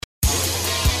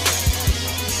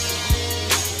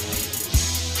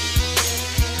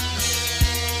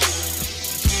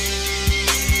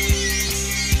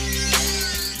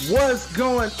What's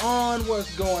going on?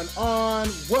 What's going on?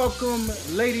 Welcome,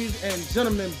 ladies and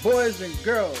gentlemen, boys and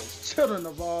girls, children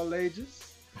of all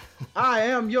ages. I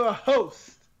am your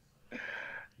host,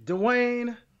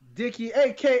 Dwayne Dickey,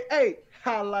 aka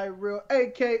Highlight Reel,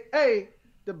 aka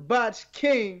the Botch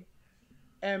King.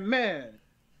 And man,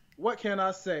 what can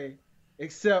I say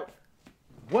except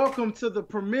welcome to the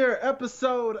premiere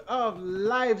episode of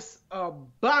Life's a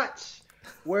Botch,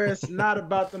 where it's not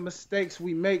about the mistakes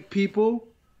we make, people.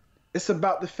 It's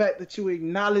about the fact that you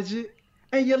acknowledge it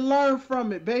and you learn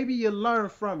from it, baby. You learn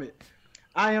from it.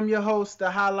 I am your host,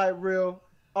 the Highlight Reel,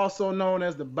 also known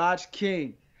as the Botch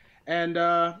King. And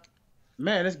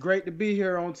man, it's great to be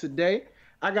here on today.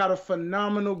 I got a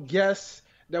phenomenal guest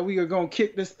that we are going to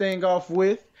kick this thing off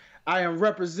with. I am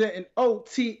representing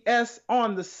OTS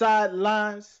on the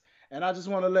sidelines, and I just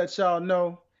want to let y'all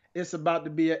know it's about to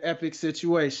be an epic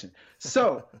situation.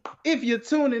 So if you're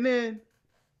tuning in,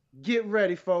 get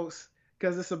ready, folks,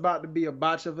 because it's about to be a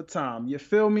botch of a time. You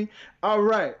feel me? All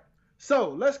right. So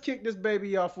let's kick this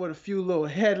baby off with a few little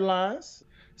headlines.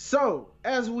 So,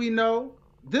 as we know,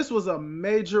 this was a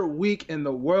major week in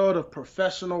the world of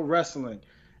professional wrestling.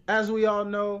 As we all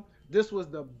know, this was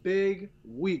the big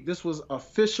week. This was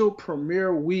official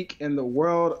premiere week in the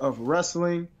world of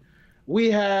wrestling. We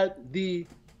had the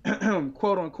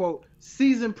quote-unquote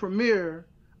season premiere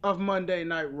of Monday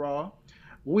Night Raw.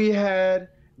 We had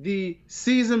the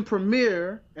season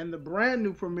premiere and the brand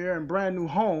new premiere and brand new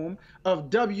home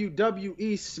of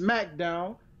WWE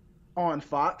SmackDown on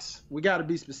Fox. We got to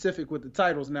be specific with the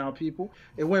titles now, people.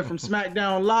 It went from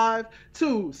SmackDown Live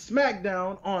to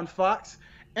SmackDown on Fox.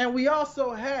 And we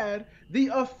also had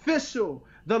the official,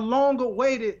 the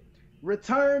long-awaited,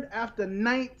 returned after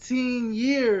 19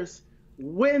 years,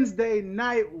 Wednesday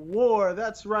Night War.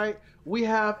 That's right. We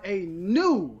have a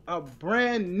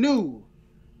brand new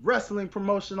wrestling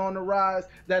promotion on the rise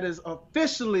that is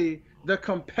officially the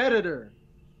competitor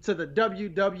to the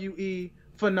WWE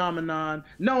phenomenon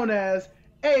known as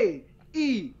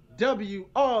AEW,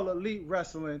 All Elite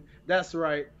Wrestling. That's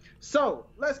right. So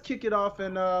let's kick it off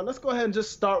and let's go ahead and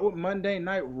just start with Monday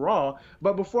Night Raw.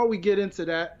 But before we get into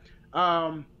that,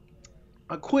 a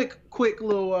quick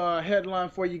little headline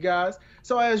for you guys.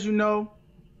 So as you know,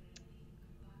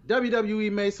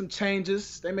 WWE made some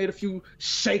changes. They made a few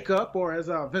shake-up, or as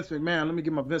Vince McMahon, let me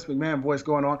get my Vince McMahon voice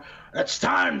going on. It's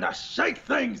time to shake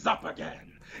things up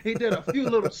again. He did a few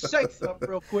little shakes up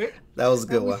real quick. That was a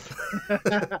good one.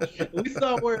 We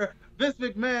saw where Vince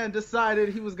McMahon decided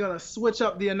he was going to switch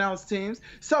up the announced teams.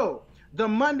 So the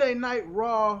Monday Night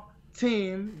Raw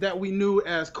team that we knew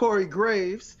as Corey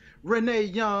Graves, Renee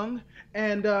Young,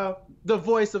 and the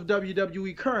voice of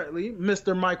WWE currently,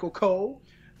 Mr. Michael Cole,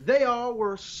 they all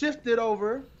were shifted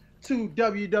over to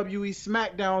WWE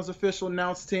SmackDown's official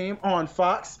announced team on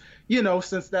Fox. You know,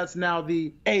 since that's now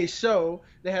the A show,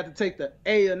 they had to take the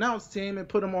A announced team and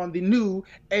put them on the new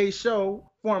A show,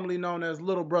 formerly known as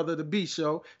Little Brother the B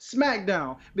show,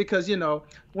 SmackDown. Because, you know,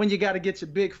 when you got to get your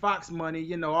big Fox money,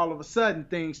 you know, all of a sudden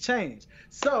things change.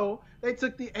 So they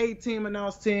took the A team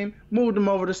announced team, moved them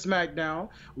over to SmackDown.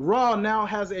 Raw now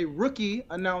has a rookie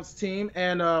announced team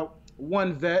and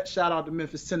one vet. Shout out to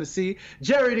Memphis, Tennessee.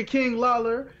 Jerry the King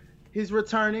Lawler. He's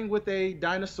returning with a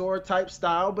dinosaur type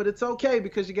style, but it's okay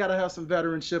because you got to have some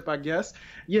veteranship, I guess.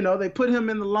 You know, they put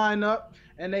him in the lineup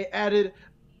and they added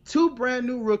two brand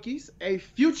new rookies, a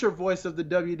future voice of the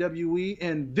WWE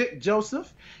in Vic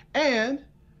Joseph, and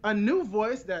a new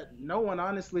voice that no one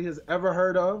honestly has ever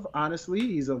heard of. Honestly,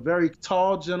 he's a very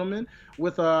tall gentleman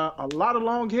with a lot of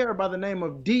long hair by the name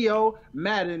of Dio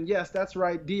Madden. Yes, that's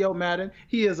right, Dio Madden.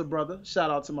 He is a brother. Shout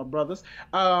out to my brothers.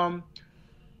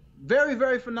 Very,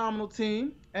 very phenomenal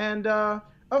team. And,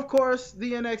 of course,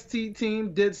 the NXT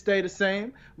team did stay the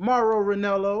same. Mauro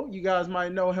Ranallo, you guys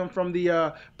might know him from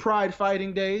the Pride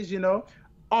Fighting days, you know.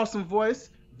 Awesome voice.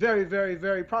 Very, very,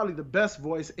 very, probably the best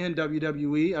voice in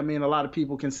WWE. I mean, a lot of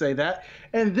people can say that.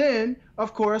 And then,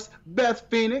 of course, Beth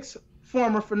Phoenix,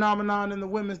 former phenomenon in the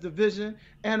women's division.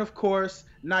 And, of course,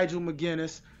 Nigel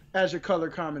McGuinness as your color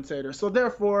commentator. So,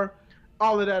 therefore,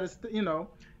 all of that is, you know,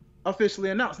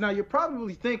 officially announced. Now, you're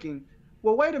probably thinking,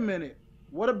 well, wait a minute.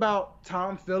 What about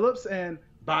Tom Phillips and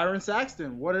Byron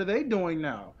Saxton? What are they doing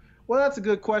now? Well, that's a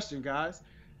good question, guys.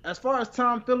 As far as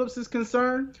Tom Phillips is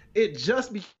concerned, it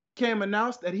just became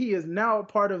announced that he is now a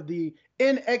part of the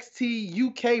NXT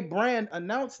UK brand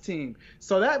announced team.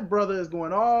 So that brother is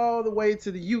going all the way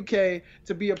to the UK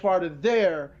to be a part of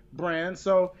their brand.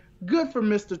 So good for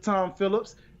Mr. Tom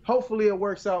Phillips. Hopefully it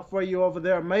works out for you over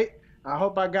there, mate. I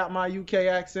hope I got my UK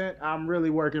accent. I'm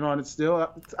really working on it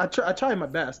still. I try my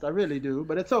best. I really do,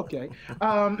 but it's okay.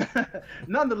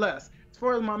 Nonetheless, as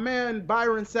far as my man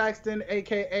Byron Saxton,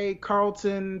 aka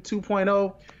Carlton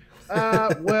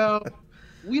 2.0, well,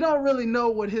 we don't really know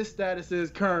what his status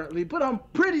is currently, but I'm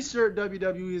pretty sure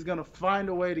WWE is going to find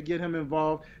a way to get him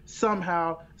involved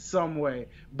somehow, some way.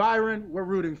 Byron, we're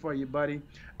rooting for you, buddy.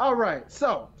 All right,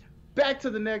 so back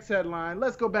to the next headline.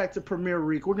 Let's go back to Premier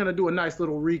Week. We're going to do a nice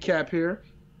little recap here.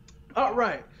 All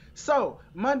right, so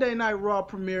Monday Night Raw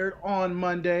premiered on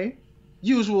Monday.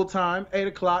 Usual time, 8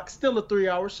 o'clock. Still a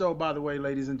 3-hour show, by the way,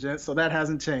 ladies and gents, so that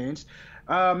hasn't changed.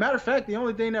 Matter of fact, the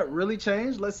only thing that really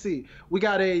changed, let's see. We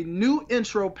got a new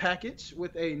intro package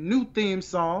with a new theme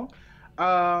song.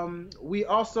 We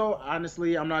also,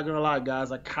 honestly, I'm not going to lie,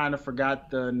 guys, I kind of forgot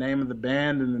the name of the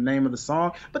band and the name of the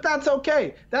song, but that's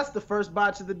okay. That's the first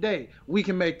botch of the day. We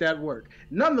can make that work.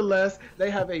 Nonetheless,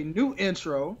 they have a new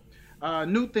intro,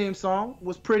 new theme song,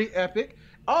 was pretty epic.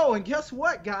 Oh, and guess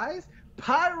what, guys?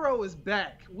 Pyro is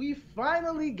back. We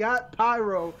finally got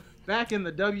Pyro back in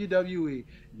the WWE.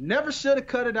 Never should have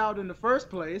cut it out in the first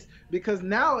place, because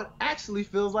now it actually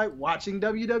feels like watching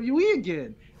WWE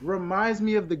again. Reminds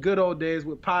me of the good old days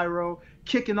with Pyro,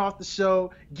 kicking off the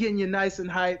show, getting you nice and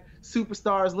hyped.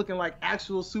 Superstars looking like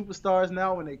actual superstars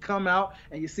now when they come out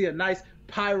and you see a nice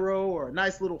pyro or a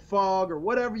nice little fog or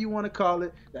whatever you want to call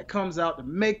it that comes out to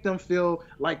make them feel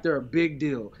like they're a big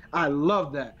deal. I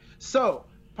love that. So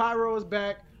Pyro is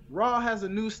back. Raw has a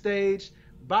new stage.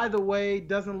 By the way,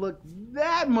 doesn't look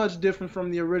that much different from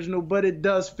the original, but it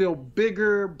does feel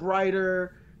bigger,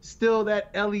 brighter, still that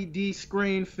LED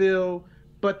screen feel.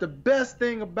 But the best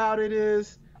thing about it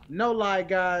is, no lie,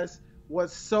 guys,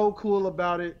 what's so cool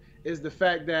about it is the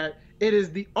fact that it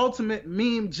is the ultimate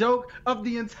meme joke of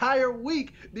the entire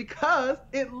week, because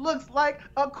it looks like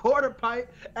a quarter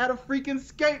pipe at a freaking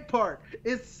skate park.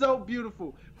 It's so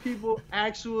beautiful. People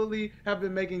actually have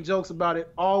been making jokes about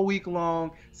it all week long,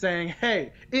 saying,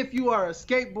 hey, if you are a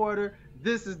skateboarder,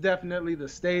 this is definitely the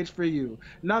stage for you.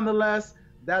 Nonetheless,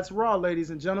 that's Raw,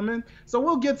 ladies and gentlemen. So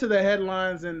we'll get to the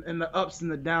headlines and the ups and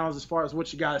the downs as far as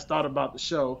what you guys thought about the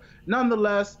show.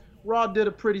 Nonetheless, Raw did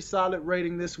a pretty solid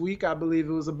rating this week. I believe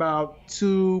it was about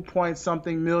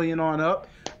 2-point-something million on up.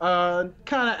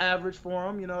 Kind of average for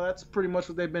them. You know, that's pretty much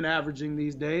what they've been averaging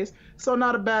these days. So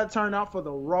not a bad turnout for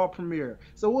the Raw premiere.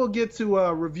 So we'll get to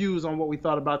reviews on what we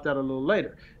thought about that a little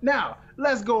later. Now,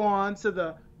 let's go on to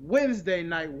the Wednesday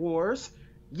Night Wars.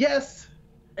 Yes,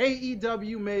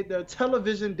 AEW made their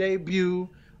television debut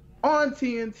on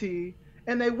TNT,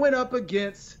 and they went up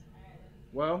against,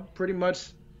 well, pretty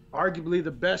much arguably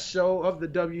the best show of the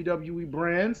WWE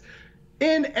brands,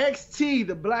 NXT,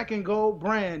 the black and gold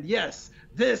brand. Yes,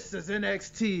 this is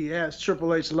NXT, as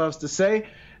Triple H loves to say.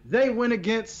 They went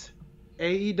against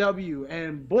AEW,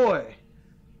 and boy,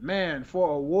 man,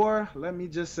 for a war, let me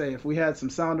just say, if we had some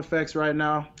sound effects right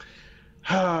now,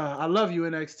 I love you,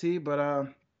 NXT, but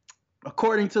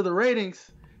according to the ratings,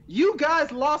 you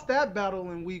guys lost that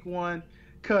battle in week one,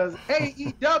 because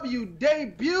AEW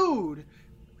debuted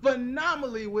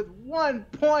phenomenally with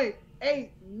 1.8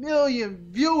 million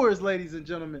viewers, ladies and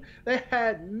gentlemen. They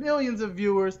had millions of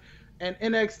viewers, and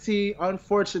NXT,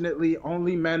 unfortunately,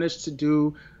 only managed to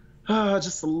do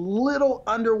just a little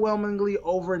underwhelmingly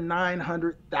over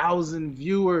 900,000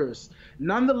 viewers.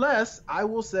 Nonetheless, I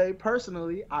will say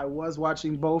personally, I was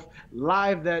watching both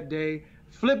live that day,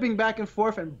 flipping back and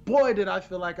forth, and boy, did I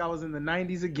feel like I was in the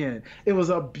 90s again. It was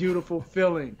a beautiful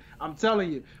feeling, I'm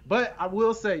telling you. But I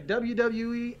will say,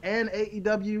 WWE and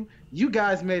AEW, you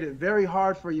guys made it very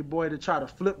hard for your boy to try to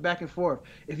flip back and forth.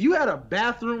 If you had a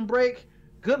bathroom break,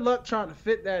 good luck trying to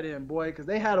fit that in, boy, because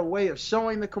they had a way of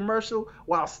showing the commercial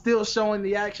while still showing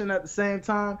the action at the same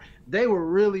time. They were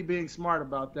really being smart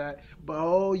about that. But,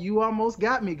 oh, you almost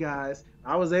got me, guys.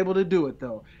 I was able to do it,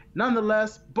 though.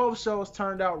 Nonetheless, both shows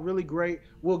turned out really great.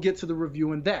 We'll get to the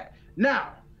review in that.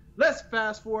 Now, let's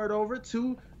fast forward over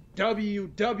to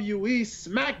WWE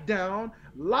SmackDown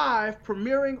live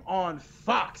premiering on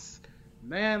Fox.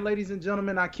 Man, ladies and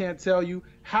gentlemen, I can't tell you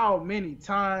how many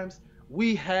times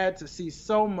we had to see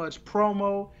so much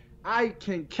promo. I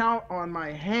can count on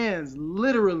my hands,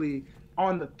 literally,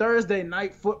 on the Thursday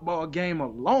night football game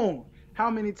alone, how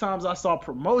many times I saw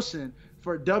promotion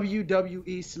for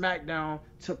WWE SmackDown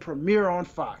to premiere on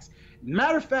Fox.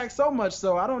 Matter of fact, so much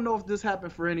so, I don't know if this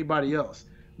happened for anybody else,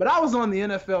 but I was on the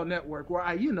NFL Network where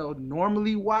I,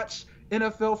 normally watch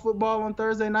NFL football on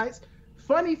Thursday nights.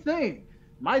 Funny thing,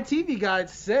 my TV guide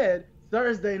said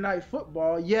Thursday night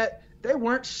football, yet they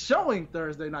weren't showing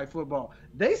Thursday night football.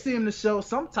 They seemed to show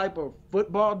some type of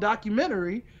football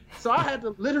documentary, so I had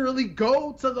to literally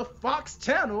go to the Fox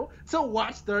channel to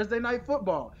watch Thursday night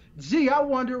football. Gee, I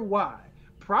wonder why.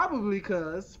 Probably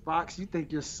because, Fox, you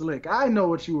think you're slick. I know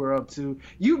what you were up to.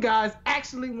 You guys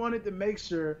actually wanted to make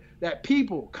sure that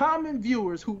people, common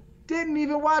viewers who didn't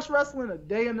even watch wrestling a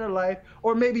day in their life,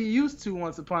 or maybe used to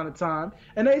once upon a time,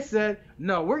 and they said,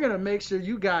 no, we're going to make sure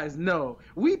you guys know.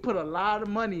 We put a lot of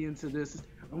money into this.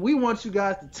 We want you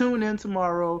guys to tune in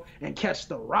tomorrow and catch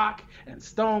The Rock and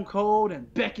Stone Cold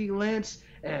and Becky Lynch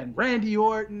and Randy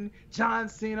Orton, John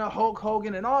Cena, Hulk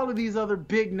Hogan, and all of these other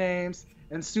big names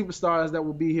and superstars that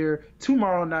will be here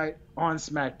tomorrow night on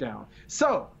SmackDown.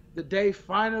 So the day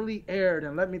finally aired,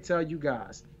 and let me tell you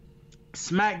guys,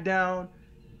 SmackDown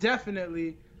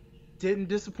definitely didn't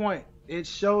disappoint. It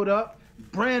showed up,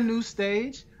 brand new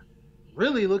stage,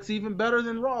 really looks even better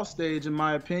than Raw stage in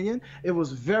my opinion. It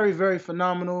was very, very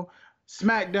phenomenal.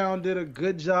 SmackDown did a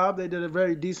good job. They did a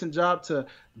very decent job to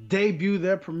debut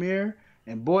their premiere.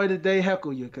 And boy, did they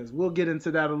heckle you, because we'll get into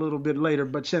that a little bit later,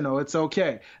 but it's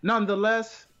okay.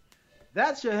 Nonetheless,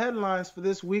 that's your headlines for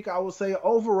this week. I will say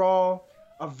overall,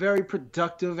 a very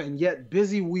productive and yet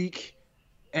busy week.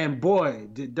 And boy,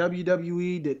 did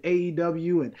WWE, did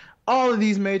AEW, and all of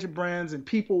these major brands and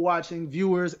people watching,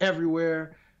 viewers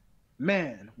everywhere.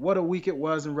 Man, what a week it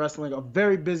was in wrestling. A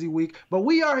very busy week, but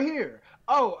we are here.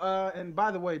 Oh, and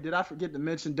by the way, did I forget to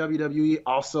mention WWE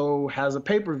also has a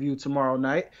pay-per-view tomorrow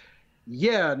night?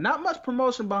 Yeah, not much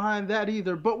promotion behind that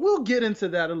either, but we'll get into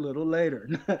that a little later.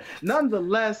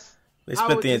 Nonetheless, they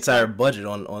spent the entire budget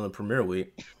on the premiere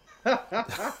week.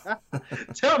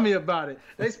 Tell me about it.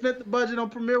 They spent the budget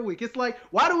on premiere week. It's like,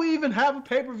 why do we even have a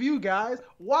pay-per-view, guys?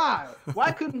 Why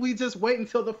couldn't we just wait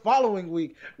until the following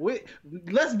week?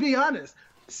 Let's be honest.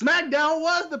 SmackDown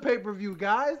was the pay-per-view,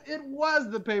 guys. It was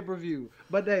the pay-per-view.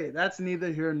 But hey, that's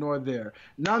neither here nor there.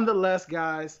 Nonetheless,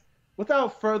 guys,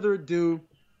 without further ado,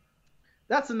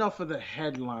 that's enough of the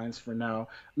headlines for now.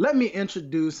 Let me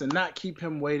introduce, and not keep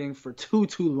him waiting for too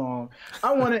long.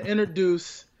 I want to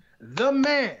introduce the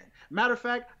man. Matter of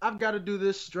fact, I've got to do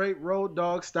this straight road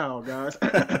dog style, guys.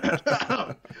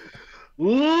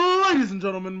 Ladies and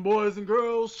gentlemen, boys and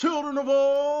girls, children of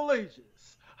all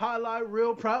ages, Highlight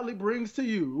Reel proudly brings to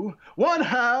you one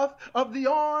half of the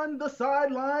On the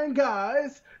Sideline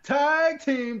Guys Tag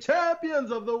Team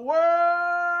Champions of the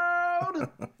World.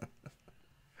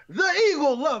 The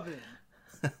Eagle loving,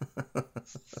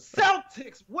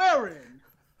 Celtics wearing,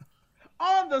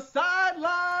 On the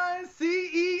Sideline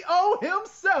CEO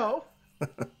himself,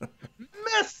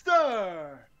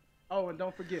 Mr. Oh, and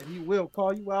don't forget, he will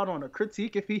call you out on a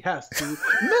critique if he has to,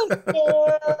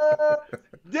 Mr.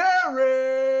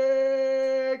 Derek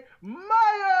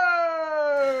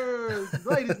Myers.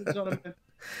 Ladies and gentlemen,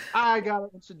 I gotta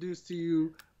introduce to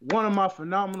you one of my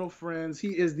phenomenal friends.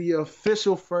 He is the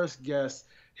official first guest.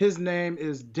 His name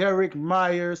is Derek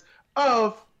Myers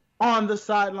of On the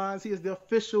Sidelines. He is the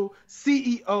official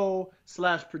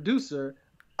CEO/producer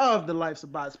of the Life's a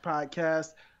Bots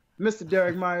podcast. Mr.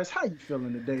 Derek Myers, how you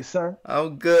feeling today, sir?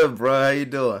 I'm good, bro. How you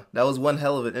doing? That was one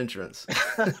hell of an entrance.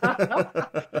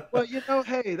 Well,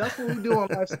 hey, that's what we do on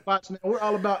Life's a Bots, man. We're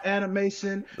all about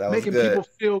animation, making people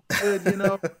feel good, We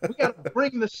got to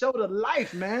bring the show to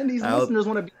life, man. These listeners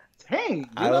want to be entertained.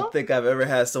 I don't think I've ever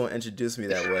had someone introduce me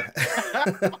that way.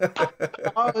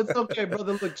 Oh, it's okay,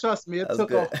 brother. Look, trust me, it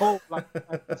took a whole life,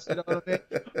 you know what I mean?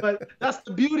 But that's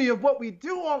the beauty of what we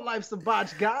do on Life's a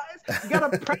Botch, guys. You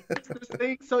gotta practice this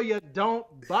thing so you don't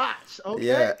botch, okay?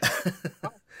 Yeah. Oh,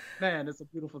 man, it's a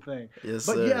beautiful thing. Yes,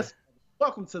 but sir. Yes,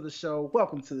 welcome to the show.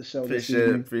 Welcome to the show.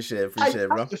 Appreciate it, bro.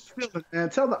 How you feeling, man?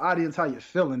 Tell the audience how you're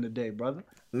feeling today, brother.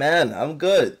 Man, I'm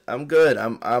good. I'm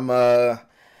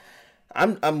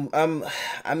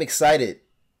excited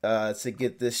to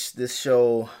get this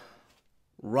show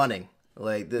running.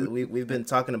 Like we've been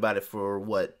talking about it for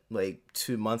what, like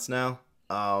 2 months now.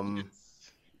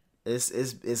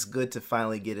 It's good to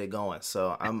finally get it going.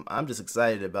 So I'm just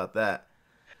excited about that.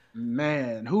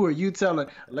 Man, who are you telling?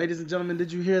 Ladies and gentlemen,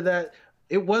 did you hear that?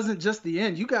 It wasn't just the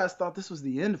end. You guys thought this was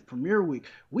the end of premiere week.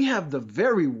 We have the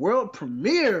very world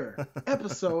premiere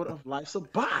episode of Life's a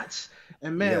Botch.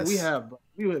 And man, yes.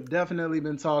 we have definitely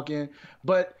been talking.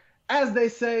 But as they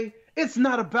say, it's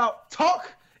not about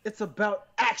talk, it's about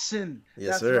action.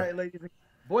 Yes, That's sir. right, ladies and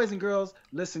boys and girls,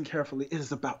 listen carefully. It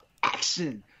is about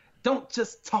action. Don't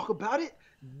just talk about it,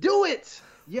 do it.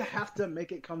 You have to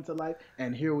make it come to life.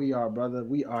 And here we are, brother.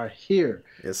 We are here.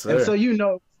 Yes, sir. And so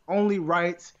it's only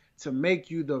right to make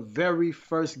you the very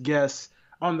first guest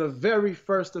on the very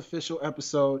first official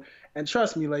episode. And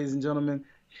trust me, ladies and gentlemen,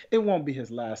 it won't be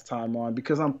his last time on,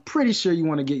 because I'm pretty sure you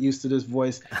want to get used to this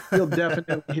voice. You'll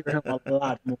definitely hear him a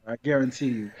lot more, I guarantee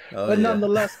you. Oh, but yeah.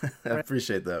 nonetheless, I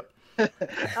appreciate that.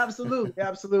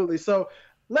 Absolutely. So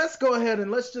let's go ahead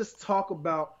and let's just talk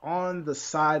about on the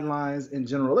sidelines in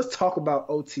general. Let's talk about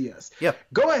OTS. Yeah.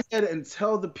 Go ahead and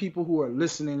tell the people who are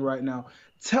listening right now,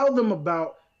 tell them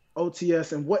about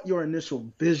OTS and what your initial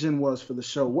vision was for the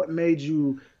show. What made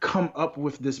you come up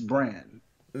with this brand?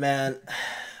 Man,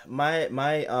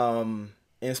 my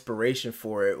inspiration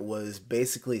for it was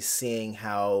basically seeing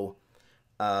how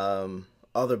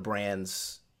other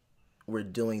brands were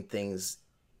doing things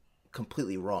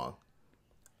completely wrong.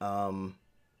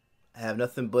 I have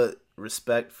nothing but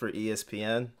respect for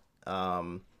ESPN.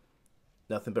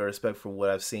 Nothing but respect for what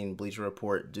I've seen Bleacher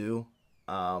Report do.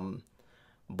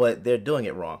 But they're doing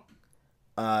it wrong.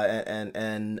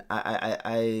 And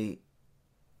I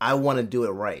want to do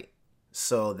it right.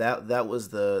 So that was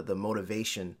the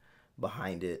motivation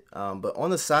behind it. But on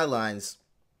the sidelines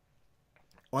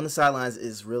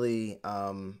is really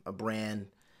a brand.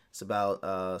 It's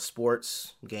about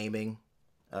sports, gaming,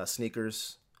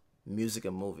 sneakers, music,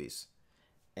 and movies.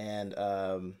 And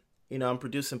I'm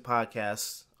producing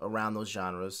podcasts around those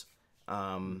genres.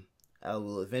 I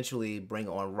will eventually bring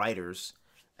on writers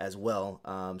as well,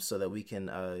 so that we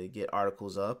can get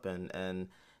articles up, and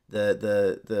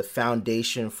the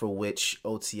foundation for which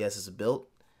OTS is built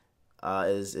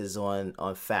is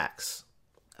on facts.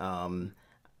 I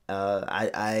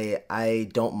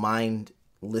don't mind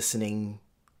listening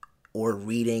or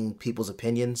reading people's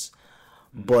opinions,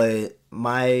 but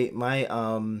my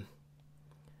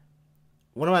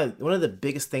one of the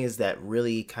biggest things that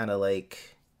really kind of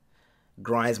like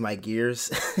grinds my gears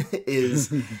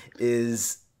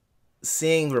is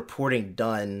seeing reporting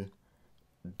done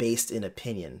based in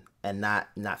opinion and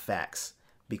not facts,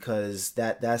 because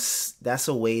that's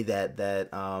a way that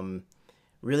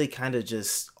really kind of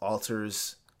just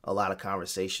alters a lot of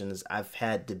conversations. I've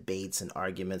had debates and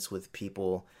arguments with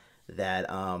people that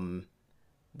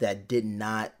did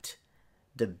not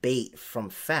debate from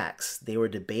facts. They were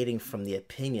debating from the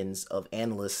opinions of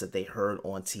analysts that they heard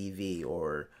on TV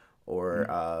or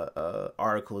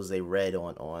articles they read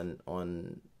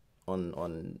on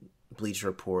Bleacher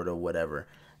Report or whatever.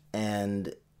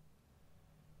 And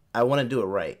I want to do it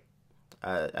right.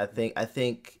 I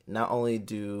think not only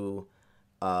do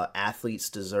athletes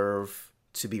deserve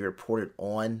to be reported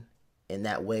on in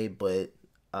that way, but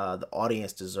the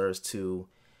audience deserves to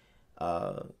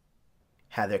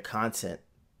have their content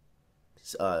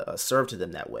served to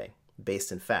them that way,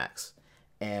 based in facts.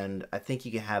 And I think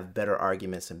you can have better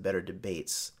arguments and better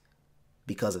debates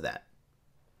because of that.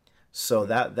 So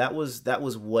that was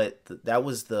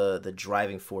the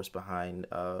driving force behind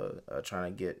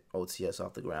trying to get OTS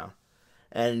off the ground.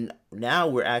 And now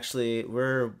we're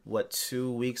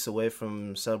 2 weeks away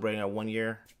from celebrating our 1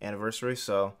 year anniversary.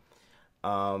 So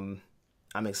I'm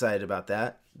excited about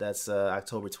that. That's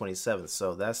October 27th.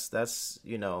 So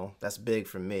that's big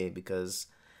for me, because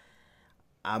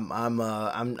I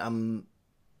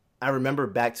remember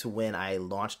back to when I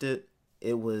launched it.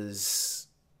 It was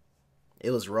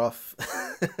rough.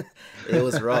 It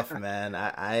was rough, man.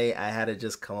 I had to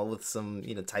just come up with some,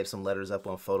 type some letters up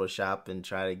on Photoshop and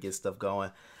try to get stuff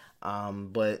going.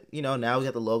 But now we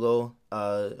got the logo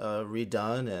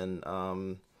redone, and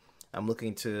I'm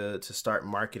looking to start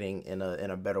marketing in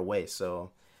a better way.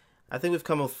 So I think we've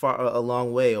come a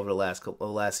long way over the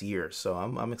last year. So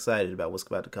I'm excited about what's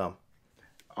about to come.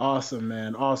 Awesome,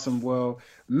 man. Awesome. Well,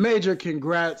 major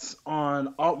congrats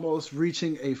on almost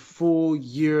reaching a full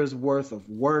year's worth of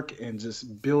work and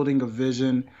just building a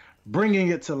vision, bringing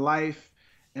it to life,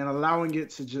 and allowing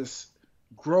it to just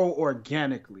grow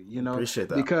organically, Appreciate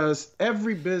that. Because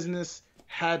every business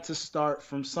had to start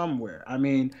from somewhere. I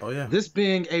mean, oh, yeah. This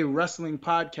being a wrestling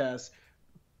podcast,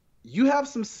 you have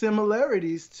some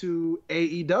similarities to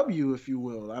AEW, if you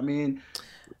will. I mean,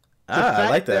 I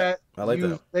like that. I like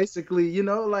that. Basically,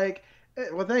 well,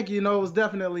 thank you. It was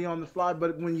definitely on the fly,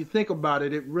 but when you think about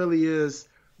it, it really is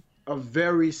a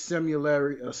very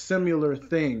similar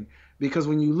thing. Because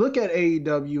when you look at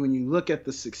AEW and you look at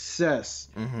the success,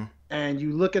 and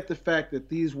you look at the fact that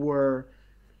these were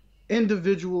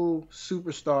individual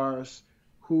superstars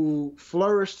who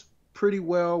flourished pretty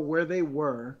well where they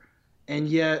were, and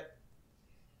yet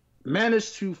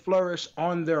managed to flourish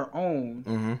on their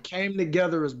own, came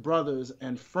together as brothers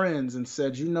and friends and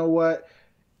said, you know what?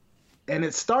 And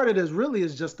it started as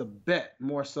just a bet,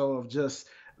 more so of just,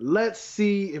 let's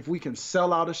see if we can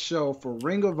sell out a show for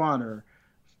Ring of Honor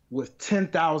with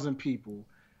 10,000 people.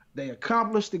 They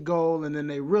accomplished the goal, and then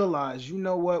they realized, you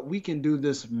know what? We can do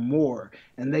this more.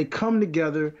 And they come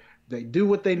together. They do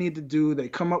what they need to do. They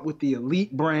come up with the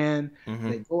elite brand.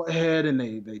 They go ahead and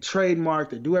they trademark.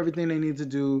 They do everything they need to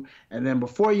do. And then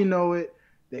before you know it,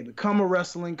 they become a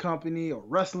wrestling company or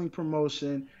wrestling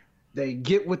promotion. They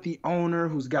get with the owner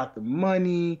who's got the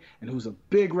money and who's a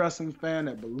big wrestling fan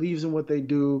that believes in what they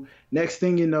do. Next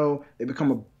thing you know, they become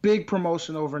a big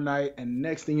promotion overnight. And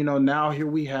next thing you know, now here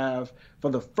we have, for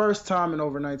the first time in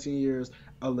over 19 years,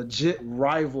 a legit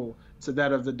rival to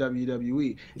that of the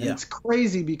WWE. And it's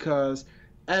crazy because,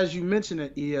 as you mentioned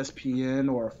at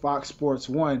ESPN or Fox Sports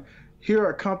 1, here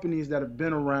are companies that have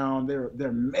been around.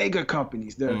 They're mega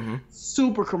companies. They're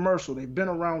super commercial. They've been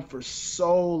around for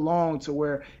so long to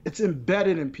where it's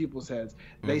embedded in people's heads.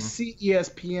 They see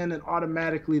ESPN and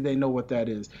automatically they know what that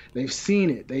is. They've seen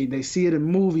it. They see it in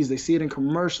movies. They see it in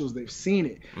commercials. They've seen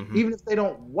it. Even if they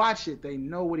don't watch it, they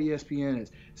know what ESPN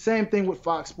is. Same thing with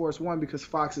Fox Sports 1 because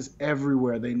Fox is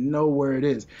everywhere. They know where it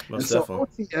is. Most and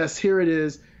definitely. so OTS, here it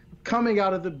is, coming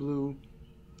out of the blue,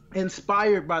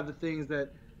 inspired by the things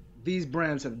that these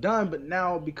brands have done, but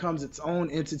now it becomes its own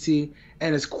entity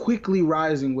and is quickly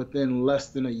rising within less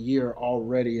than a year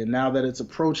already. And now that it's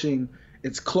approaching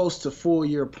its close to full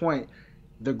year point,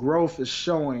 the growth is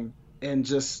showing and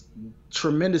just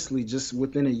tremendously just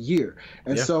within a year.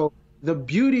 And so the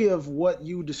beauty of what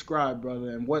you described, brother,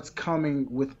 and what's coming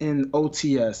within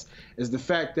OTS is the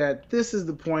fact that this is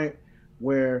the point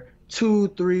where 2,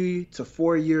 3 to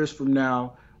 4 years from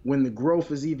now, when the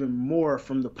growth is even more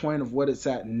from the point of what it's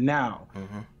at now.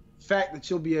 The fact that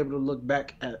you'll be able to look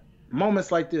back at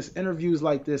moments like this, interviews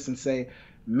like this, and say,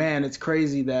 man, it's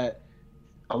crazy that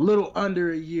a little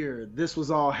under a year, this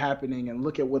was all happening, and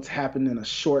look at what's happened in a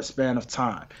short span of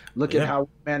time. Look at how we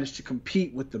managed to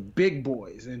compete with the big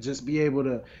boys and just be able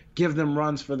to give them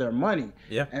runs for their money.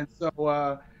 And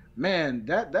so, man,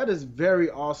 that is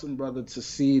very awesome, brother, to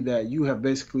see that you have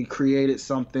basically created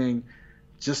something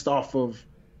just off of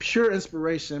pure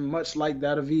inspiration, much like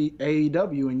that of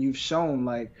AEW, and you've shown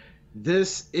like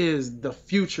this is the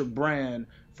future brand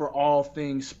for all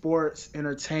things sports,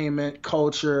 entertainment,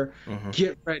 culture.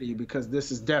 Get ready, because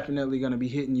this is definitely going to be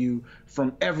hitting you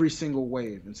from every single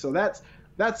wave. And so that's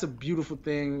a beautiful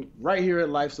thing right here at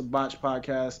Life's a Botch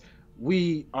podcast.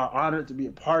 We are honored to be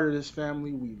a part of this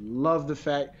family. We love the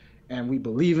fact and we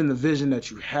believe in the vision that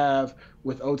you have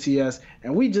with OTS.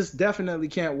 And we just definitely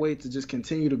can't wait to just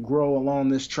continue to grow along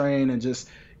this train and just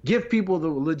give people the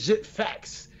legit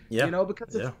facts. You know,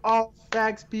 because it's all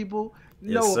facts, people.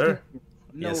 Yes, sir.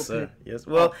 Yes, sir. Yes.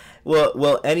 Well.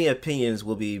 Any opinions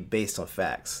will be based on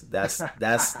facts. That's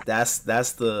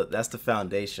the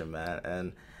foundation, man.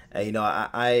 And you know,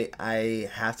 I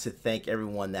have to thank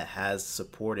everyone that has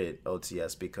supported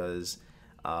OTS because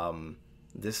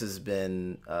this has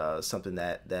been something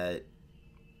that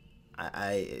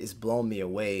it's blown me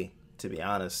away, to be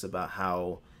honest, about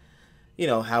how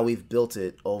we've built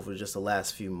it over just the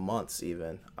last few months,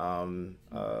 even and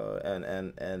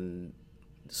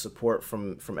support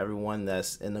from everyone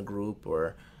that's in the group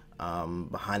or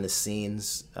behind the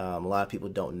scenes. A lot of people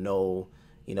don't know,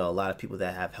 a lot of people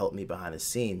that have helped me behind the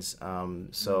scenes.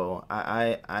 So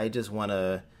I just want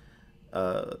to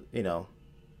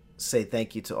say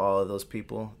thank you to all of those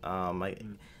people.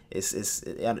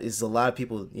 It's a lot of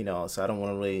people, so I don't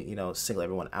want to really single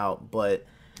everyone out, but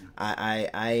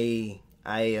I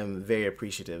am very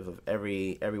appreciative of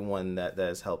everyone that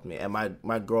has helped me, and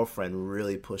my girlfriend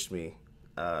really pushed me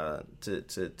to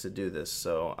do this.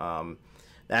 So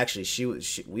actually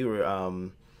we were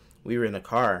in a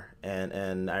car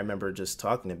and I remember just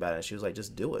talking about it, and she was like,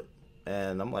 just do it.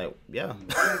 And I'm like, yeah,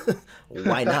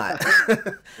 why not?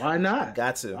 Why not?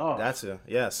 Got to.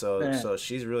 Yeah. So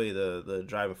she's really the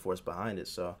driving force behind it.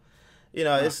 So,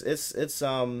 it's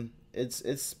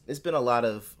been a lot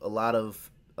of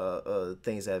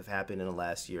things that have happened in the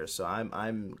last year. So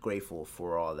I'm grateful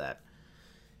for all that.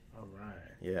 All right.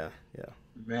 Yeah.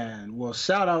 Man, well,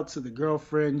 shout out to the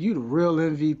girlfriend. You the real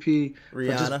MVP Rihanna. for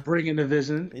just bringing the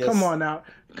vision. Yes. Come on now.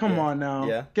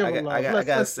 Yeah. Give her love. I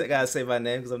gotta say my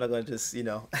name because I'm not gonna just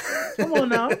Come on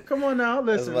now. Listen,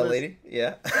 that's my lady.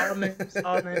 Yeah.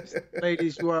 All names.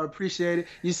 Ladies, you are appreciated.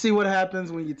 You see what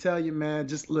happens when you tell your man,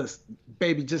 just listen,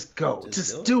 baby, just go.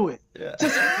 Just do it. Yeah.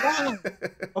 Just fly.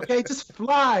 Okay, just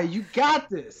fly. You got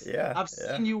this. Yeah. I've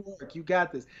seen you work. You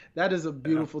got this. That is a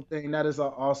beautiful thing. That is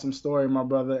an awesome story, my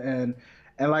brother. And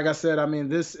like I said, I mean,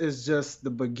 this is just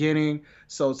the beginning.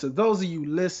 So to those of you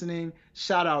listening,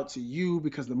 shout out to you,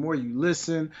 because the more you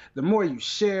listen, the more you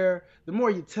share, the more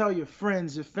you tell your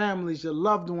friends, your families, your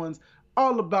loved ones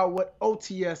all about what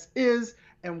OTS is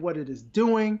and what it is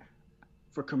doing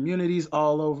for communities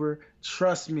all over.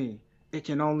 Trust me, it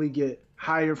can only get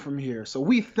higher from here. So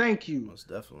we thank you Most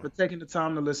definitely for taking the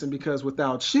time to listen, because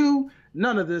without you,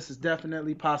 none of this is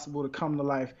definitely possible to come to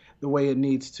life the way it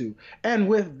needs to. And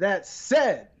with that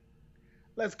said,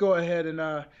 let's go ahead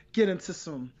and get into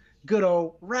some good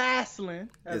old wrestling,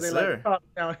 as Yes, they like to sir. call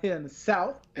it down here in the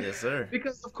South. Yes, sir.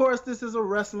 Because, of course, this is a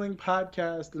wrestling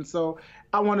podcast. And so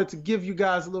I wanted to give you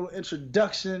guys a little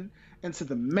introduction into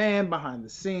the man behind the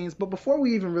scenes. But before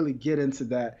we even really get into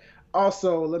that,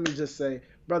 also, let me just say,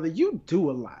 brother, you do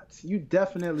a lot. You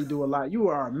definitely do a lot. You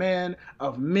are a man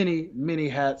of many, many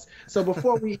hats. So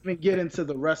before we even get into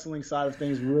the wrestling side of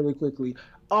things really quickly,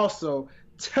 also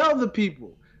tell the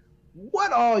people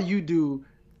what all you do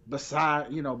beside,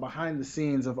 behind the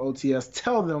scenes of OTS.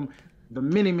 Tell them the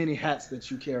many, many hats that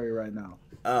you carry right now.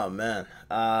 Oh man,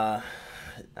 I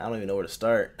don't even know where to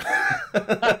start.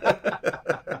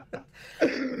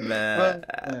 Man,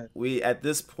 Man. we at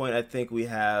this point, I think we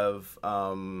have,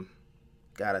 God,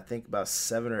 I think about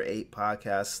 7 or 8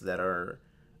 podcasts that are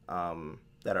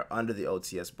under the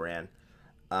OTS brand,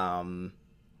 and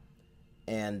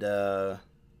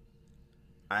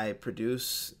I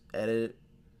produce, edit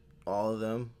all of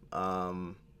them.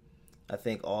 I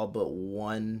think all but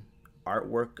one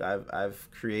artwork I've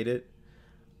created.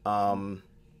 Um,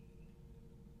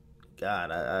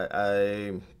 God,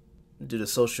 I do the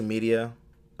social media.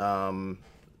 Um,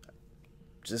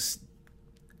 just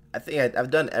I think I've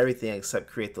done everything except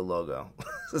create the logo.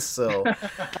 So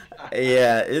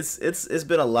yeah, it's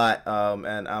been a lot.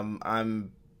 And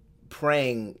I'm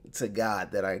praying to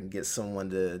God that I can get someone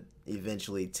to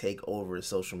eventually take over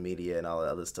social media and all that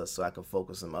other stuff, so I can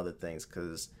focus on other things,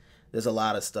 because there's a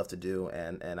lot of stuff to do,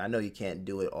 and I know you can't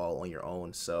do it all on your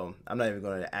own. So I'm not even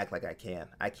going to act like I can.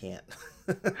 I can't.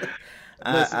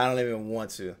 I don't even want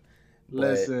to. But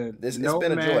Listen, it's no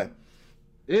been a man. joy.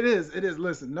 It is. It is.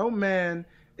 Listen, no man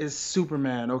is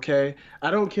Superman, okay?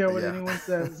 I don't care what Yeah. anyone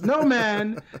says. No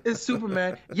man is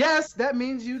Superman. Yes, that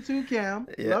means you too, Cam.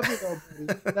 Yeah. Love you, though,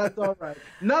 buddy. That's all right.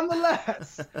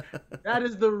 Nonetheless, that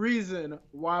is the reason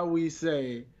why we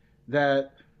say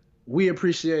that we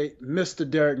appreciate Mr.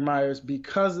 Derek Myers,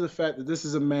 because of the fact that this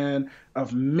is a man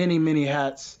of many, many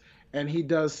hats, and he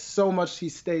does so much. He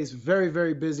stays very,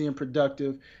 very busy and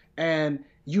productive, and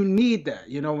you need that.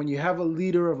 When you have a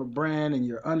leader of a brand and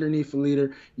you're underneath a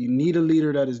leader, you need a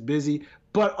leader that is busy,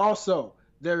 but also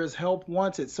there is help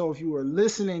wanted. So if you are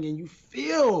listening and you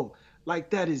feel like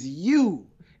that is you,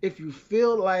 if you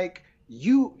feel like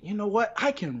you know what,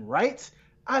 I can write.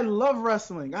 I love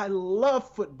wrestling. I love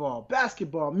football,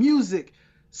 basketball, music,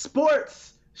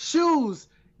 sports, shoes,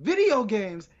 video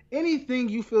games, anything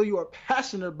you feel you are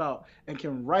passionate about and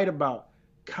can write about.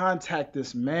 Contact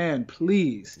this man,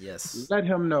 please. Yes. Let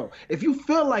him know. If you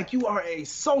feel like you are a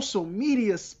social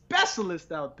media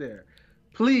specialist out there,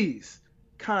 please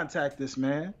contact this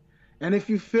man. And if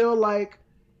you feel like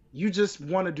you just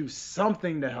want to do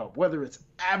something to help, whether it's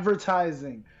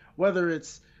advertising, whether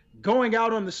it's going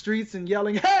out on the streets and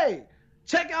yelling, hey,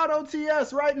 check out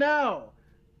OTS right now.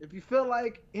 If you feel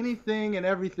like anything and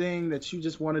everything that you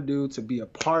just want to do to be a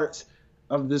part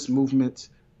of this movement,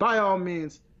 by all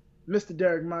means, Mr.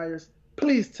 Derek Myers,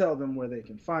 please tell them where they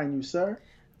can find you, sir.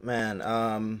 Man,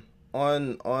 on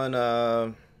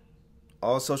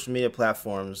all social media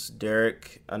platforms,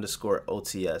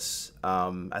 Derek_OTS.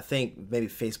 I think maybe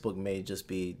Facebook may just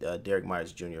be Derek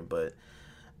Myers Jr., but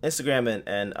Instagram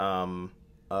and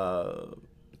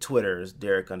Twitter is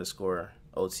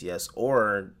Derek_OTS,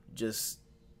 or just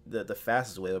the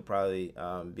fastest way would probably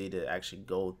be to actually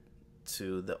go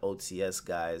to the OTS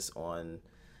guys on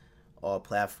all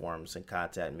platforms and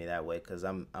contact me that way, because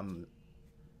I'm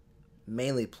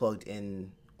mainly plugged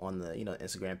in on the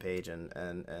Instagram page and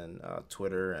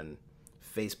Twitter and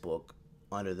Facebook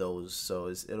under those, so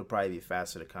it'll probably be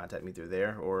faster to contact me through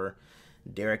there, or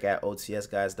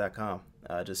Derek@otsguys.com.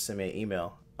 Just send me an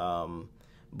email.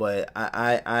 But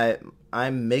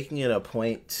I'm making it a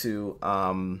point to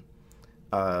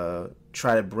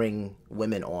try to bring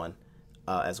women on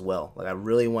as well. Like, I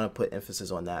really want to put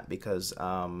emphasis on that, because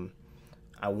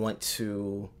I want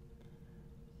to.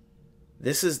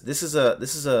 This is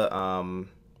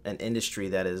an industry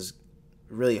that is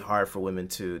really hard for women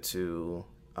to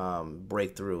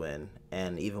break through in,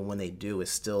 and even when they do,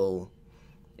 it's still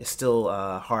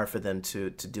hard for them to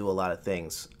do a lot of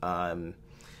things.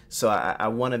 So I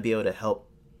want to be able to help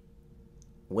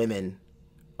women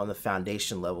on the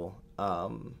foundation level,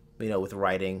 with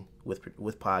writing,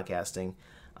 with podcasting.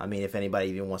 I mean, if anybody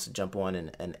even wants to jump on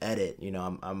and edit,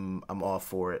 I'm all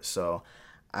for it. So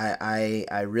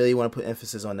I really want to put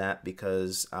emphasis on that,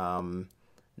 because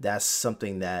that's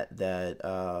something that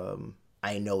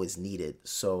I know is needed.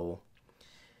 So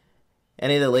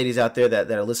any of the ladies out there that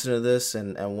are listening to this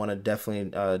and want to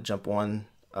definitely jump on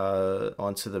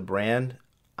onto the brand,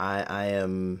 I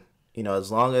am,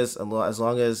 as long as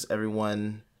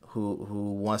everyone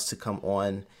who wants to come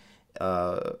on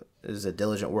is a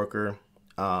diligent worker,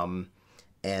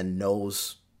 and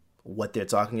knows what they're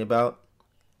talking about,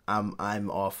 I'm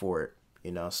all for it.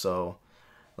 So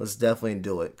let's definitely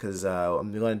do it, because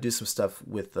I'm going to do some stuff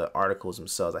with the articles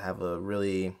themselves. I have a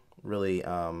really, really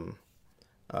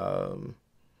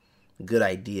good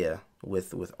idea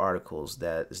with articles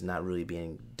that is not really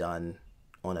being done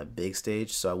on a big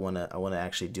stage. So I wanna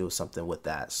actually do something with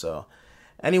that. So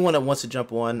anyone that wants to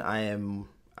jump on, I am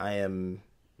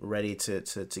ready to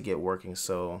get working.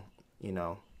 So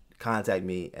contact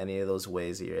me any of those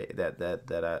ways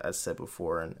that I said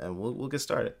before, and we'll get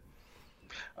started.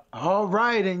 All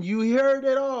right, and you heard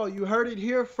it all. You heard it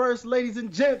here first, ladies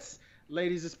and gents.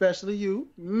 Ladies, especially you.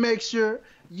 Make sure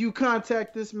you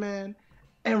contact this man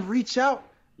and reach out.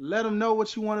 Let him know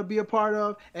what you want to be a part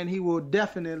of, and he will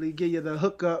definitely give you the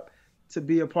hookup to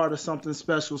be a part of something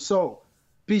special. So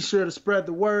be sure to spread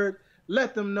the word.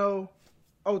 Let them know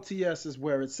OTS is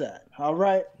where it's at. All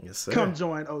right? Yes, sir. Come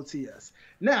join OTS.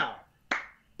 Now,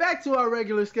 back to our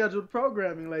regular scheduled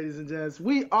programming, ladies and gents.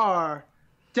 We are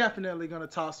definitely going to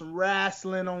talk some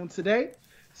wrestling on today.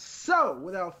 So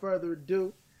without further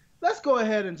ado, let's go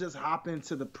ahead and just hop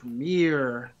into the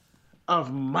premiere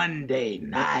of Monday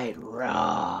Night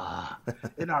Raw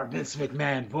in our Vince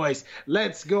McMahon voice.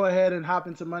 Let's go ahead and hop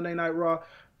into Monday Night Raw.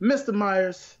 Mr.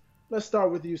 Myers, let's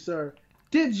start with you, sir.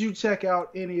 Did you check out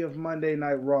any of Monday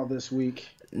Night Raw this week?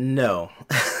 No,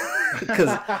 because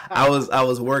I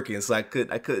was working, so I couldn't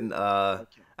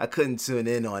tune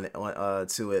in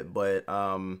to it. But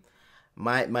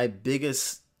my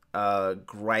biggest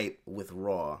gripe with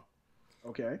Raw,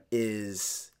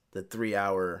 is the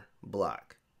 3-hour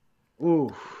block.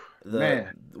 Ooh,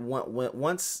 man.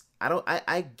 Once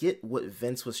I get what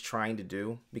Vince was trying to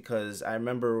do, because I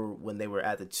remember when they were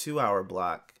at the 2-hour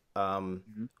block,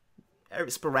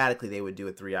 sporadically they would do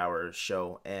a 3-hour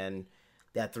show, and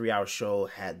that 3-hour show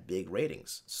had big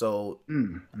ratings. So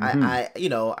I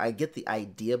get the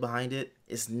idea behind it.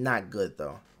 It's not good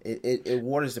though. It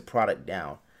waters the product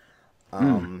down,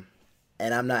 and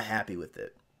I'm not happy with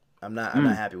it. I'm not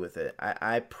happy with it.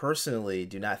 I personally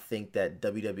do not think that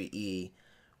WWE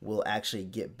will actually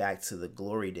get back to the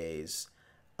glory days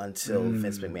until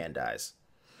Vince McMahon dies.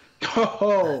 If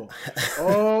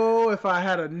I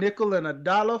had a nickel and a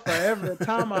dollar for every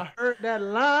time I heard that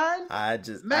line, I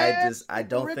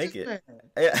don't think it.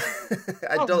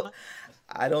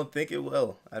 I don't think it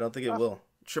will. I don't think it will.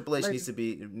 Triple H needs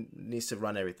to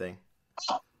run everything.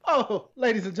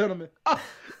 Ladies and gentlemen,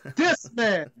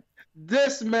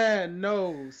 this man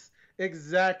knows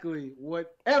exactly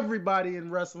what everybody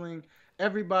in wrestling,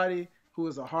 everybody who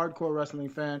is a hardcore wrestling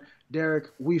fan, Derek,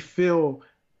 we feel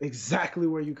exactly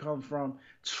where you come from.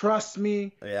 Trust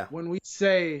me when we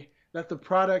say that the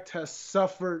product has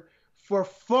suffered for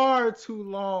far too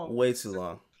long. Way too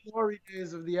long. Glory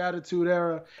days of the Attitude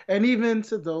Era, and even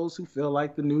to those who feel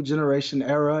like the New Generation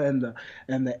era and the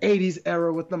 80s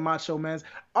era with the Macho Mans,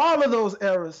 all of those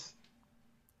eras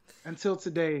until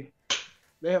today,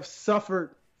 they have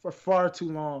suffered for far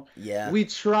too long. Yeah. We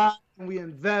try and we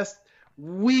invest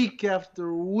week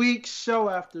after week, show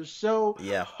after show,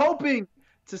 hoping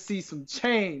to see some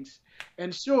change.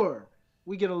 And sure,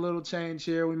 we get a little change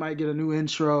here. We might get a new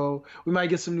intro. We might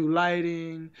get some new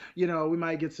lighting. We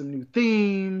might get some new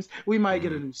themes. We might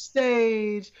get a new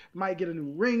stage. Might get a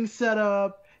new ring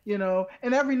setup.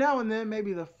 And every now and then,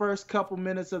 maybe the first couple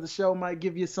minutes of the show might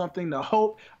give you something to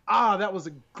hope. That was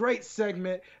a great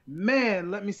segment. Man,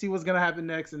 let me see what's going to happen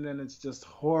next. And then it's just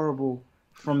horrible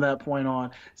from that point on.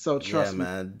 So trust me.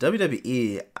 Man.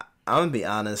 WWE, I'm going to be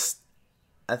honest.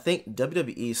 I think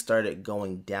WWE started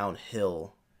going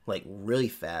downhill like really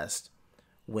fast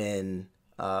when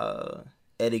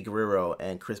Eddie Guerrero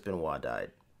and Chris Benoit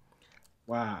died.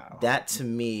 Wow. That to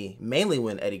me, mainly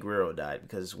when Eddie Guerrero died,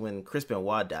 because when Chris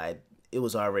Benoit died, it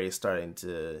was already starting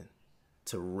to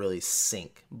really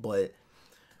sink. But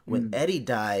when Eddie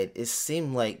died, it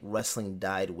seemed like wrestling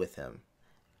died with him.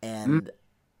 And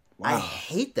I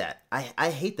hate that. I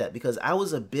hate that, because I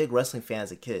was a big wrestling fan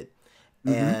as a kid.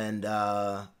 And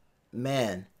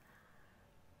man,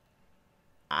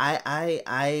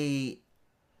 I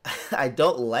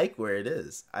don't like where it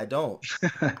is. I don't.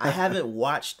 I haven't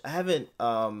watched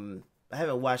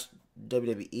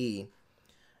WWE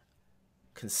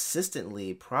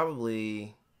consistently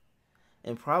probably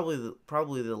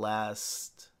the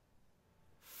last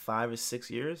 5 or 6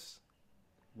 years.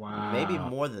 Wow. Maybe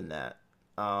more than that.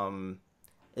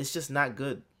 It's just not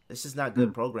good. It's just not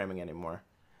good programming anymore.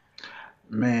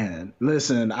 Man,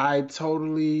 listen, I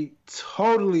totally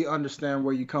understand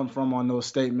where you come from on those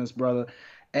statements, brother.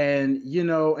 And,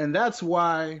 and that's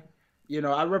why,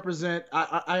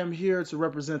 I am here to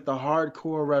represent the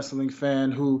hardcore wrestling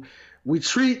fan who we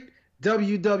treat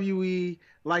WWE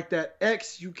like that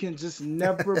ex you can just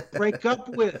never break up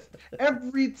with.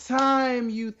 Every time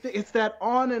it's that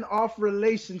on and off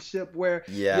relationship where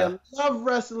you love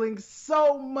wrestling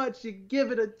so much you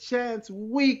give it a chance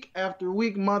week after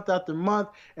week, month after month,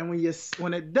 and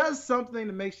when it does something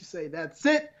that makes you say, that's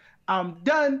it, I'm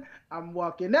done, I'm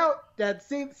walking out,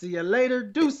 that's it, see you later,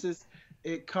 deuces.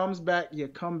 It comes back, you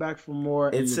come back for more.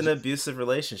 It's an abusive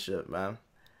relationship, man.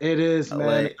 It is,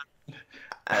 man.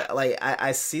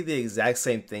 I see the exact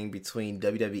same thing between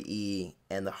WWE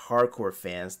and the hardcore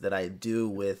fans that I do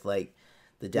with like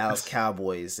the Dallas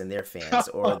Cowboys and their fans,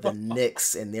 or the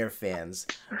Knicks and their fans,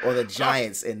 or the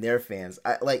Giants and their fans.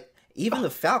 Even the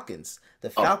Falcons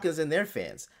and their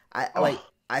fans.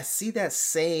 I see that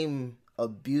same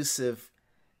abusive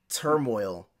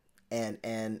turmoil, and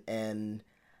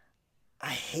I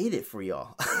hate it for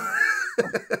y'all.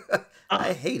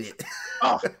 I hate it.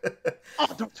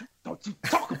 Don't you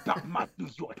talk about my New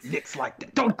York Knicks like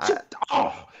that. Don't you?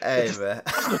 Hey, man.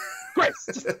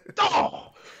 Grace,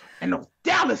 and those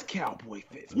Dallas Cowboy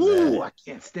fans. Ooh, I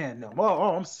can't stand them.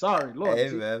 I'm sorry, Lord. Hey,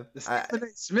 man. Stephen A.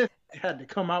 Smith had to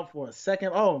come out for a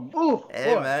second.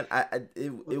 Hey, man.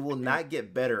 It will not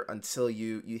get better until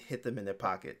you hit them in their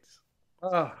pockets.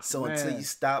 Until you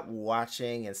stop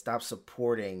watching and stop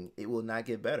supporting, it will not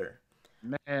get better.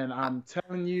 Man, I'm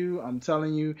telling you. And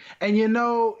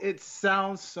it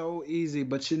sounds so easy,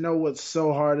 but what's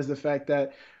so hard is the fact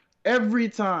that every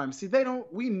time,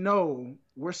 we know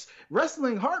we're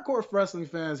hardcore wrestling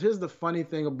fans. Here's the funny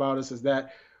thing about us is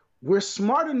that we're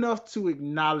smart enough to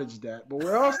acknowledge that, but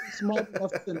we're also smart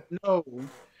enough to know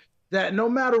that no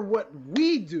matter what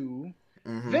we do,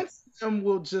 Vince and them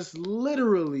will just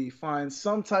literally find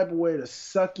some type of way to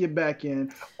suck you back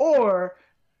in, or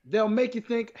they'll make you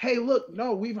think, hey, look,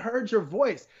 no, we've heard your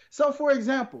voice. So, for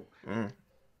example,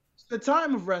 the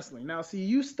time of wrestling. Now, see,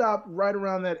 you stopped right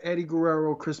around that Eddie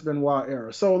Guerrero, Chris Benoit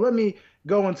era. So let me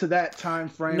go into that time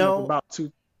frame of about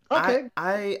two. Okay.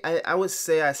 I would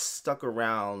say I stuck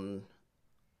around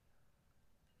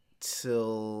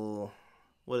till,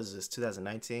 what is this,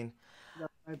 2019?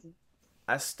 2019.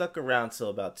 I stuck around till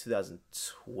about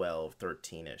 2012,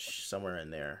 13-ish, somewhere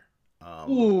in there.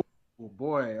 Ooh. Oh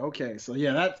boy. Okay. So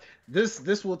yeah,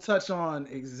 this will touch on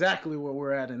exactly where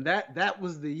we're at, and that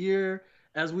was the year,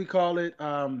 as we call it,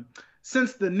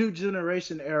 since the New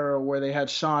Generation era, where they had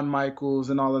Shawn Michaels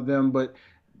and all of them, but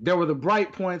there were the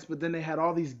bright points, but then they had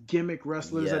all these gimmick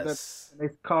wrestlers at that. They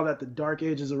call that the dark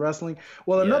ages of wrestling.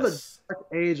 Well, another dark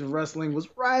age of wrestling was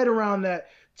right around that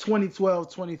 2012,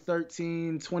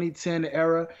 2013, 2010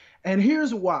 era. And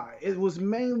here's why. It was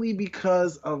mainly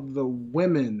because of the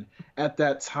women at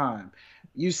that time.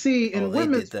 You see, in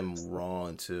women, they did them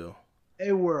wrong too.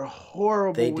 They were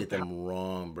horrible. They did them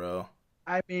wrong, bro.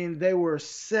 I mean, they were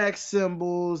sex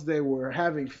symbols. They were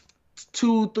having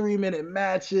 2-3 minute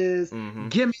matches,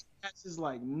 gimmick matches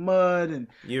like mud and.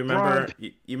 You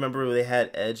remember they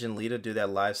had Edge and Lita do that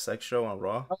live sex show on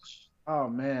Raw? Oh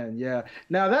man, yeah.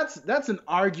 Now that's an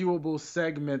arguable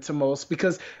segment to most,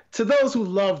 because to those who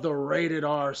love the rated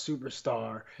R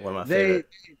superstar, one of my favorite.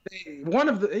 One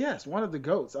of the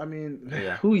GOATs. I mean,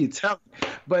 who you telling?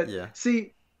 But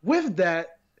see, with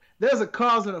that, there's a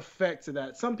cause and effect to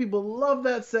that. Some people love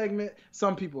that segment,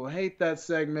 some people hate that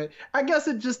segment. I guess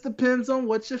it just depends on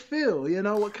what you feel,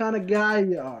 what kind of guy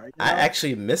you are. I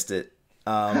actually missed it.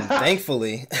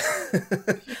 Thankfully.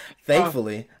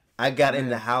 I got in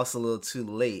the house a little too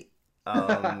late,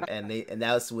 and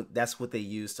that's what they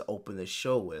used to open the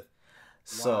show with.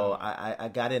 So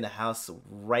I got in the house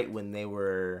right when they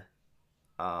were,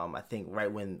 I think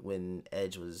right when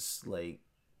Edge was like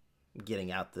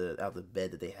getting out the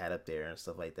bed that they had up there and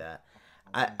stuff like that.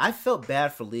 I felt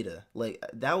bad for Lita. Like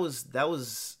that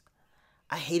was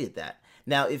I hated that.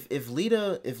 Now if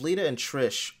Lita and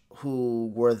Trish,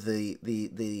 who were the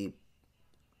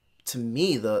to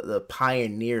me, the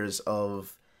pioneers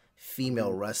of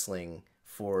female wrestling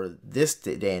for this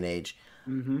day and age,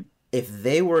 if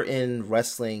they were in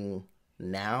wrestling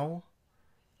now,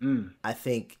 I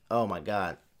think, oh my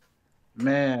God,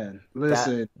 man,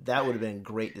 listen, that would have been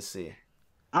great to see.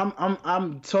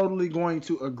 I'm totally going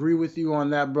to agree with you on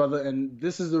that, brother, and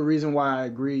this is the reason why I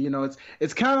agree.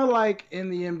 It's kind of like in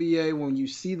the NBA when you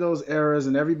see those eras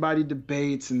and everybody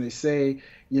debates and they say,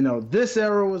 this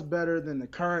era was better than the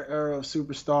current era of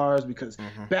superstars because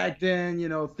back then,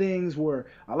 things were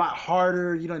a lot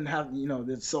harder. You didn't have,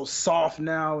 it's so soft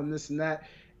now and this and that,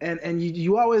 and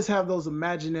you always have those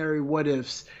imaginary what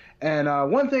ifs. And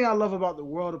one thing I love about the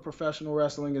world of professional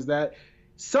wrestling is that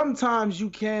sometimes you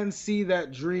can see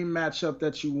that dream matchup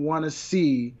that you want to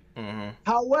see.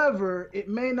 However, it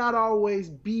may not always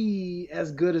be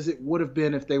as good as it would have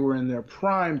been if they were in their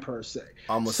prime, per se.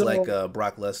 Almost like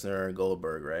Brock Lesnar and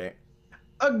Goldberg, right?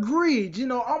 Agreed.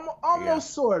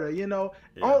 Almost sort of.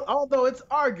 Although it's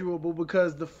arguable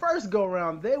because the first go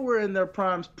round they were in their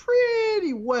primes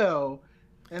pretty well.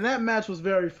 And that match was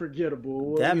very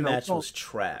forgettable. That match was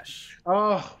trash.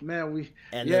 Oh man,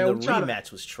 then the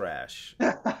rematch was trash.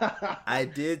 I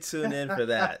did tune in for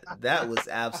that. That was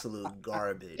absolute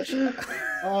garbage.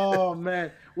 Oh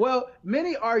man. Well,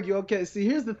 many argue. Okay, see,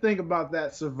 here's the thing about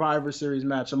that Survivor Series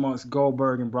match amongst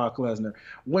Goldberg and Brock Lesnar.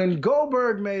 When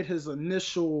Goldberg made his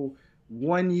initial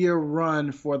 1-year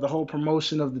run for the whole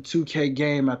promotion of the 2K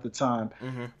game at the time.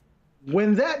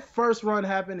 When that first run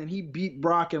happened and he beat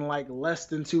Brock in like less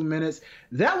than 2 minutes,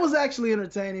 that was actually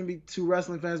entertaining to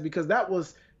wrestling fans because that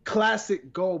was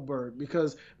classic Goldberg.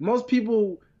 Because most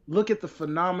people look at the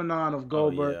phenomenon of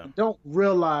Goldberg and don't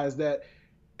realize that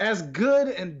as good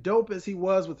and dope as he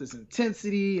was with his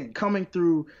intensity and coming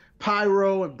through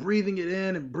pyro and breathing it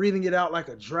in and breathing it out like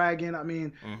a dragon. I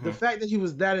mean, the fact that he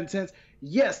was that intense.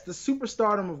 Yes, the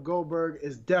superstardom of Goldberg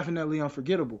is definitely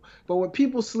unforgettable. But what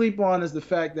people sleep on is the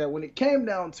fact that when it came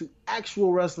down to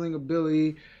actual wrestling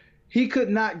ability, he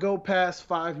could not go past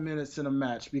 5 minutes in a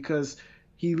match because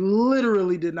he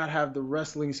literally did not have the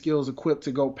wrestling skills equipped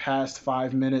to go past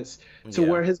 5 minutes to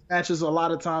where his matches a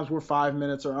lot of times were 5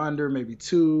 minutes or under, maybe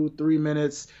 2, 3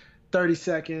 minutes, 30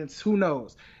 seconds, who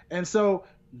knows. And so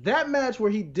that match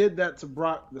where he did that to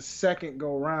Brock the second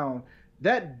go round,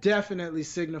 that definitely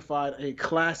signified a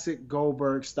classic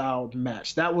Goldberg-styled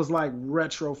match. That was like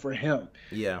retro for him.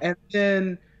 Yeah. And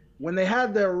then when they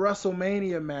had their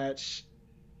WrestleMania match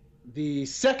the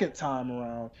second time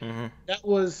around, that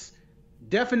was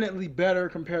definitely better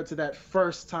compared to that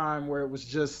first time where it was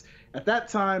just, at that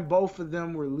time, both of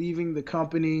them were leaving the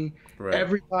company. Right.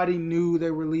 Everybody knew they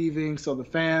were leaving, so the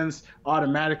fans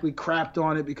automatically crapped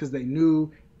on it because they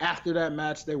knew after that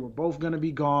match they were both going to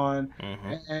be gone.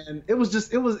 And it was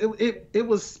just it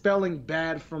was spelling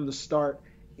bad from the start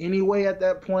anyway at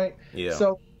that point.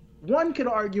 So one could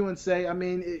argue and say, I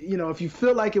mean, if you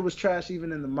feel like it was trash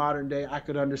even in the modern day, I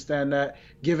could understand that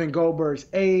given Goldberg's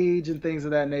age and things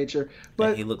of that nature. But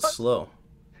and he looked slow.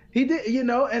 He did,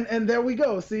 and there we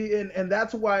go. See, and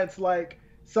that's why it's like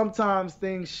sometimes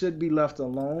things should be left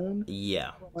alone.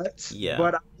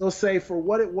 But I will say for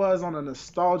what it was on a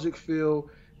nostalgic feel,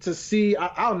 to see,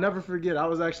 I'll never forget. I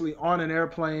was actually on an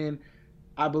airplane.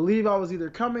 I believe I was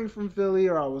either coming from Philly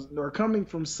or coming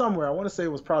from somewhere. I want to say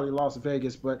it was probably Las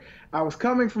Vegas, but I was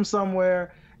coming from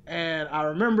somewhere, and I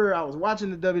remember I was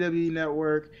watching the WWE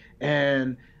Network,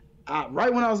 and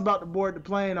right when I was about to board the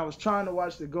plane, I was trying to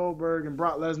watch the Goldberg and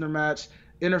Brock Lesnar match.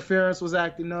 Interference was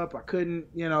acting up. I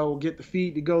couldn't, get the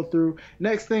feed to go through.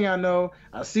 Next thing I know,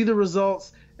 I see the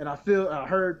results, and I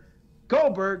heard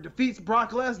Goldberg defeats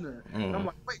Brock Lesnar. And I'm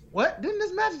like, wait, what? Didn't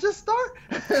this match just start?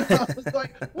 And I was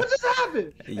like, what just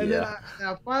happened? And then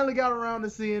I finally got around to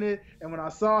seeing it. And when I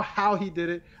saw how he did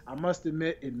it, I must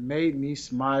admit it made me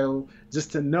smile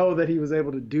just to know that he was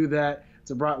able to do that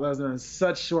to Brock Lesnar in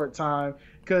such short time.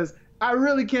 Because I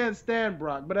really can't stand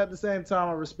Brock, but at the same time,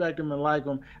 I respect him and like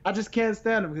him. I just can't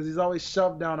stand him because he's always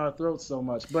shoved down our throats so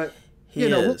much. But,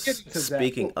 we'll get into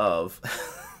Speaking of...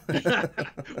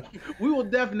 we will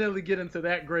definitely get into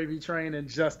that gravy train in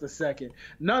just a second.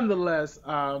 Nonetheless,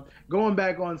 going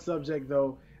back on subject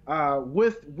though,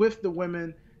 with the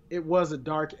women, it was a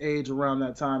dark age around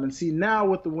that time. And see, now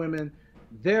with the women,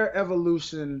 their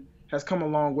evolution has come a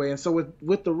long way. And so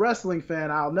with the wrestling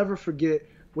fan, I'll never forget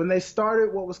when they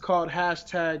started what was called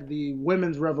hashtag the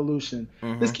Women's Revolution.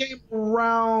 This came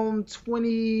around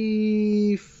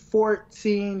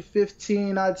 2014,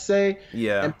 15, I'd say.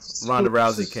 Yeah, Ronda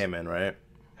Rousey came in, right?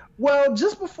 Well,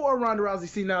 just before Ronda Rousey.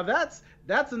 See, now that's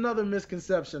another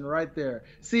misconception right there.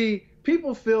 See,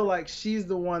 people feel like she's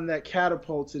the one that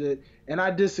catapulted it, and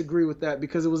I disagree with that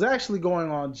because it was actually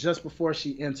going on just before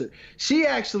she entered. She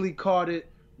actually caught it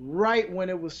right when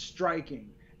it was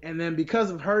striking, and then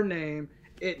because of her name,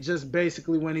 it just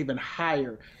basically went even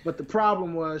higher. But the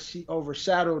problem was she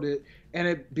overshadowed it, and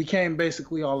it became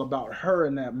basically all about her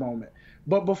in that moment.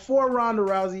 But before Ronda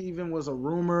Rousey even was a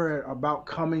rumor about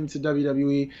coming to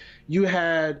WWE, you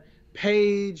had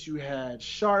Paige, you had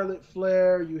Charlotte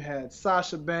Flair, you had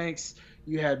Sasha Banks,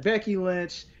 you had Becky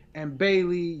Lynch, and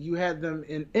Bayley. You had them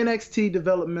in NXT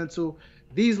developmental.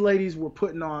 These ladies were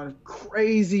putting on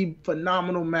crazy,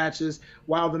 phenomenal matches,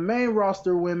 while the main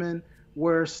roster women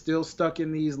were still stuck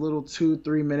in these little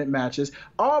 2-3 minute matches,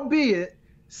 albeit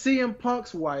CM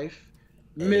Punk's wife,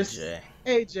 Miss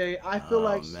AJ, I feel Oh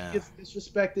like she man, gets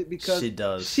disrespected because she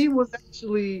does. she was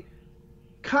actually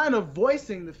kind of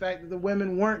voicing the fact that the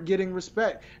women weren't getting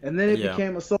respect. And then it Yeah,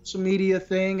 became a social media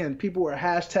thing and people were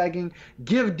hashtagging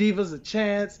give divas a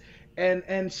chance.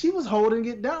 And she was holding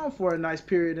it down for a nice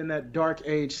period in that dark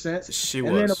age sense. she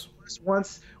And then of was.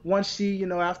 course once she,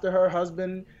 after her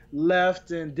husband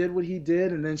left and did what he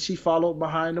did and then she followed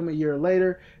behind him a year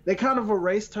later, they kind of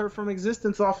erased her from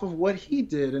existence off of what he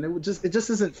did and it just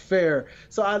isn't fair.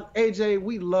 So AJ,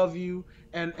 we love you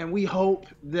and we hope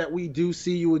that we do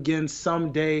see you again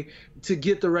someday to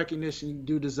get the recognition you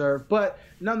do deserve. But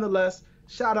nonetheless,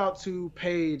 shout out to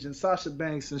Paige and Sasha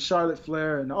Banks and Charlotte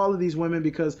Flair and all of these women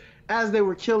because as they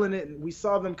were killing it and we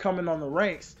saw them coming on the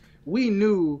ranks, we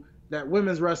knew that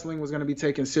women's wrestling was going to be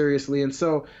taken seriously. And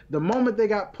so the moment they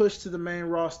got pushed to the main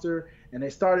roster and they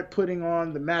started putting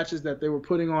on the matches that they were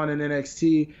putting on in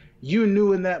NXT, you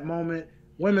knew in that moment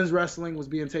women's wrestling was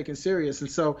being taken serious.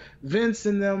 And so Vince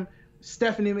and them,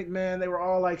 Stephanie McMahon, they were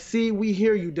all like, see, we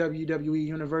hear you, WWE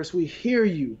Universe, we hear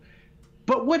you.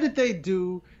 But what did they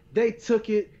do? They took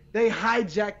it, they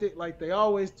hijacked it like they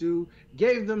always do,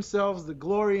 gave themselves the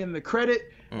glory and the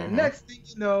credit, and next thing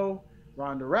you know,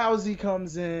 Ronda Rousey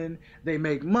comes in. They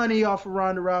make money off of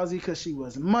Ronda Rousey because she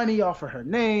was money off of her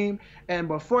name. And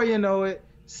before you know it,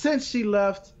 since she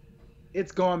left,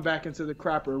 it's gone back into the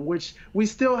crapper, which we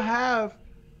still have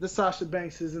the Sasha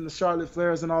Bankses and the Charlotte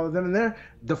Flairs and all of them. And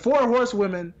the four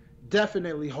horsewomen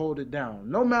definitely hold it down.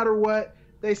 No matter what,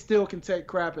 they still can take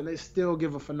crap and they still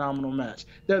give a phenomenal match.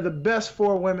 They're the best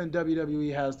four women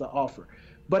WWE has to offer.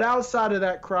 But outside of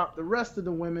that crop, the rest of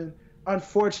the women,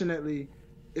 unfortunately,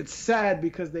 it's sad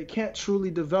because they can't truly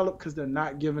develop because they're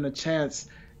not given a chance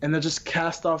and they're just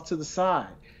cast off to the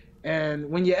side. And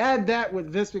when you add that with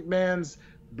Vince McMahon's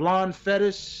blonde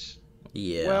fetish,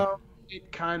 well,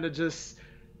 it kind of just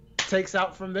takes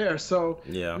out from there. So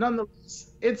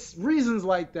nonetheless, it's reasons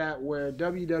like that where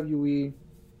WWE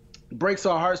breaks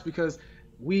our hearts because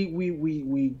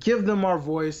we give them our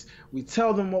voice, we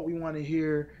tell them what we want to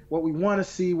hear, what we want to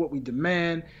see, what we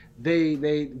demand.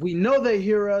 We know they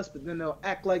hear us, but then they'll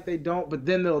act like they don't, but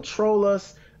then they'll troll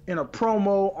us in a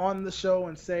promo on the show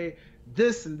and say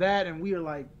this and that, and we are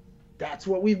like, that's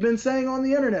what we've been saying on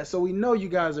the internet. So we know you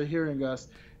guys are hearing us,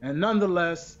 and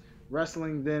nonetheless,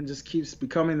 wrestling then just keeps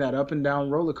becoming that up and down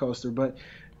roller coaster. But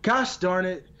gosh darn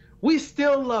it, we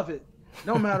still love it,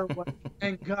 no matter what.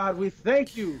 And God, we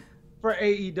thank you for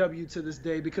AEW to this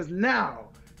day, because now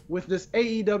with this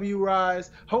AEW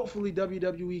rise, hopefully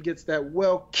WWE gets that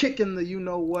well kick in the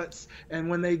you-know-whats, and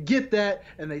when they get that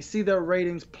and they see their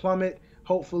ratings plummet,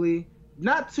 hopefully,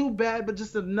 not too bad, but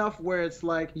just enough where it's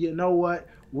like, you know what,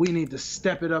 we need to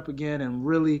step it up again and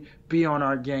really be on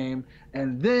our game,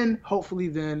 and then, hopefully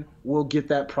then, we'll get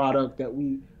that product that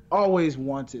we always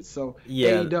wanted. So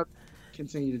AEW,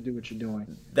 continue to do what you're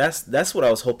doing. That's what I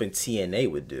was hoping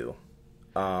TNA would do.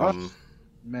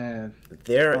 Man,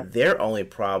 their only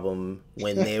problem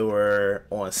when they were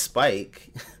on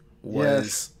Spike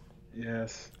was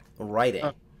writing.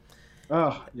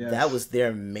 Yes. That was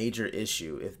their major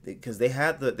issue, because they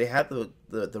had the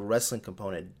wrestling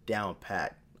component down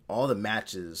pat. All the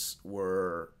matches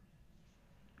were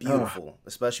beautiful,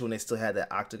 especially when they still had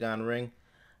that octagon ring.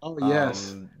 Oh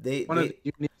yes, of the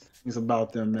unique things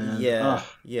about them, man. Yeah.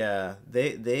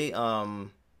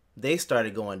 They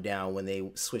started going down when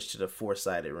they switched to the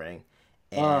 4-sided ring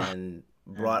and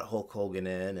brought Hulk Hogan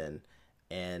in,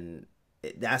 and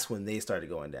that's when they started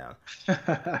going down.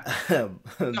 But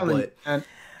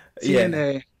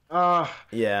TNA. A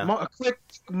quick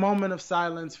moment of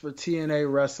silence for TNA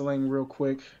wrestling, real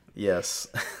quick. Yes.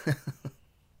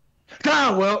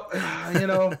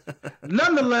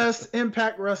 Nonetheless,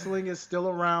 Impact Wrestling is still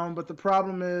around, but the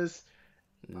problem is,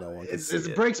 no one can see it.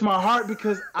 It breaks my heart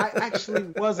because I actually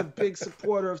was a big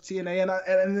supporter of TNA,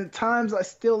 and at times I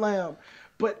still am.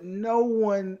 But no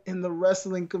one in the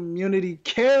wrestling community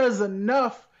cares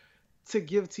enough to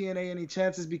give TNA any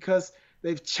chances because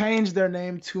they've changed their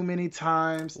name too many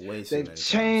times. They've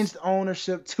changed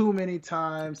ownership too many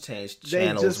times. Changed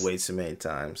channels way too many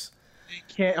times. They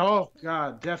can't. Oh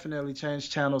God, definitely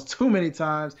changed channels too many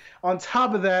times. On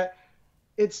top of that,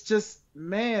 it's just,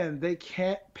 man, they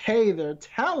can't pay their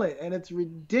talent, and it's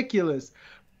ridiculous.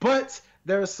 But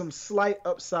there's some slight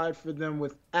upside for them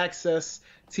with Access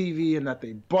TV and that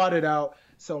they bought it out.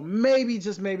 So maybe,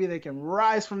 just maybe, they can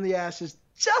rise from the ashes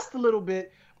just a little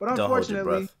bit. But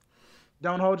unfortunately,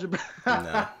 don't hold your breath. No.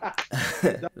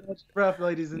 Don't hold your breath,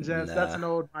 ladies and gents. Nah. That's an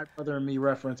old My Brother and Me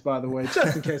reference, by the way,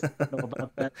 just in case you don't know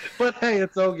about that. But hey,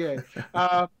 it's okay.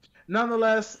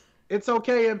 Nonetheless, it's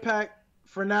okay, Impact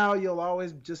for now, you'll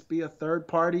always just be a third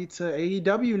party to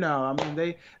AEW now. I mean,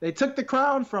 they took the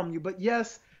crown from you, but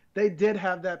yes, they did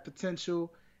have that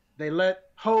potential. They let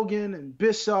Hogan and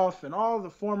Bischoff and all the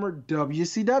former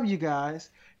WCW guys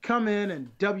come in and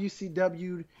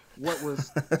WCW what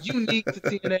was unique to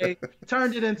TNA,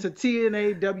 turned it into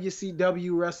TNA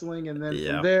WCW wrestling, and then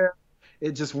from there,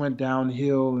 it just went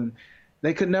downhill, and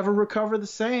they could never recover the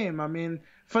same. I mean,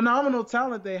 phenomenal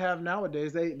talent they have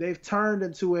nowadays. They've turned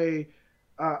into a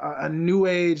new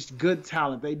age good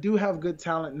talent. They do have good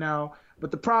talent now,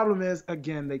 but the problem is,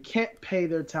 again, they can't pay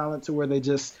their talent to where they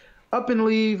just up and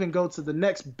leave and go to the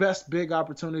next best big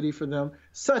opportunity for them,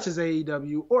 such as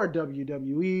AEW or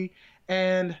WWE.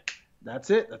 And that's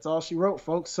it. That's all she wrote,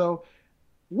 folks. So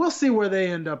we'll see where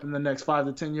they end up in the next 5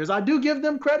 to 10 years. I do give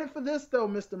them credit for this, though,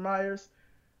 Mr. Myers.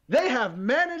 They have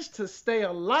managed to stay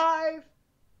alive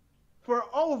for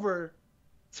over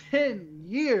 10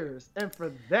 years. And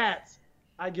for that,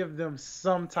 I give them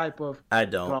some type of... I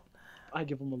don't. I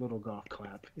give them a little golf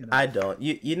clap. You know? I don't.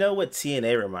 You know what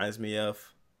TNA reminds me of?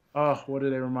 Oh, what do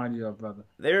they remind you of, brother?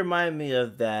 They remind me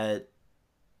of that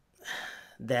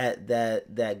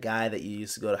guy that you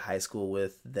used to go to high school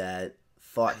with that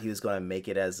thought he was going to make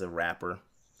it as a rapper.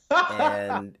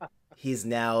 And he's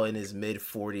now in his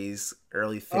mid-40s,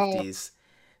 early 50s,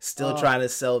 still trying to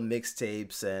sell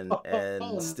mixtapes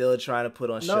and still trying to put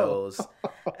on shows.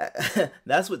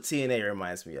 That's what TNA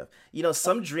reminds me of. You know,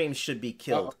 some dreams should be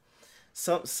killed.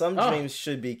 Some dreams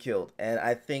should be killed, and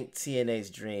I think TNA's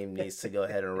dream needs to go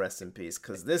ahead and rest in peace,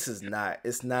 because this is not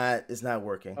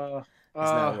working. It's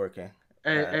not working.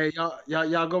 Hey,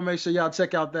 y'all go make sure y'all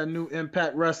check out that new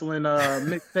Impact Wrestling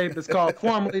mixtape. It's called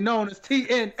formerly known as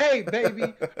TNA,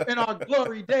 baby. In our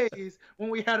glory days, when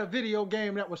we had a video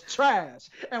game that was trash,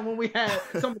 and when we had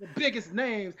some of the biggest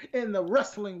names in the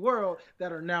wrestling world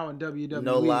that are now in WWE.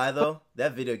 No lie though,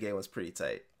 that video game was pretty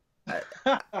tight.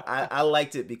 I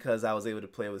liked it because I was able to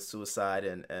play with Suicide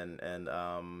and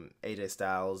AJ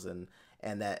Styles and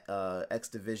that X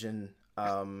Division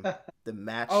the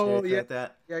match like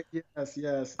that. Yeah,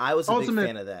 yes. I was a big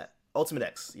fan of that. Ultimate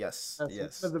X, yes.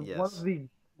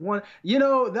 You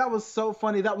know, that was so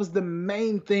funny. That was the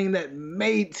main thing that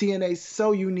made TNA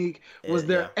so unique, was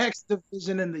their X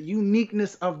Division and the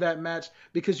uniqueness of that match,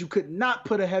 because you could not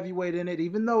put a heavyweight in it,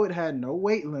 even though it had no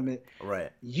weight limit.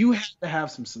 Right. You had to have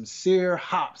some sincere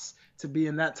hops to be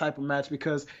in that type of match,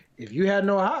 because if you had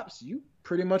no hops, you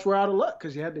pretty much were out of luck,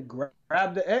 because you had to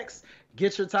grab the X,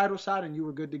 get your title shot, and you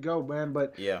were good to go, man.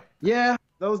 But yeah,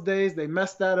 those days they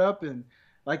messed that up, and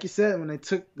like you said, when they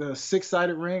took the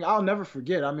 6-sided ring, I'll never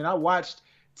forget. I mean, I watched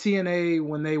TNA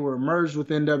when they were merged with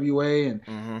NWA,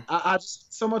 and I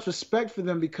just so much respect for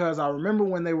them, because I remember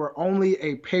when they were only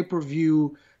a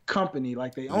pay-per-view company.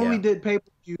 Like, they only did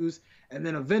pay-per-views, and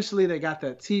then eventually they got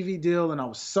that TV deal, and I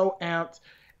was so amped.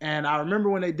 And I remember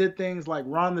when they did things like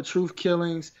Ron the Truth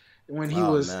Killings, when he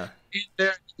was in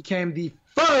there, he became the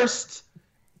first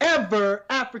ever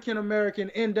African-American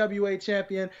NWA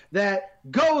champion. That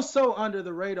goes so under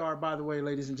the radar, by the way,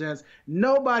 ladies and gents.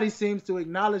 Nobody seems to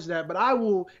acknowledge that, but I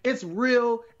will. It's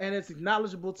real, and it's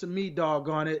acknowledgeable to me,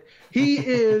 doggone it. He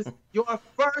is your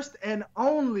first and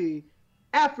only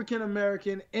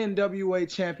African-American NWA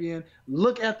champion.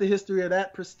 Look at the history of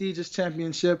that prestigious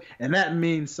championship, and that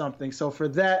means something. So for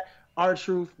that,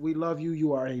 R-Truth, we love you.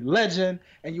 You are a legend,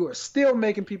 and you are still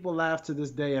making people laugh to this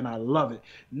day, and I love it.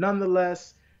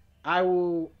 Nonetheless, I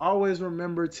will always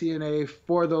remember TNA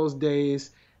for those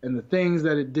days and the things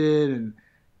that it did, and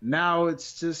now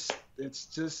it's just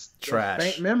trash.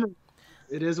 Faint memory.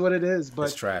 It is what it is, but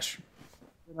it's trash.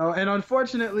 You know, and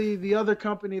unfortunately, the other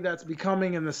company that's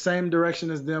becoming in the same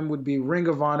direction as them would be Ring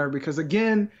of Honor, because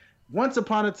again, once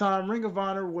upon a time, Ring of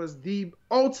Honor was the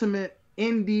ultimate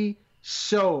indie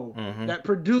show that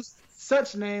produced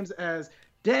such names as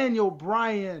Daniel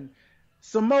Bryan,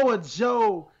 Samoa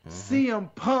Joe, CM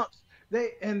Punk,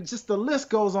 and just the list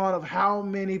goes on of how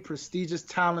many prestigious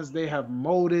talents they have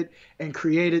molded and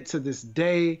created to this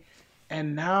day.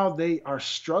 And now they are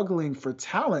struggling for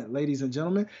talent, ladies and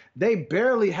gentlemen. They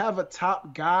barely have a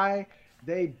top guy.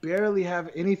 They barely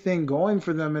have anything going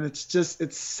for them, and it's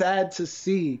sad to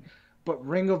see. But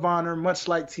Ring of Honor, much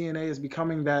like TNA, is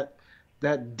becoming that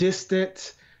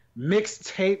distant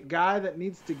mixtape guy that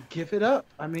needs to give it up.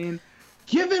 I mean,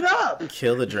 give it up.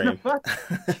 Kill the dream. Kill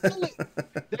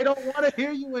it. They don't want to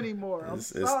hear you anymore.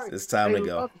 Sorry. It's time to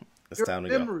go. It's time to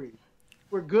go.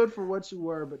 We're good for what you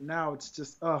were, but now it's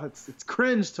just it's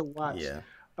cringe to watch. Yeah.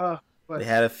 But they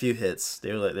had a few hits.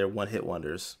 They're one-hit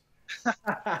wonders.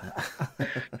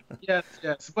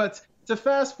 Yes. But to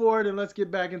fast forward and let's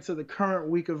get back into the current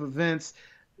week of events.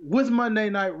 with Monday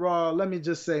Night Raw, let me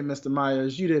just say, Mr.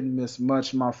 Myers, you didn't miss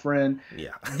much, my friend.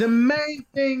 Yeah. The main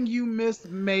thing you missed,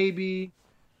 maybe,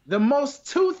 the most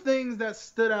two things that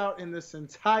stood out in this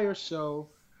entire show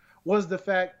was the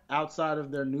fact, outside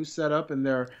of their new setup and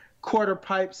their quarter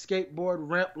pipe skateboard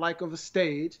ramp like of a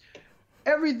stage,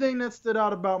 everything that stood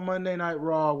out about Monday Night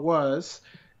Raw was,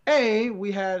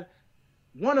 we had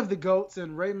one of the GOATs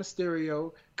in Rey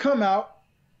Mysterio come out,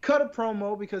 cut a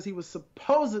promo because he was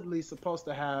supposedly supposed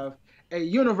to have a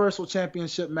Universal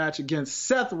Championship match against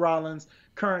Seth Rollins,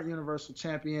 current Universal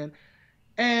Champion.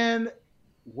 And,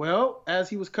 well, as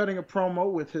he was cutting a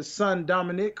promo with his son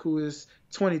Dominic, who is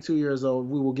 22 years old,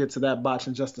 we will get to that botch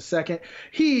in just a second,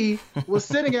 he was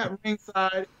sitting at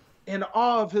ringside in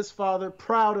awe of his father,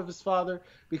 proud of his father,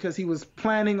 because he was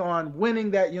planning on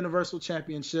winning that Universal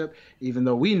Championship, even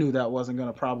though we knew that wasn't going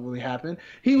to probably happen.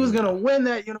 He was going to win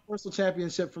that Universal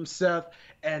Championship from Seth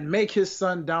and make his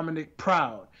son Dominic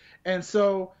proud. And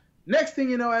so, next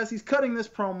thing you know, as he's cutting this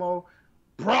promo,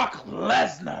 Brock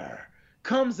Lesnar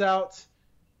comes out,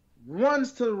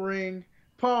 runs to the ring.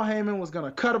 Paul Heyman was going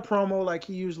to cut a promo like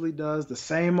he usually does, the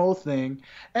same old thing.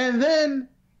 And then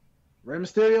Rey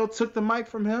Mysterio took the mic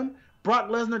from him. Brock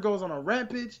Lesnar goes on a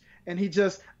rampage, and he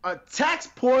just attacks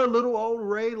poor little old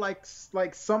Rey like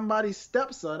somebody's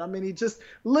stepson. I mean, he just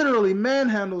literally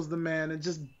manhandles the man and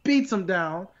just beats him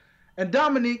down. And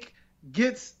Dominic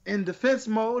gets in defense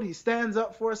mode. He stands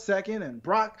up for a second, and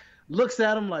Brock looks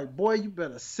at him like, boy, you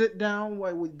better sit down.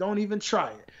 Don't even try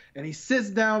it. And he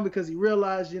sits down because he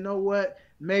realized, you know what?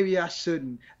 Maybe I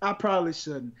shouldn't. I probably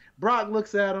shouldn't. Brock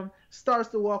looks at him, starts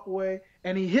to walk away,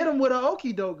 and he hit him with an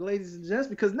okie doke, ladies and gents,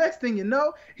 because next thing you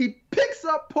know, he picks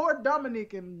up poor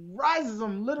Dominic and rises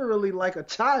him literally like a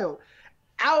child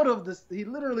out of this. He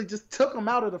literally just took him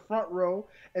out of the front row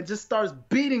and just starts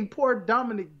beating poor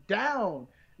Dominic down.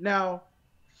 Now,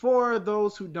 for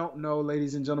those who don't know,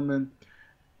 ladies and gentlemen,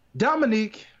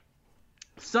 Dominic,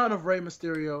 son of Rey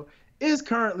Mysterio, is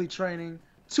currently training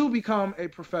to become a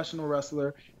professional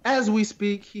wrestler. As we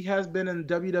speak, he has been in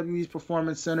WWE's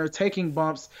Performance Center taking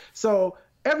bumps. So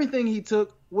everything he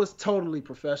took was totally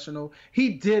professional.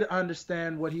 He did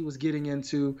understand what he was getting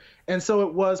into, and so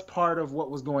it was part of what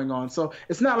was going on. So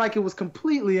it's not like it was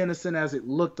completely innocent as it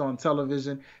looked on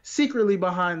television. Secretly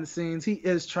behind the scenes, he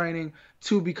is training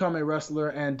to become a wrestler,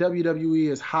 and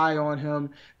WWE is high on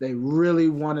him. They really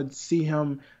want to see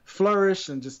him flourish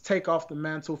and just take off the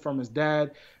mantle from his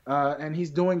dad. And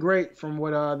he's doing great from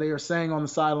what they are saying on the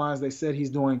sidelines. They said he's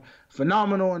doing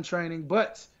phenomenal in training.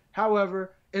 But,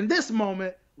 however, in this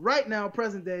moment, right now,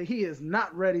 present day, he is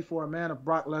not ready for a man of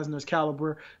Brock Lesnar's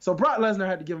caliber. So Brock Lesnar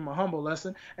had to give him a humble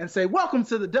lesson and say, welcome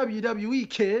to the WWE,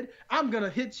 kid. I'm going to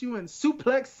hit you in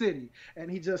Suplex City. And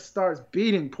he just starts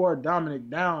beating poor Dominic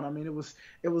down. I mean, it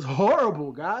was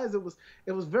horrible, guys. It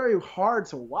was very hard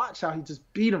to watch how he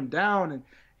just beat him down. And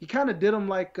he kind of did him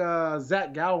like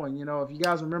Zach Gowen. You know, if you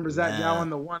guys remember Zach Gowen,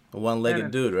 the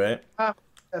one-legged dude, right?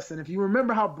 Yes, and if you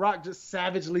remember how Brock just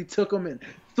savagely took him and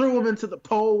threw him into the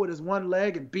pole with his one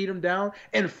leg and beat him down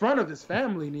in front of his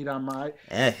family, need I mind.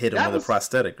 And hit him with a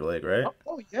prosthetic leg, right?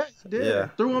 Oh, yeah, he did. Yeah,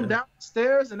 threw him down the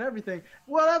stairs and everything.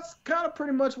 Well, that's kind of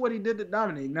pretty much what he did to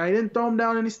Dominic. Now, he didn't throw him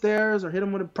down any stairs or hit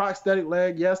him with a prosthetic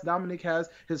leg. Yes, Dominic has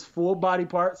his full body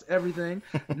parts, everything.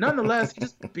 Nonetheless, he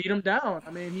just beat him down.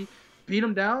 I mean, he beat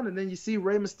him down, and then you see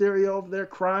Rey Mysterio over there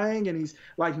crying, and he's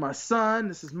like, my son,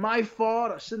 this is my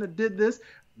fault. I shouldn't have did this.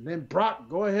 And then Brock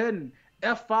go ahead and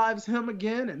F5s him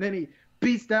again, and then he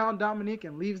beats down Dominic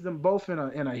and leaves them both in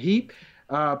a heap.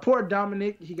 Poor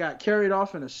Dominic, he got carried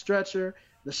off in a stretcher.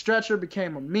 The stretcher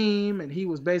became a meme, and he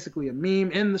was basically a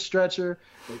meme in the stretcher.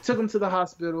 They took him to the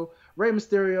hospital. Rey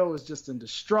Mysterio is just in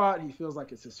distraught. He feels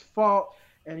like it's his fault.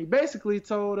 And he basically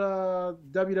told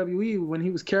WWE when he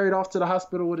was carried off to the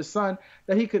hospital with his son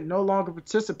that he could no longer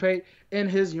participate in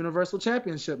his Universal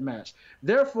Championship match.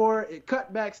 Therefore, it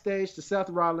cut backstage to Seth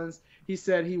Rollins. He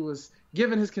said he was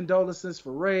giving his condolences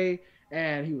for Rey,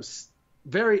 and he was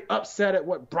very upset at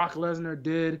what Brock Lesnar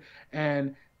did.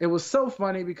 And it was so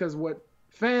funny because what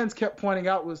fans kept pointing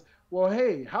out was, well,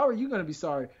 hey, how are you going to be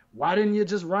sorry? Why didn't you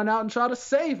just run out and try to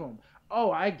save him? Oh,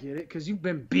 I get it, because you've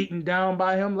been beaten down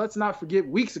by him. Let's not forget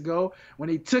weeks ago when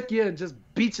he took you and just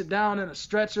beat you down in a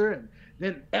stretcher and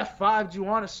then F5'd you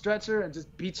on a stretcher and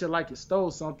just beat you like you stole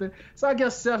something. So I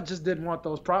guess Seth just didn't want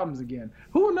those problems again.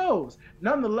 Who knows?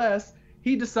 Nonetheless,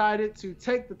 he decided to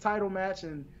take the title match,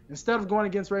 and instead of going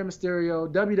against Rey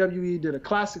Mysterio, WWE did a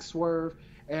classic swerve,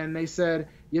 and they said,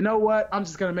 you know what? I'm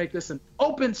just going to make this an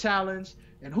open challenge,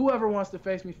 and whoever wants to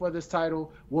face me for this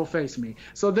title will face me.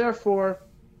 So therefore,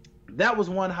 that was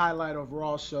one highlight of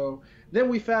Raw's show. Then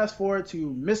we fast forward to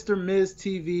Mr. Miz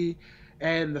TV,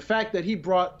 And the fact that he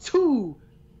brought two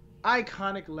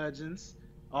iconic legends,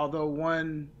 although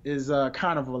one is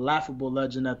kind of a laughable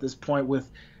legend at this point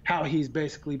with how he's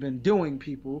basically been doing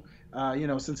people,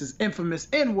 since his infamous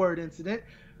N-word incident.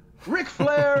 Ric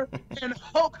Flair and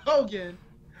Hulk Hogan,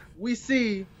 we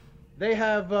see they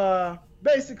have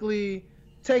basically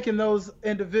taken those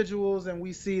individuals, and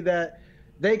we see that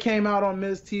they came out on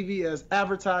Miz TV as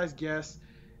advertised guests.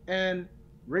 And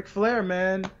Ric Flair,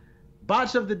 man,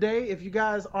 botch of the day. If you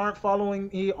guys aren't following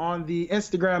me on the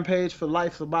Instagram page for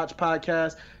Life's a Botch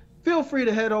Podcast, feel free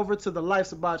to head over to the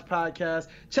Life's a Botch Podcast.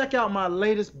 Check out my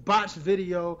latest botch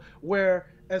video where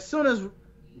as soon as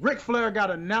Ric Flair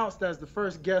got announced as the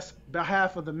first guest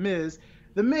behalf of The Miz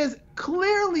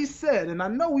clearly said, and I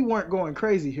know we weren't going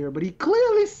crazy here, but he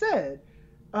clearly said,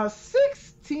 a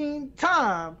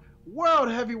 16-time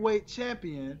World Heavyweight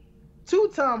Champion,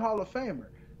 2-time Hall of Famer.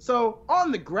 So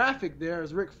on the graphic there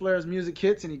is Ric Flair's music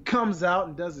hits, and he comes out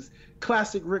and does his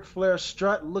classic Ric Flair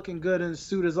strut, looking good in his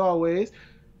suit as always.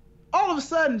 All of a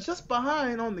sudden, just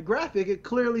behind on the graphic, it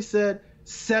clearly said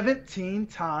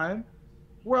 17-time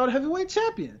World Heavyweight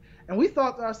Champion. And we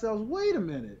thought to ourselves, wait a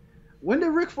minute, when did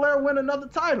Ric Flair win another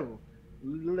title?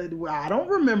 I don't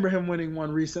remember him winning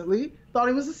one recently. Thought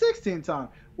he was a 16-time.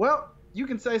 Well, you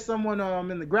can say someone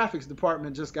in the graphics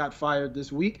department just got fired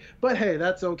this week, but hey,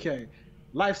 that's okay.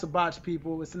 Life's a botch,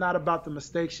 people. It's not about the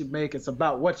mistakes you make. It's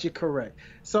about what you correct.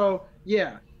 So,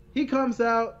 yeah, he comes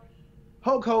out.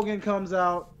 Hulk Hogan comes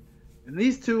out. And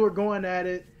these two are going at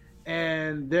it.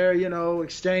 And they're,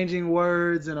 exchanging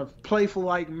words in a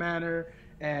playful-like manner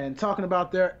and talking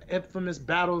about their infamous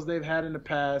battles they've had in the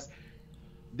past.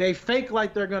 They fake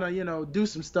like they're going to, do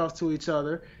some stuff to each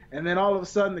other. And then all of a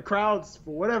sudden the crowd's,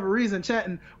 for whatever reason,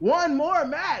 chanting, one more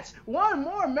match.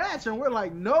 And we're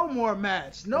like, no more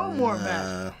match. Why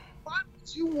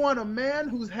would you want a man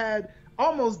who's had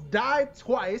almost died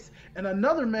twice and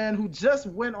another man who just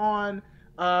went on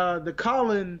the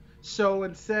Colin show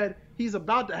and said he's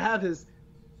about to have his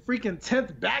freaking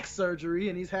 10th back surgery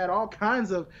and he's had all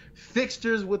kinds of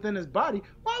fixtures within his body?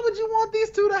 Why would you want these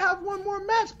two to have one more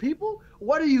match, people?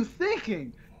 What are you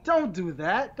thinking? Don't do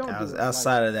that.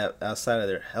 Outside of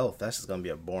their health, that's just gonna be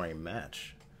a boring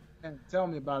match. And tell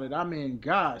me about it. I mean,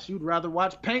 gosh, you'd rather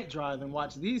watch paint dry than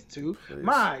watch these two. Please.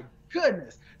 My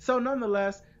goodness. So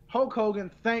nonetheless, Hulk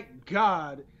Hogan, thank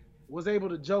God, was able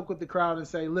to joke with the crowd and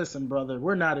say, listen, brother,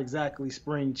 we're not exactly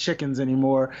spring chickens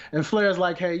anymore. And Flair's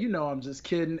like, hey, I'm just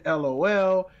kidding.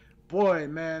 LOL. Boy,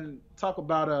 man, talk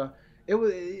about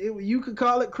you could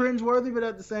call it cringeworthy, but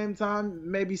at the same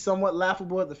time, maybe somewhat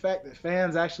laughable at the fact that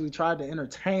fans actually tried to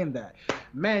entertain that.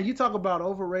 Man, you talk about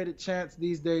overrated chants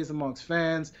these days amongst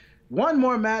fans. One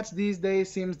more match these days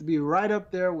seems to be right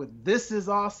up there with "This is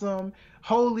awesome,"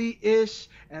 "Holy-ish,"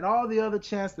 and all the other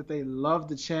chants that they love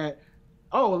to chant.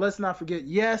 Oh, let's not forget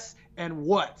 "Yes" and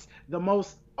 "What," the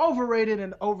most overrated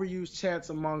and overused chants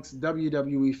amongst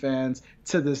WWE fans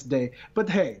to this day. But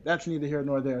hey, that's neither here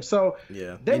nor there. So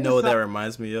yeah, what that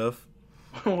reminds me of?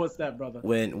 What's that, brother?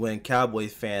 When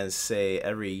Cowboys fans say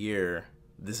every year,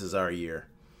 "This is our year."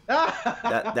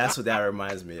 That's what that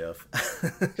reminds me of.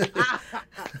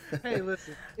 Hey,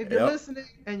 listen, if you're listening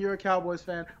and you're a Cowboys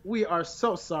fan, we are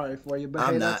so sorry for you. But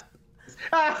I'm not.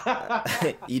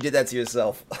 You did that to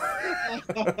yourself.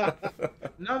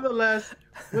 Nonetheless,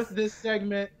 with this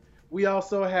segment, we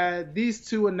also had these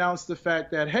two announce the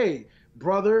fact that, hey,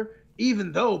 brother,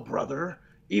 even though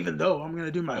I'm going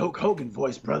to do my Hulk Hogan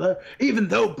voice, brother, even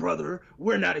though, brother,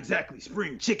 we're not exactly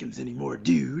spring chickens anymore,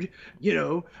 dude,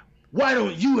 why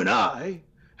don't you and I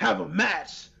have a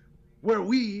match where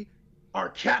we are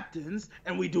captains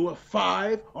and we do a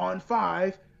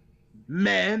 5-on-5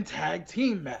 man tag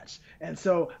team match? And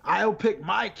so I'll pick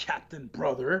my captain,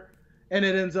 brother, and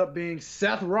it ends up being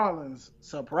Seth Rollins.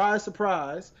 Surprise,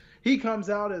 surprise. He comes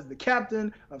out as the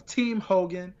captain of Team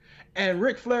Hogan, and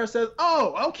Ric Flair says,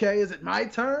 oh, okay, is it my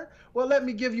turn? Well, let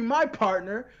me give you my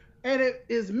partner, and it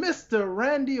is Mr.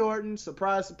 Randy Orton.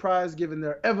 Surprise, surprise, given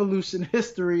their evolution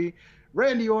history.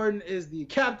 Randy Orton is the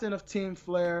captain of Team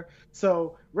Flair.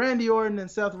 So Randy Orton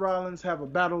and Seth Rollins have a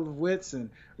battle of wits,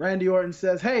 and Randy Orton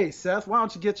says, hey, Seth, why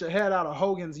don't you get your head out of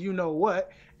Hogan's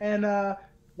you-know-what, and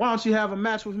why don't you have a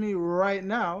match with me right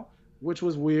now? Which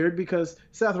was weird because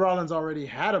Seth Rollins already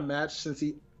had a match since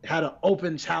he had an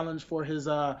open challenge for his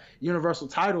Universal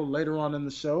title later on in the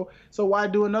show. So why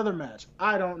do another match?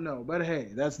 I don't know. But hey,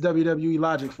 that's WWE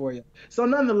logic for you. So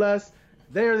nonetheless,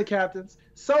 they are the captains.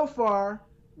 So far,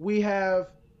 we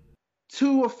have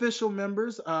two official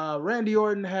members. Randy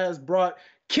Orton has brought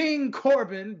King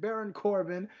Corbin, Baron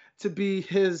Corbin, to be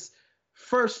his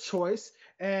first choice.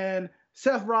 And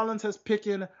Seth Rollins has picked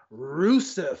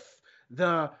Rusev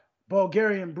the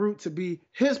Bulgarian Brute to be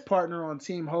his partner on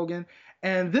Team Hogan.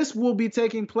 And this will be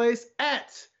taking place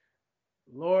at,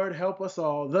 Lord help us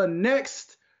all, the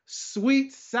next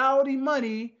Sweet Saudi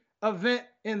Money event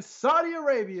in Saudi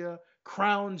Arabia,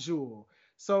 Crown Jewel.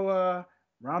 So,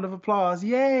 round of applause.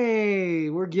 Yay!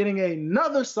 We're getting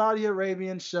another Saudi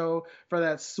Arabian show for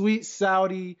that sweet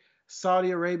Saudi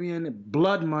Arabian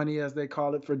blood money, as they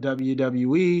call it for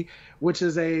WWE, which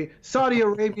is a Saudi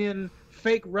Arabian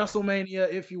fake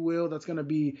WrestleMania, if you will, that's going to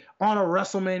be on a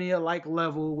WrestleMania-like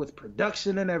level with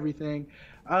production and everything.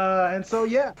 And so,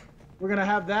 yeah, we're going to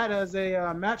have that as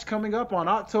a match coming up on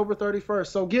October 31st.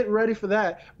 So get ready for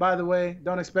that. By the way,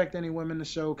 don't expect any women to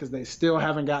show because they still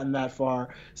haven't gotten that far.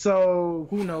 So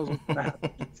who knows what's going to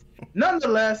happen.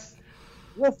 Nonetheless,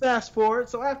 we'll fast forward.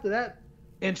 So after that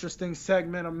interesting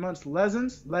segment amongst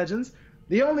legends,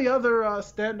 the only other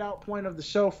standout point of the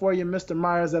show for you, Mr.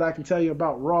 Myers, that I can tell you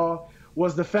about Raw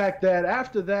was the fact that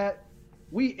after that,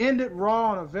 we ended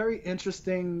Raw on a very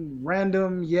interesting,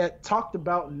 random, yet talked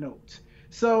about note.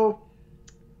 So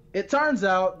it turns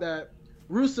out that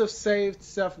Rusev saved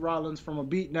Seth Rollins from a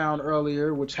beatdown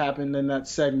earlier, which happened in that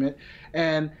segment.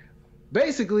 And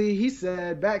basically, he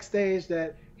said backstage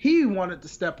that he wanted to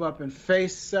step up and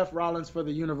face Seth Rollins for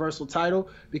the Universal title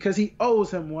because he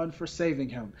owes him one for saving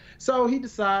him. So he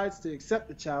decides to accept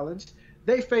the challenge.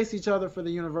 They face each other for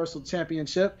the Universal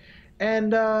Championship.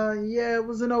 And, yeah, it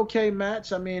was an okay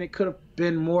match. I mean, it could have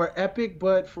been more epic,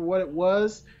 but for what it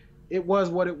was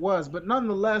what it was. But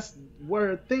nonetheless,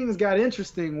 where things got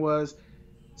interesting was,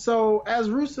 so as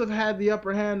Rusev had the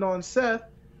upper hand on Seth,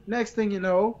 next thing you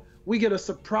know, we get a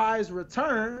surprise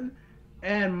return,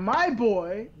 and my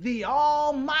boy, the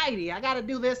Almighty, I gotta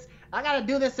do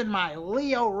this in my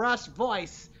Leo Rush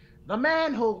voice, the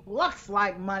man who looks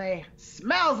like money,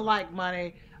 smells like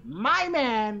money, my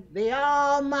man, the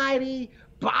Almighty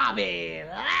Bobby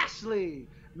Lashley,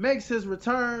 makes his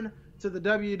return to the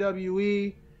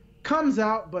WWE. Comes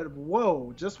out, but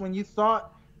whoa, just when you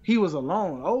thought he was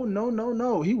alone. Oh,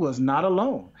 no, he was not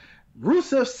alone.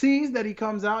 Rusev sees that he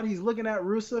comes out, he's looking at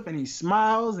Rusev, and he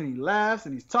smiles, and he laughs,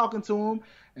 and he's talking to him,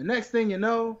 and next thing you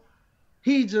know,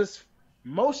 he just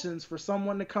motions for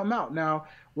someone to come out. Now,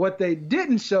 what they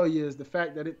didn't show you is the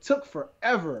fact that it took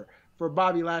forever for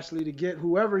Bobby Lashley to get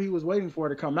whoever he was waiting for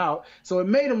to come out, so it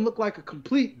made him look like a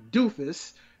complete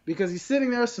doofus, because he's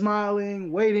sitting there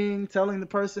smiling, waiting, telling the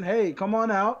person, hey, come on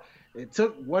out. It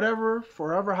took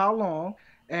forever how long.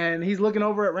 And he's looking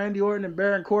over at Randy Orton and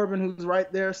Baron Corbin, who's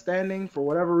right there standing for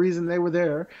whatever reason they were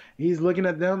there. He's looking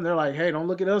at them. They're like, hey, don't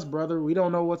look at us, brother. We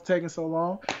don't know what's taking so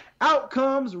long. Out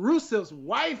comes Rusev's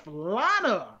wife,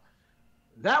 Lana.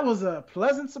 That was a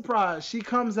pleasant surprise. She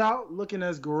comes out looking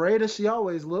as great as she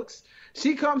always looks.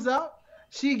 She comes out.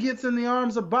 She gets in the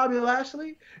arms of Bobby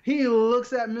Lashley. He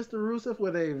looks at Mr. Rusev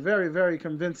with a very, very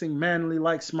convincing,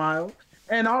 manly-like smile.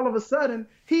 And all of a sudden,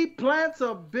 he plants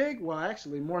a big, well,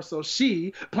 actually, more so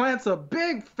she plants a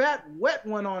big, fat, wet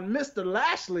one on Mr.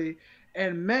 Lashley.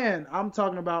 And man, I'm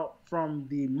talking about from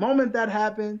the moment that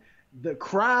happened, the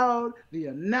crowd, the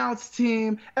announce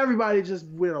team, everybody just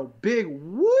with a big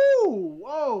woo.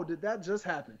 Whoa, did that just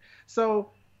happen?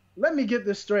 So let me get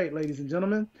this straight, ladies and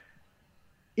gentlemen.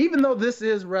 Even though this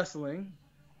is wrestling,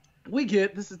 we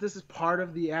get this is part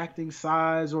of the acting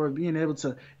sides or being able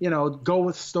to, go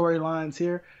with storylines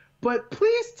here. But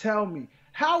please tell me,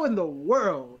 how in the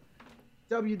world,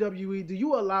 WWE, do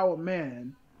you allow a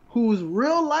man whose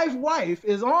real life wife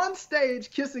is on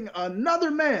stage kissing another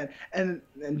man? And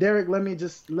Derek, let me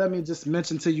just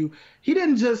mention to you, they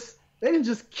didn't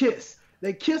just kiss.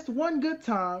 They kissed one good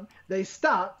time, they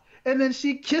stopped. And then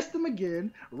she kissed him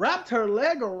again, wrapped her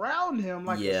leg around him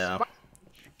like a spider,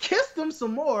 kissed him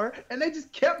some more, and they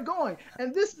just kept going.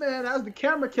 And this man, as the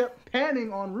camera kept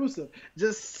panning on Rusev,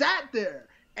 just sat there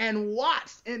and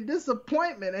watched in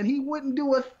disappointment, and he wouldn't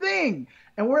do a thing.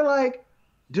 And we're like,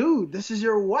 dude, this is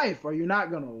your wife. Are you not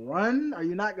going to run?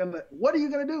 What are you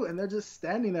going to do? And they're just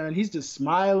standing there, and he's just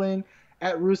smiling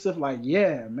at Rusev like,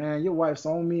 yeah, man, your wife's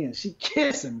on me, and she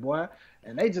kissing, boy.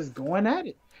 And they just going at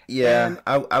it. Yeah, and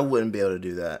I wouldn't be able to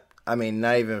do that. I mean,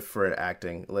 not even for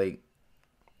acting. Like,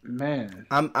 man,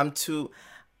 I'm too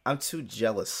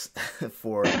jealous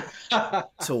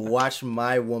to watch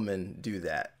my woman do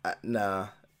that. Nah,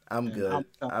 I'm good.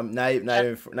 I'm not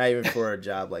even for a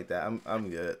job like that. I'm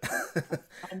good.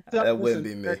 That wouldn't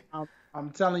be me. I'm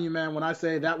telling you, man. When I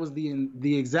say that was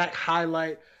the exact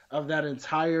highlight of that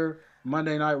entire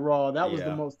Monday Night Raw, that was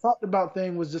the most talked about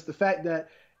thing. Was just the fact that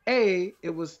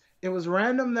it was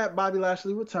random that Bobby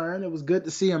Lashley returned. It was good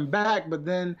to see him back, but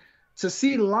then to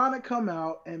see Lana come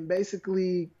out and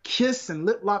basically kiss and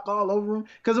lip lock all over him,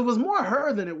 because it was more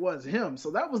her than it was him.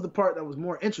 So that was the part that was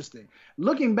more interesting.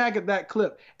 Looking back at that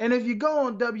clip, and if you go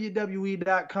on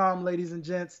WWE.com, ladies and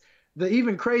gents, the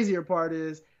even crazier part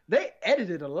is they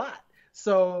edited a lot.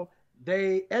 So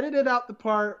they edited out the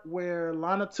part where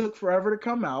Lana took forever to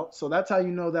come out. So that's how you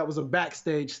know that was a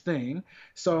backstage thing.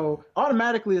 So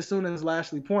automatically, as soon as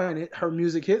Lashley pointed, her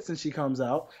music hits and she comes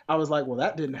out. I was like, well,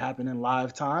 that didn't happen in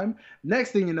live time. Next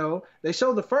thing you know, they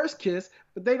show the first kiss,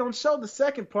 but they don't show the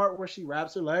second part where she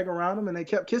wraps her leg around him and they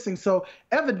kept kissing. So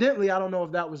evidently, I don't know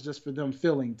if that was just for them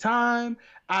filling time.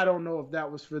 I don't know if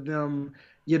that was for them,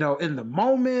 in the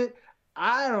moment.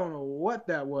 I don't know what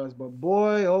that was, but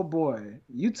boy, oh boy,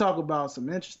 you talk about some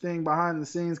interesting behind the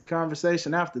scenes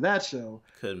conversation after that show.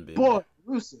 Couldn't be. Boy,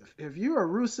 Rusev, if you're a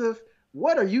Rusev,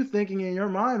 what are you thinking in your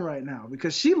mind right now?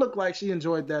 Because she looked like she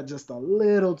enjoyed that just a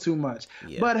little too much.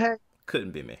 Yeah, but hey,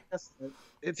 couldn't be me.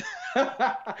 It's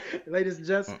ladies and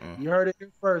gents, you heard it here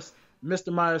first.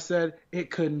 Mr. Myers said it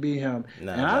couldn't be him.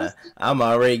 Nah, I'm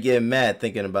already getting mad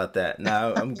thinking about that.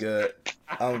 No, I'm good.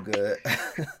 I'm good.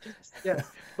 Yeah,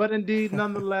 but indeed,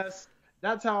 nonetheless,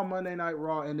 that's how Monday Night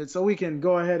Raw ended. So we can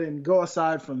go ahead and go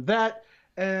aside from that,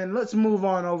 and let's move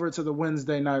on over to the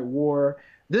Wednesday Night War.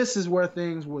 This is where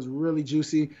things was really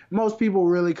juicy. Most people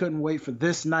really couldn't wait for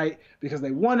this night because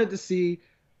they wanted to see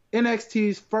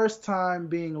NXT's first time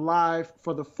being live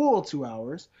for the full 2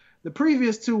 hours. The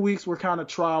previous 2 weeks were kind of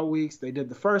trial weeks. They did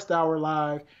the first hour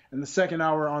live and the second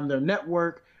hour on their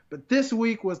network. But this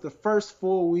week was the first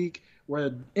full week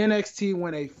where NXT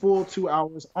went a full 2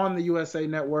 hours on the USA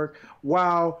Network,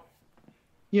 while,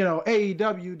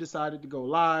 AEW decided to go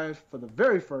live for the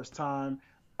very first time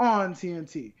on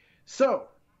TNT. So,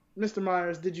 Mr.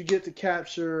 Myers, did you get to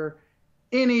capture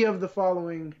any of the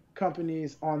following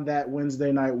companies on that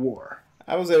Wednesday Night War?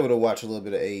 I was able to watch a little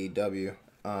bit of AEW.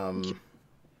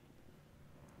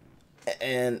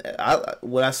 And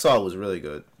what I saw was really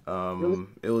good. Really?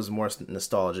 It was more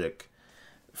nostalgic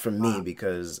for me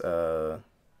because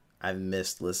I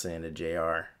missed listening to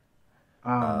JR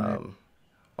on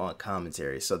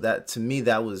commentary. So that, to me,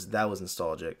 that was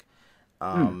nostalgic.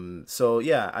 So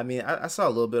yeah, I mean, I saw a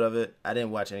little bit of it. I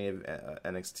didn't watch any of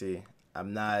NXT.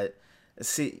 I'm not.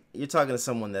 See, you're talking to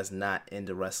someone that's not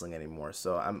into wrestling anymore.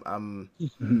 So I'm.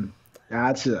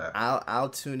 Gotcha. I'll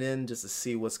tune in just to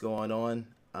see what's going on.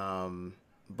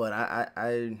 But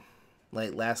I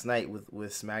like last night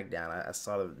with SmackDown, I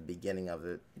saw the beginning of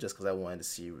it just because I wanted to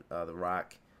see The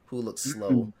Rock, who looks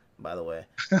slow, by the way.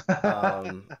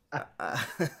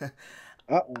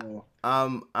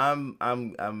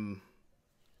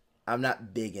 I'm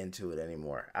not big into it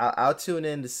anymore. I'll tune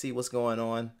in to see what's going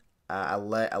on. I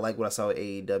like what I saw with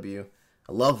AEW.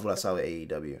 I love what I saw with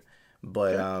AEW.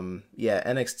 But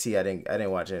yeah, NXT, I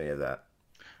didn't watch any of that.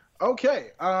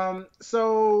 Okay,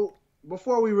 so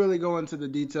before we really go into the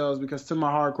details, because to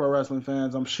my hardcore wrestling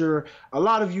fans, I'm sure a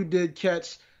lot of you did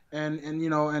catch, and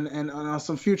on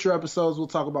some future episodes we'll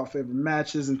talk about favorite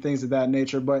matches and things of that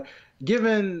nature. But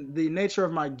given the nature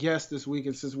of my guest this week,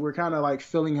 and since we're kind of like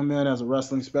filling him in as a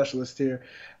wrestling specialist here,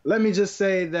 let me just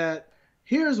say that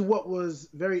here's what was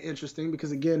very interesting,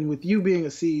 because again, with you being a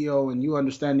CEO and you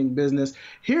understanding business,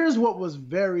 here's what was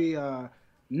very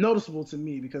noticeable to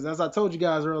me, because as I told you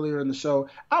guys earlier in the show,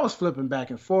 I was flipping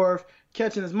back and forth,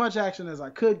 catching as much action as I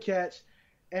could catch.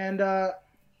 And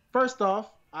first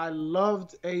off, I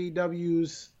loved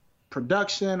AEW's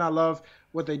production. I love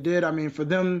what they did. I mean, for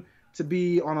them to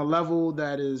be on a level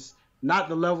that is not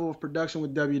the level of production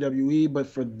with WWE, but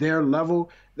for their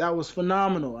level, that was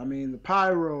phenomenal. I mean, the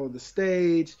pyro, the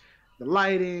stage, the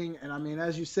lighting, and I mean,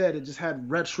 as you said, it just had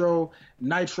retro,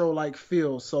 nitro-like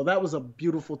feel. So that was a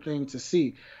beautiful thing to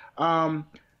see.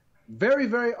 Very,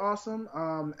 very awesome.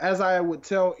 As I would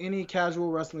tell any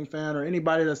casual wrestling fan or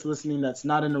anybody that's listening that's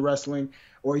not into wrestling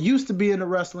or used to be into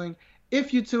wrestling,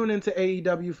 if you tune into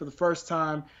AEW for the first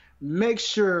time, make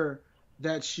sure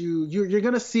that you're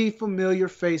going to see familiar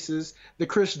faces, the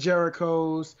Chris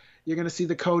Jerichos, you're going to see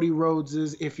the Cody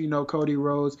Rhodeses, if you know Cody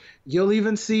Rhodes. You'll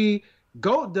even see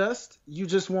Goldust. You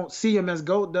just won't see him as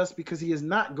Goldust because he is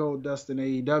not Goldust in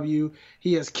AEW.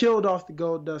 He has killed off the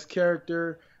Goldust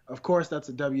character. Of course, that's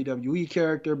a WWE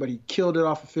character, but he killed it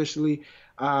off officially.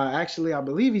 Actually, I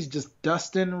believe he's just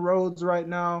Dustin Rhodes right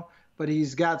now, but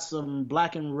he's got some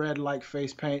black and red like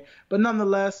face paint. But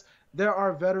nonetheless, there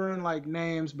are veteran-like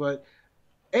names, but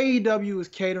AEW is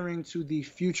catering to the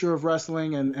future of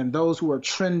wrestling and those who are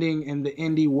trending in the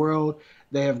indie world.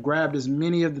 They have grabbed as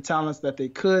many of the talents that they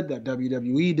could that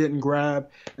WWE didn't grab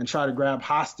and try to grab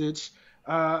hostage.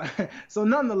 So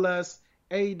nonetheless,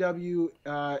 AEW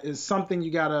is something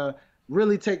you got to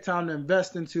really take time to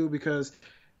invest into, because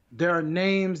there are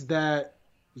names that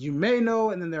you may know,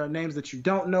 and then there are names that you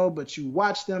don't know, but you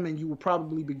watch them and you will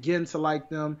probably begin to like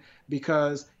them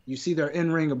because you see their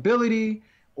in-ring ability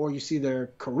or you see their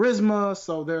charisma.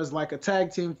 So there's like a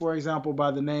tag team, for example,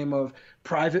 by the name of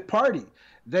Private Party.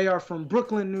 They are from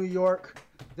Brooklyn, New York.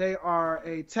 They are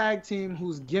a tag team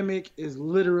whose gimmick is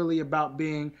literally about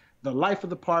being the life of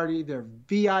the party. They're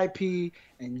VIP,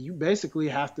 and you basically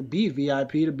have to be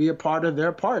VIP to be a part of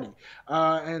their party.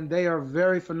 And they are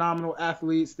very phenomenal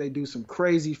athletes. They do some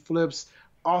crazy flips,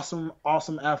 awesome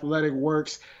athletic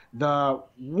works. The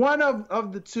one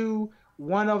of the two,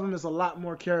 one of them is a lot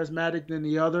more charismatic than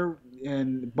the other,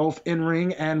 in both in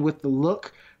ring and with the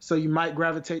look. So you might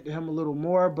gravitate to him a little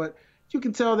more, but you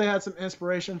can tell they had some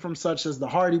inspiration from such as the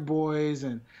Hardy Boys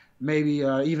and maybe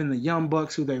even the Young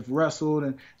Bucks, who they've wrestled,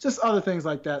 and just other things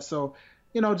like that. So,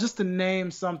 just to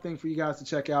name something for you guys to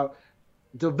check out,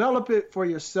 develop it for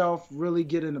yourself, really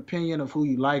get an opinion of who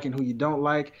you like and who you don't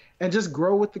like, and just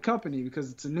grow with the company,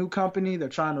 because it's a new company. They're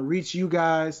trying to reach you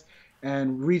guys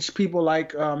and reach people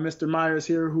like Mr. Myers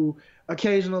here, who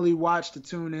occasionally watch to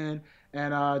tune in.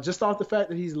 And just off the fact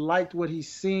that he's liked what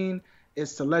he's seen,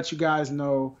 is to let you guys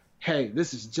know, hey,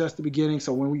 this is just the beginning.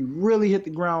 So when we really hit the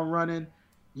ground running,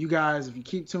 you guys, if you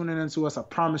keep tuning into us, I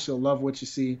promise you'll love what you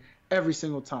see every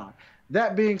single time.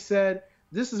 That being said,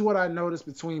 this is what I noticed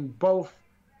between both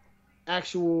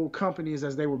actual companies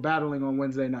as they were battling on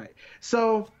Wednesday night.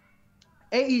 So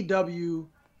AEW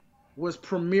was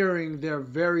premiering their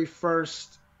very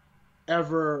first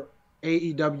ever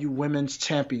AEW Women's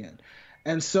Champion.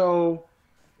 And so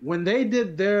when they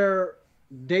did their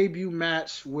debut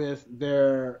match with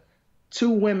their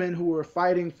two women who were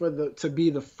fighting to be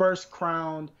the first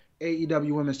crowned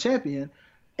AEW Women's Champion,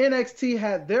 NXT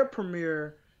had their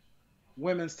premiere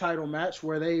women's title match,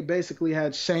 where they basically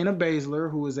had Shayna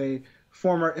Baszler, who is a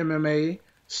former MMA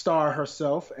star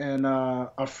herself and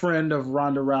a friend of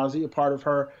Ronda Rousey, a part of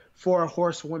her Four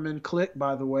Horsewomen clique,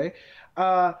 by the way.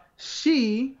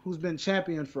 She, who's been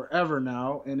champion forever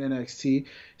now in NXT,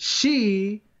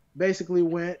 she basically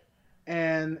went,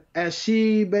 and as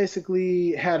she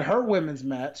basically had her women's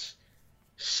match,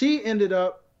 they ended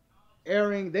up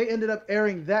airing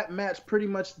that match pretty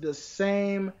much the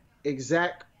same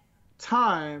exact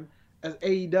time as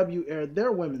AEW aired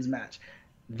their women's match.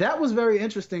 That was very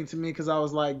interesting to me, because I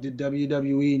was like, did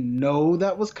WWE know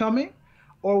that was coming?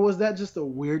 Or was that just a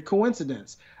weird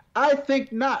coincidence? I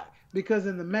think not, because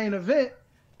in the main event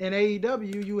in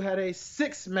AEW, you had a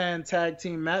 6-man tag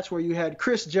team match where you had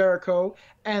Chris Jericho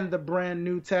and the brand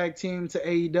new tag team to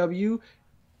AEW,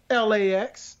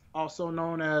 LAX, also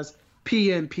known as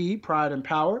PNP, Pride and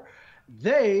Power.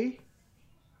 They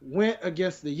went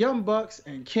against the Young Bucks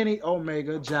and Kenny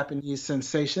Omega, Japanese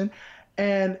sensation.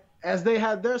 And as they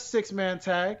had their 6-man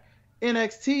tag,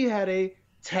 NXT had a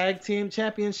tag team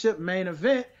championship main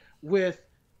event with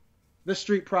the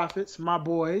Street Profits, my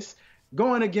boys,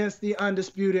 going against the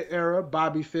Undisputed Era,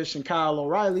 Bobby Fish and Kyle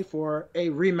O'Reilly, for a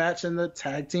rematch in the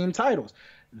tag team titles.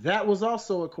 That was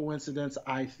also a coincidence?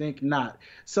 I think not.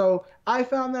 So I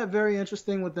found that very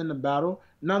interesting within the battle.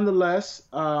 Nonetheless,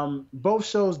 both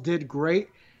shows did great.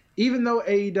 Even though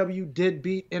AEW did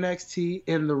beat NXT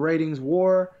in the ratings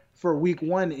war for week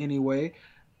 1 anyway,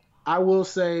 I will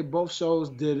say both shows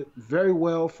did very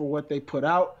well for what they put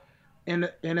out.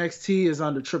 NXT is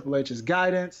under Triple H's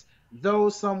guidance, though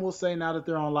some will say now that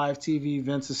they're on live TV,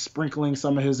 Vince is sprinkling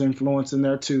some of his influence in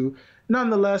there too.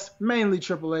 Nonetheless, mainly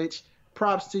Triple H.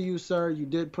 Props to you, sir. You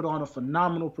did put on a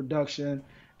phenomenal production,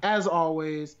 as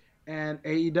always. And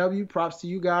AEW, props to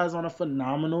you guys on a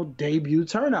phenomenal debut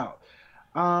turnout.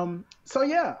 So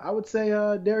yeah, I would say,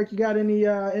 Derek, you got any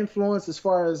influence as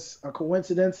far as a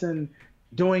coincidence in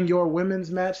doing your women's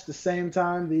match the same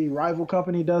time the rival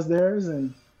company does theirs,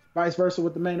 and vice versa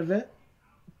with the main event?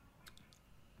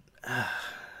 You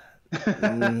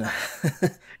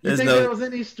think there was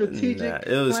any strategic?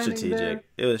 It was strategic. There?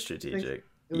 It was strategic.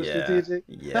 It was strategic.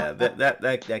 Yeah,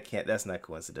 that can't. That's not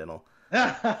coincidental.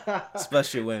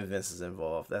 Especially when Vince is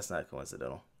involved. That's not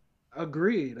coincidental.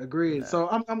 Agreed. Nah. So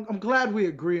I'm glad we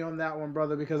agree on that one,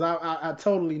 brother, because I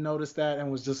totally noticed that and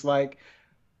was just like,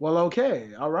 well,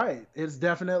 okay, all right. It's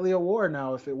definitely a war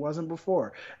now if it wasn't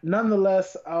before.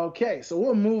 Nonetheless, okay, so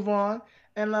we'll move on.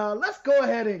 And let's go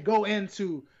ahead and go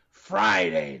into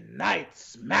Friday Night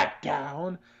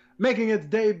SmackDown, making its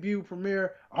debut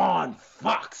premiere on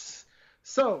Fox.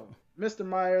 So, Mr.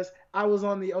 Myers, I was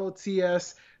on the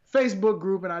OTS Facebook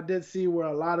group, and I did see where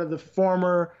a lot of the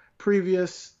former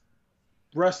previous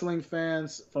wrestling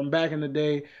fans from back in the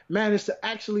day managed to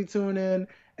actually tune in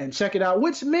and check it out,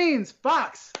 which means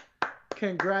Fox.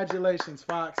 Congratulations,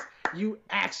 Fox. You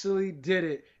actually did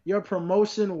it. Your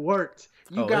promotion worked.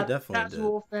 You Oh, it got definitely did.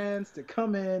 casual fans to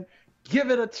come in,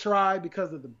 give it a try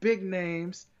because of the big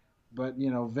names. But,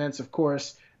 Vince, of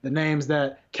course, the names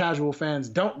that casual fans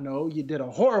don't know, you did a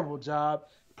horrible job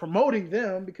promoting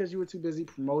them because you were too busy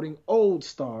promoting old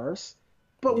stars.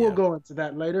 But we'll Yeah. go into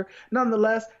that later.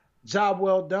 Nonetheless, job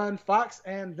well done, Fox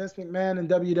and Vince McMahon and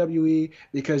WWE,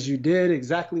 because you did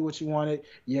exactly what you wanted.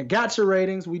 You got your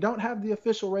ratings. We don't have the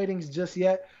official ratings just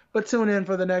yet, but tune in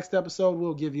for the next episode.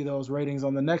 We'll give you those ratings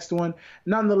on the next one.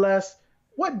 Nonetheless,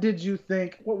 what did you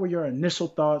think? What were your initial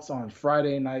thoughts on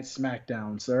Friday Night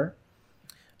SmackDown, sir?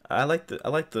 I like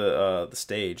the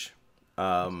stage.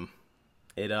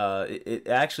 It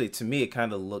actually, to me, it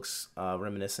kind of looks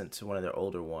reminiscent to one of their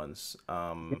older ones.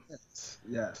 Yes.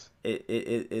 Yes.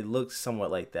 It looks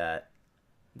somewhat like that.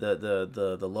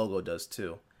 The logo does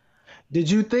too. Did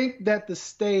you think that the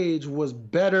stage was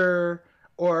better,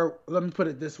 or let me put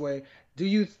it this way? Do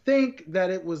you think that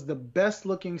it was the best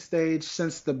looking stage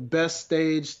since the best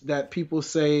stage that people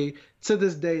say to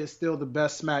this day is still the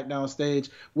best SmackDown stage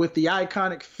with the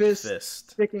iconic fist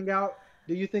Fist. sticking out?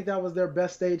 Do you think that was their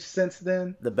best stage since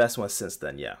then? The best one since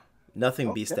then, yeah.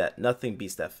 Nothing beats Okay. that. Nothing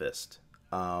beats that fist.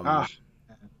 Ah,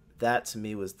 That to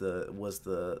me was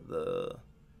the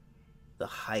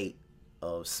height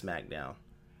of SmackDown.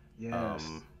 yes.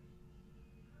 Um,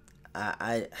 I,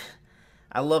 I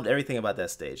I loved everything about that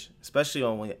stage, especially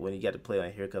when you get to play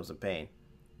on Here Comes the Pain.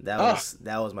 Ah,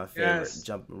 That was my favorite. yes.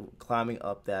 Climbing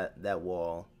up that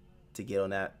wall to get on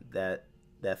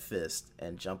that fist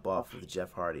and jump off with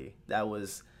Jeff Hardy. That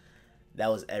was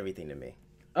everything to me.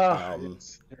 Ah, Um,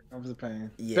 yes. Here comes the pain.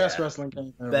 Best yeah, wrestling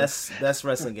game ever. best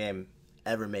wrestling game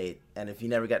ever made. And if you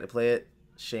never got to play it,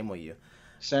 shame on you.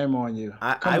 Shame on you.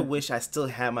 I Come on. wish I still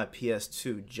had my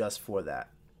PS2 just for that.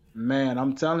 Man,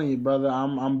 I'm telling you, brother,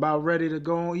 I'm about ready to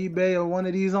go on eBay or one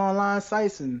of these online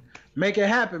sites and make it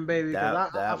happen, baby. Because I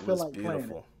That feel was like playing it.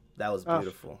 beautiful. That was Uh,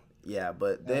 beautiful. Yeah,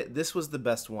 but yeah. this was the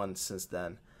best one since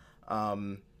then.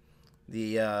 Um,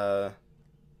 the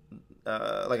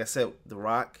like I said, The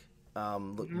Rock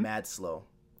looked Mhm. mad slow,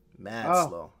 mad Oh,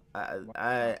 slow.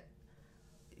 wow.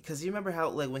 Because you remember how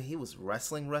like when he was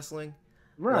wrestling,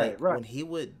 Right, like right. when he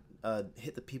would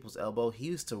hit the people's elbow, he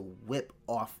used to whip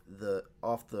off the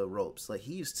ropes. Like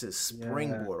he used to Yeah.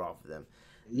 springboard off of them.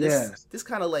 This Yes. this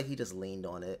kind of like he just leaned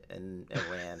on it and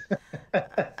ran.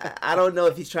 I don't know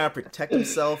if he's trying to protect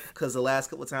himself because the last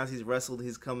couple of times he's wrestled,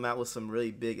 he's come out with some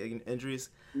really big injuries.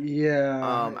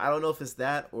 Yeah. I don't know if it's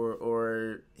that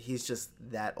or he's just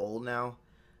that old now.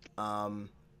 Um,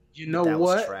 You but know that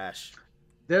was what? trash.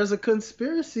 There's a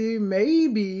conspiracy,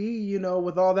 maybe,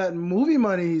 with all that movie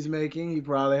money he's making, he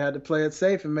probably had to play it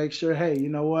safe and make sure, hey, you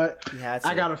know what? He had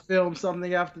I to. gotta film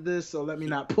something after this, so let me He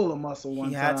not pull a muscle he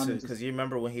one had time to and just. because you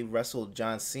remember when he wrestled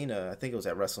John Cena. I think it was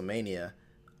at WrestleMania.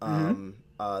 Hmm.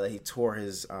 That he tore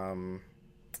his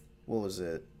what was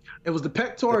it? It was the The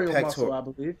pectoral muscle, pectoral. I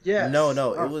believe. No, Yes.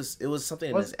 no, it was something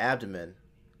in Was his abdomen.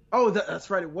 Oh, that's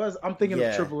right. It was. I'm thinking of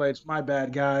Yeah, Triple H. My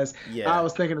bad, guys. I yeah.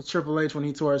 was thinking of Triple H when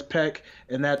he tore his pec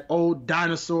in that old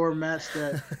dinosaur match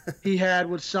that he had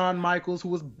with Shawn Michaels, who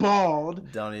was bald,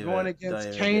 going Don't against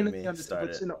even get Kane and me the Undertaker.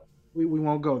 But started. we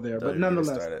won't go there. Don't But even get me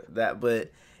nonetheless, started.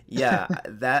 But yeah,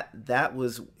 that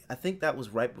was I think that was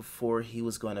right before he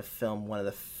was going to film one of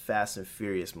the Fast and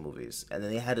Furious movies, and then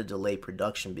they had to delay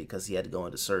production because he had to go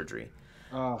into surgery.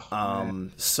 oh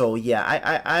man, So yeah,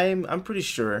 I'm pretty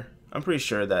sure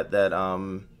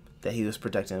that he was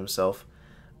protecting himself.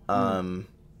 mm.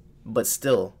 But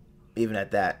still, even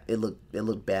at that, it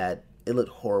looked bad. It looked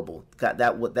horrible. God,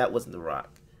 that wasn't The Rock.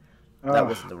 That Oh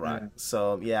wasn't The Rock. man.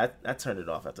 So yeah, I turned it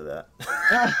off after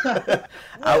that.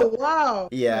 Oh I wow.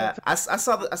 yeah, I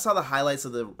saw the highlights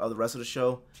of the rest of the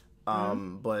show.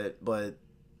 Mhm. But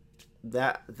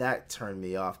that turned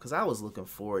me off because I was looking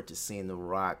forward to seeing The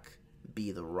Rock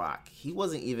be The Rock. He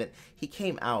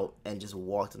came out and just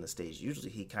walked on the stage. Usually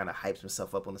he kind of hypes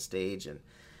himself up on the stage and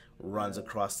runs Yeah.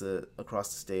 across the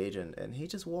stage and he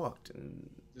just walked and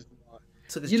Just-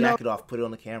 took his You know, jacket off, put it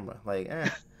on the camera. Like,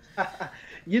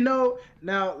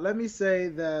 now let me say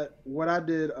that what I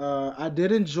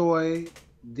did enjoy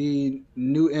the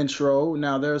new intro.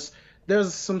 Now there's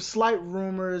some slight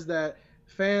rumors that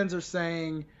fans are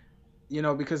saying,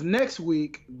 because next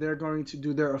week they're going to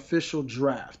do their official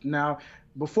draft. Now,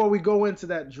 before we go into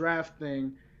that draft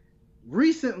thing,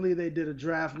 recently they did a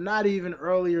draft not even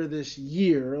earlier this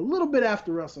year, a little bit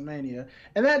after WrestleMania,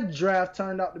 and that draft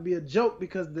turned out to be a joke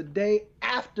because the day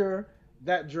after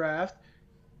that draft,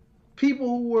 people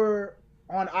who were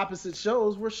on opposite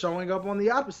shows were showing up on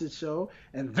the opposite show,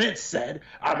 and Vince said,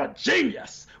 "I'm a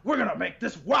genius. We're gonna make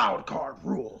this wild card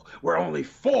rule where only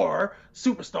 4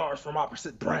 superstars from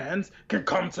opposite brands can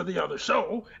come to the other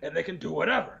show and they can do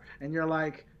whatever." And you're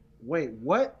like, wait,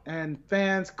 what? And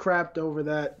fans crapped over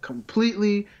that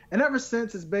completely. And ever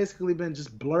since, it's basically been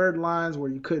just blurred lines where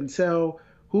you couldn't tell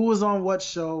who was on what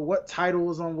show, what title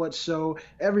was on what show.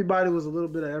 Everybody was a little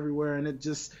bit of everywhere, and it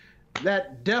just,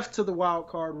 that death to the wild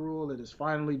card rule, it is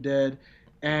finally dead.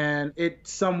 And it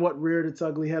somewhat reared its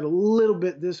ugly head a little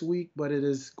bit this week, but it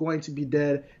is going to be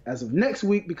dead as of next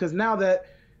week, because now that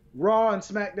Raw and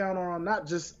SmackDown are on not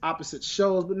just opposite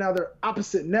shows, but now they're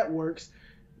opposite networks,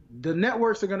 the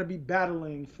networks are going to be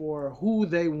battling for who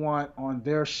they want on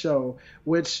their show,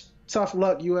 which, tough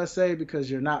luck USA, because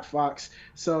you're not Fox.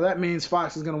 So that means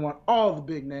Fox is going to want all the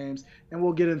big names, and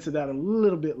we'll get into that a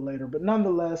little bit later. But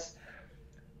nonetheless,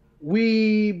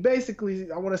 we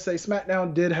basically, I want to say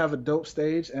SmackDown did have a dope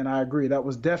stage, and I agree. That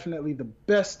was definitely the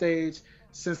best stage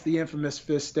since the infamous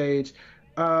fifth stage.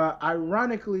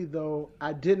 Ironically, though,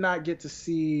 I did not get to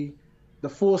see the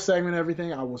full segment and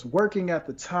everything. I was working at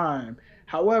the time.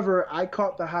 However, I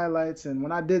caught the highlights, and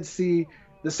when I did see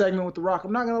the segment with The Rock,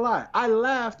 I'm not going to lie, I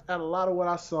laughed at a lot of what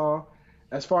I saw.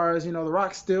 As far as, The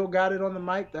Rock still got it on the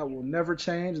mic. That will never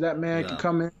change. That man can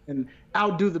come in and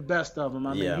outdo the best of them.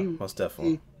 I mean, he most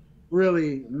definitely. He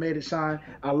really made it shine.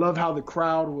 I love how the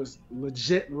crowd was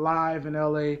legit live in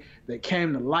LA. They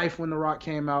came to life when The Rock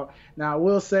came out. Now, I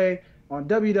will say, on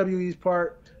WWE's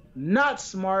part, not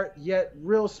smart, yet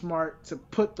real smart to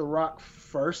put The Rock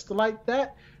first like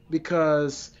that,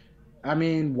 because, I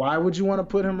mean, why would you want to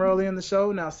put him early in the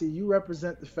show? Now, see, you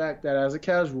represent the fact that as a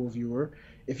casual viewer,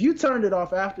 if you turned it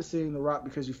off after seeing The Rock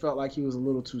because you felt like he was a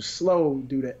little too slow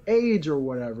due to age or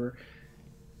whatever,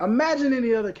 imagine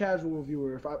any other casual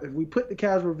viewer. If we put the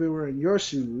casual viewer in your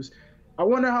shoes, I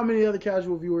wonder how many other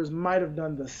casual viewers might have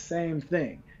done the same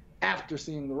thing after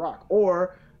seeing The Rock.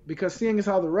 Or, because seeing as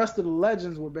how the rest of the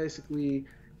legends were basically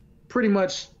pretty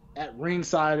much at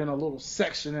ringside in a little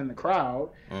section in the crowd,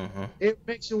 it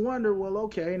makes you wonder, well,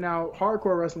 okay, now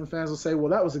hardcore wrestling fans will say, well,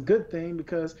 that was a good thing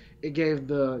because it gave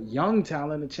the young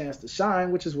talent a chance to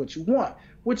shine, which is what you want,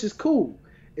 which is cool.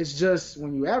 It's just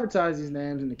when you advertise these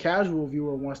names and the casual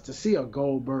viewer wants to see a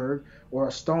Goldberg or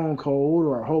a Stone Cold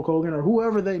or a Hulk Hogan or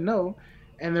whoever they know,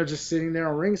 and they're just sitting there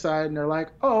on ringside and they're like,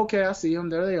 oh, okay, I see them.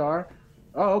 There they are.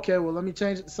 Oh, okay, well, let me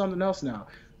change it to something else now.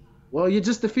 Well, you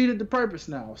just defeated the purpose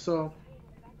now. So,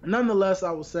 nonetheless,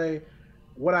 I will say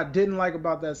what I didn't like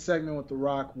about that segment with The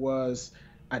Rock was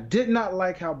I did not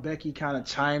like how Becky kind of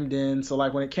chimed in. So,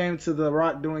 like, when it came to The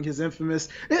Rock doing his infamous,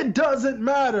 "It doesn't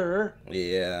matter."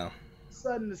 Yeah.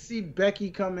 Sudden to see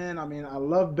Becky come in. I mean, I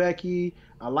love Becky.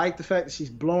 I like the fact that she's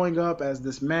blowing up as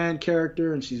this man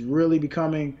character and she's really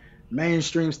becoming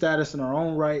mainstream status in her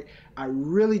own right. I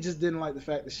really just didn't like the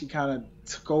fact that she kind of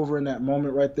took over in that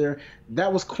moment right there.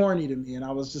 That was corny to me, and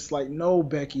I was just like, no,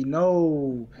 Becky,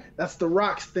 no. That's The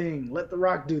Rock's thing. Let The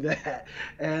Rock do that.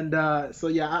 And so,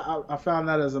 yeah, I found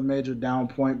that as a major down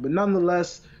point. But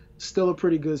nonetheless, still a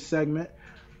pretty good segment.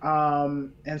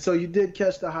 And so you did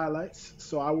catch the highlights.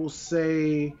 So I will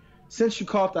say, since you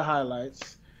caught the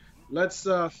highlights, let's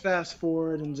fast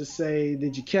forward and just say,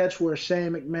 did you catch where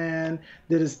Shane McMahon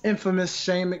did his infamous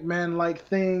Shane McMahon-like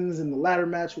things in the ladder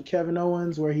match with Kevin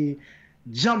Owens, where he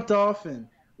jumped off and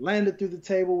landed through the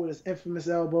table with his infamous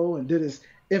elbow and did his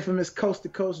infamous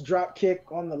coast-to-coast drop kick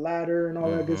on the ladder and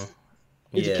all that good stuff?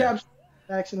 Did you capture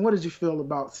action? What did you feel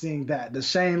about seeing that? Does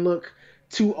Shane look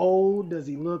too old? Does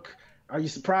he look... Are you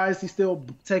surprised he's still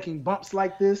taking bumps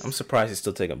like this? I'm surprised he's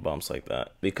still taking bumps like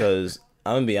that, because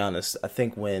I'm gonna be honest. I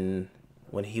think when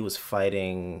he was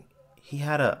fighting, he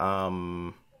had a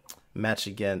match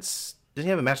against. Didn't he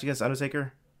have a match against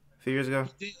Undertaker a few years ago?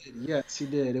 He did. Yes, he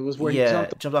did. It was where he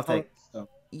jumped off that.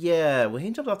 Yeah, when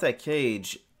he jumped off that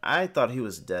cage, I thought he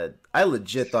was dead. I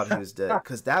legit thought he was dead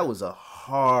because that was a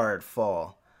hard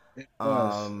fall. It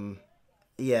was.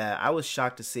 Yeah, I was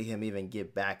shocked to see him even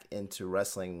get back into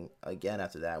wrestling again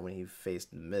after that when he faced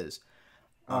The Miz.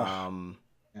 And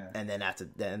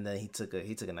then he took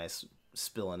a nice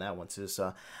spill in that one too.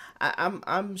 So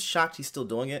I'm shocked he's still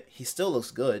doing it. He still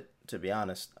looks good, to be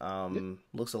honest.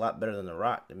 Looks a lot better than The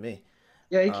Rock to me.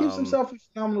 Yeah, he keeps himself in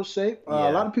phenomenal shape.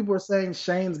 A lot of people are saying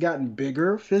Shane's gotten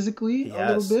bigger physically a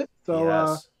little bit.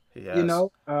 So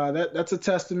that's a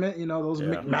testament. Those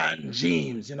McMahon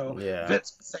genes.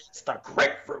 Vince would say it's the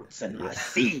grapefruits in my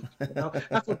seed.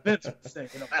 That's what Vince would say.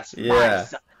 That's my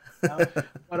stuff.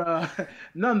 But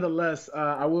nonetheless,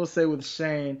 I will say with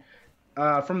Shane,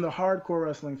 from the hardcore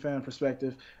wrestling fan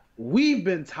perspective, we've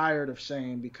been tired of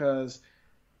Shane because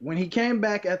when he came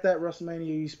back at that WrestleMania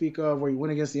you speak of, where he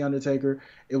went against The Undertaker,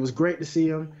 it was great to see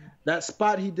him. That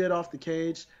spot he did off the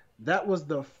cage, that was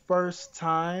the first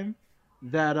time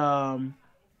that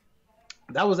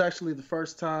that was actually the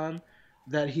first time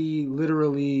that he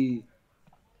literally,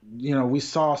 we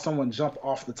saw someone jump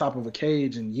off the top of a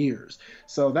cage in years.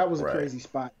 So that was a crazy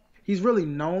spot. He's really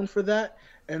known for that.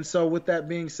 And so with that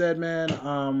being said,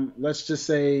 man, let's just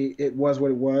say it was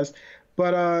what it was.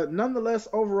 But nonetheless,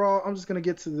 overall, I'm just going to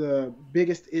get to the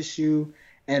biggest issue,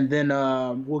 and then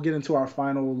we'll get into our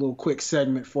final little quick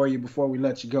segment for you before we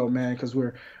let you go, man, because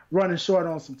we're running short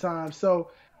on some time.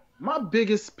 So my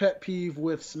biggest pet peeve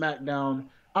with SmackDown,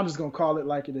 I'm just going to call it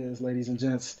like it is, ladies and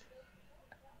gents.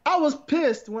 I was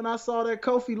pissed when I saw that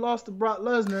Kofi lost to Brock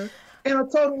Lesnar in a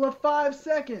total of 5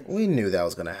 seconds. We knew that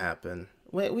was going to happen.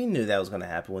 We knew that was going to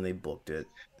happen when they booked it.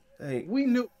 We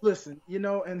knew. Listen,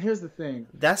 and here's the thing.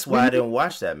 That's why I didn't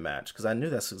watch that match, because I knew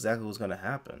that's exactly what was going to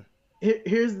happen.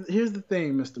 Here's the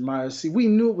thing, Mr. Myers. See, we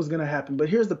knew it was going to happen, but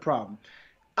here's the problem.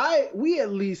 We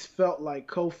at least felt like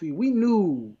Kofi, we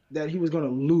knew that he was going to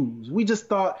lose. We just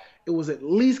thought it was at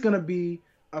least going to be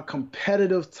a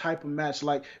competitive type of match.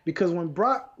 Because when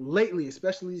Brock lately,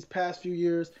 especially these past few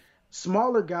years,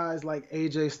 smaller guys like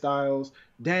AJ Styles,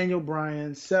 Daniel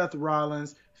Bryan, Seth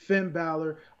Rollins, Finn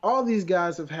Balor, all these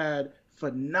guys have had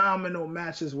phenomenal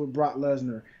matches with Brock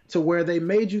Lesnar to where they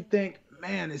made you think,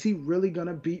 man, is he really going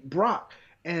to beat Brock?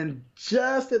 And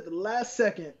just at the last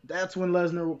second, that's when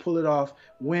Lesnar would pull it off,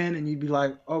 win, and you'd be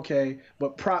like, okay,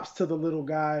 but props to the little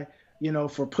guy,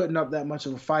 for putting up that much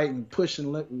of a fight and pushing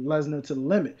Lesnar to the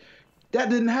limit.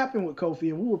 That didn't happen with Kofi,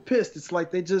 and we were pissed. It's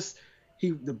like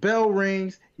the bell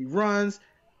rings, he runs,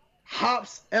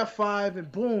 hops F5,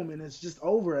 and boom, and it's just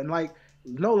over. And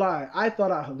no lie, I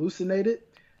thought I hallucinated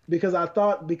because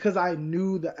I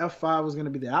knew the F5 was going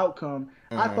to be the outcome.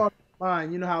 I thought,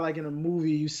 fine, how in a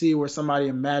movie you see where somebody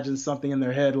imagines something in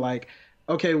their head,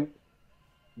 okay,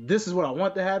 this is what I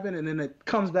want to happen, and then it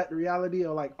comes back to reality,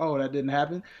 or oh, that didn't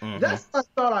happen. That's what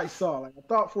I thought I saw. I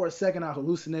thought for a second I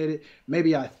hallucinated.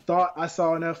 Maybe I thought I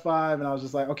saw an F5, and I was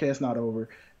just like, okay, it's not over.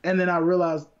 And then I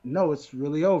realized, no, it's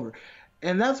really over.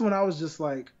 And that's when I was just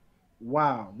like,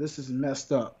 wow, this is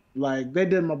messed up. They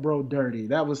did my bro dirty.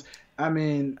 That was,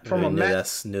 knew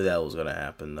that was gonna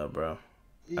happen though, bro.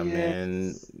 Yeah,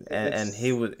 and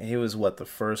he was what, the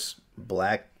first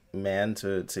black man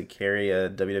to carry a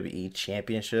WWE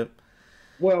championship?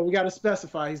 Well, we got to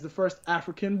specify he's the first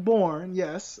African born.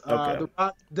 Yes. Okay. The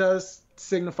Rock does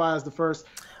signify as the first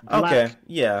black.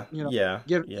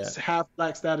 Okay. Half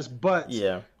black status, but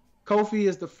yeah, Kofi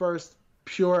is the first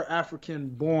pure African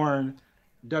born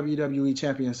WWE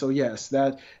champion. So yes,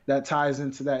 that ties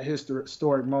into that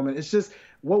historic moment. It's just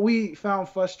what we found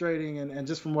frustrating, and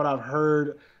just from what I've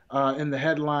heard in the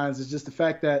headlines, is just the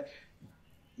fact that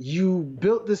you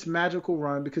built this magical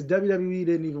run because WWE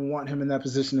didn't even want him in that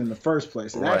position in the first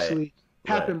place. It actually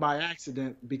happened by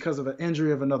accident because of an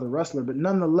injury of another wrestler. But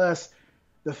nonetheless,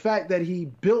 the fact that he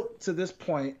built to this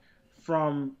point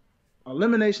from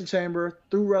Elimination Chamber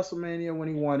through WrestleMania when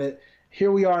he won it,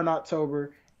 here we are in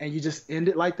October, and you just end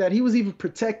it like that. He was even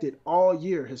protected all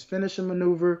year. His finishing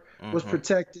maneuver was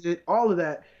protected, all of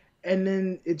that. And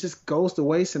then it just goes to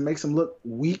waste and makes him look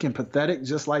weak and pathetic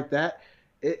just like that.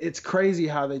 It's crazy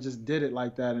how they just did it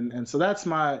like that. And so that's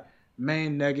my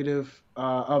main negative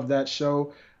of that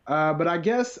show. But I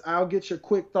guess I'll get your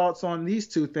quick thoughts on these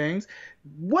two things.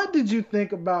 What did you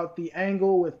think about the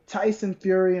angle with Tyson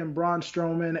Fury and Braun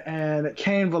Strowman and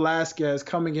Cain Velasquez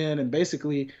coming in and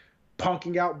basically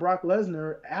punking out Brock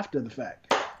Lesnar after the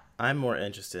fact? I'm more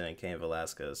interested in Cain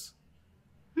Velasquez.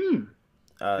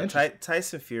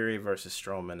 Tyson Fury versus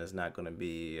Strowman is not going to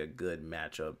be a good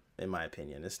matchup, in my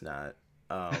opinion. It's not.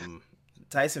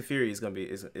 Tyson Fury is going to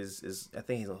be is I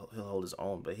think he'll hold his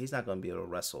own, but he's not going to be able to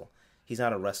wrestle. He's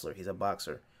not a wrestler. He's a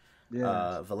boxer.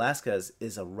 Yeah. Velasquez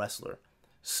is a wrestler.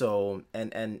 So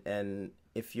and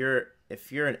if you're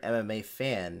an MMA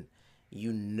fan,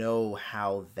 you know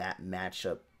how that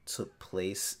matchup took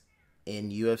place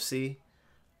in UFC.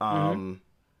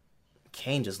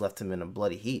 Cain just left him in a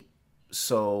bloody heap.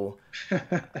 So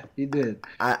he did.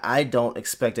 I don't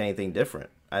expect anything different.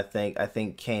 I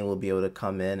think Cain will be able to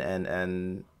come in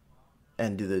and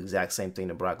do the exact same thing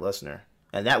to Brock Lesnar,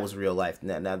 and that was real life.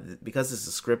 Now because this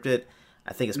is scripted,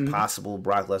 I think it's possible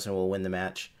Brock Lesnar will win the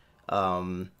match.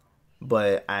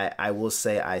 But I will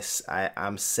say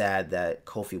I'm sad that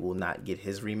Kofi will not get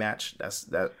his rematch.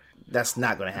 That's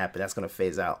not going to happen. That's going to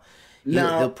phase out.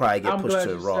 He'll probably get pushed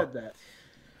to Raw.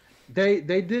 They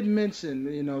did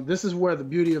mention, this is where the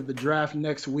beauty of the draft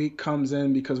next week comes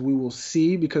in, because we will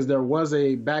see, because there was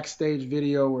a backstage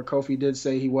video where Kofi did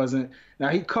say he wasn't. Now,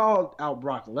 he called out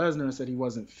Brock Lesnar and said he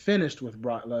wasn't finished with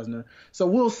Brock Lesnar. So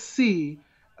we'll see.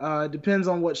 It depends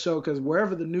on what show, because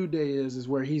wherever the New Day is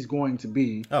where he's going to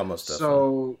be. Oh, most definitely.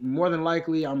 So more than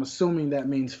likely, I'm assuming that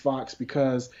means Fox,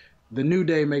 because the New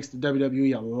Day makes the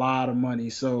WWE a lot of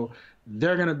money. So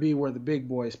they're going to be where the big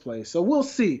boys play. So we'll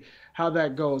see how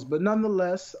that goes. But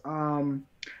nonetheless,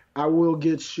 I will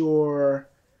get your,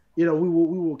 we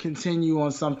will continue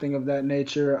on something of that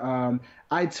nature.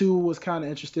 I, too, was kind of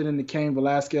interested in the Cain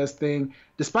Velasquez thing,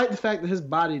 despite the fact that his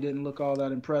body didn't look all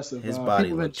that impressive. His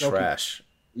body looked trash.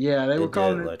 Yeah, they were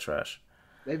calling it trash.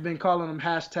 They've been calling him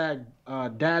hashtag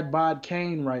DadBod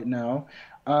Cain right now.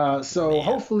 So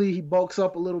hopefully he bulks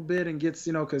up a little bit and gets,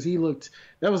 because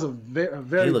that was a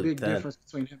very big difference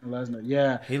between him and Lesnar.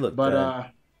 Yeah, he looked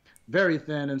very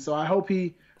thin. And so I hope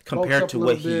he compared to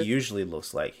what he usually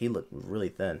looks like, he looked really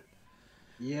thin.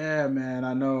 Yeah, man,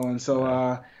 I know. And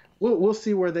so we'll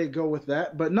see where they go with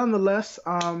that. But nonetheless,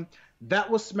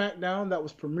 that was SmackDown. That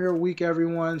was Premiere Week,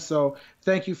 everyone. So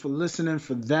thank you for listening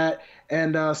for that.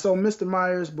 And so, Mr.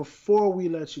 Myers, before we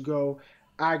let you go,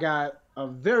 I got a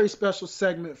very special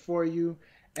segment for you.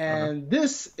 And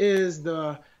this is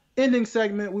the ending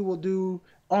segment we will do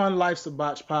on Life's a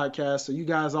Botch podcast. So you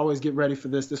guys always get ready for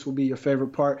this. This will be your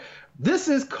favorite part. This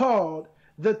is called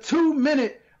the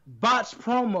 2-minute botch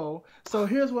promo. So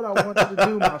here's what I want you to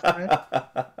do, my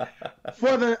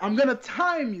friend. I'm gonna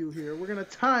time you here. We're gonna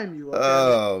time you. Okay?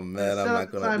 Oh man, I'm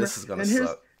not gonna. This is gonna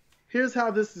suck. Here's how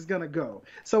this is gonna go.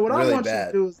 So what I want you to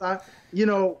do is, I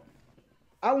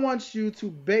want you to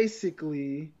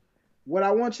basically. What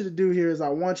I want you to do here is I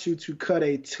want you to cut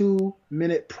a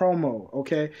 2-minute promo.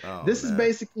 Okay. This is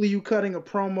basically you cutting a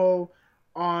promo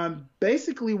on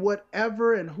basically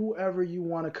whatever and whoever you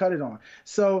want to cut it on.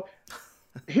 So.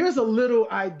 Here's a little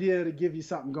idea to give you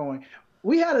something going.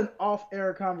 We had an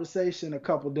off-air conversation a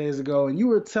couple days ago, and you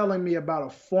were telling me about a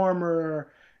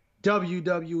former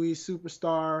WWE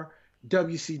superstar,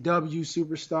 WCW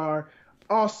superstar,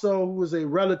 also who was a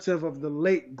relative of the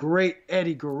late, great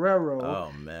Eddie Guerrero.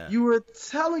 Oh, man. You were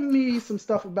telling me some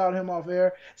stuff about him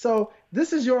off-air. So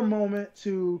this is your moment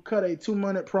to cut a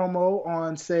 2-minute promo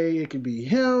on, say, it could be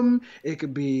him, it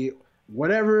could be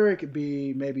whatever. It could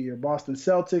be maybe your Boston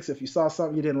Celtics if you saw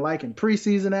something you didn't like in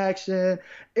preseason action.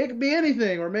 It could be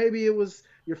anything, or maybe it was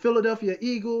your Philadelphia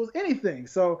Eagles, anything.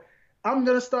 So I'm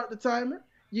going to start the timer.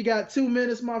 You got 2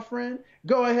 minutes, my friend.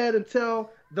 Go ahead and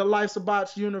tell the Life's a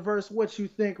Botch universe what you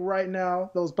think right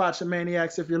now. Those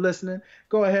Botchamaniacs, if you're listening,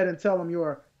 go ahead and tell them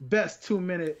your best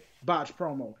 2-minute botch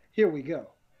promo. Here we go.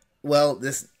 Well,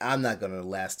 I'm not going to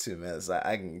last 2 minutes.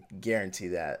 I can guarantee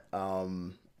that.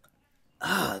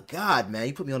 God, man,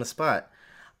 you put me on the spot.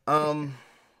 I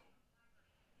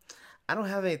don't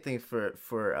have anything for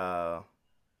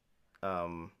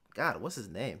God, what's his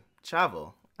name?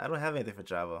 Chavo. I don't have anything for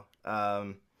Chavo.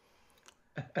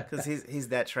 Because he's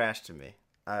that trash to me.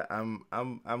 I'm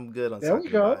good on there talking about him. There we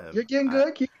go. You're getting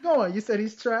good. Keep going. You said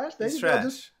he's trash. He's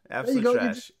trash. Absolute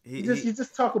trash. You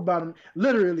just talk about him.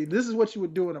 Literally, this is what you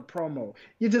would do in a promo.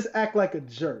 You just act like a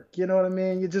jerk. You know what I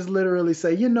mean? You just literally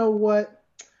say, you know what?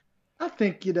 I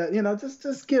think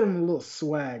just give him a little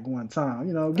swag one time.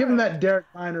 Give him that Derek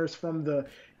Myers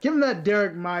give him that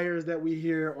Derek Myers that we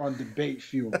hear on Debate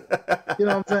Fuel. You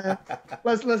know what I'm saying?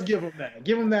 Let's give him that.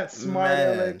 Give him that smart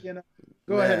aleck.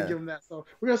 Go ahead and give him that. So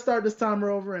we're gonna start this timer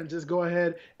over and just go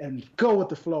ahead and go with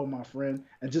the flow, my friend,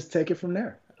 and just take it from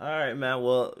there. All right, man.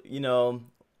 Well,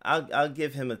 I'll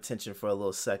give him attention for a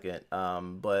little second.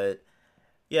 But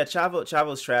yeah,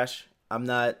 Chavo's trash. I'm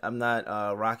not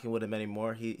rocking with him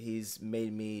anymore. He's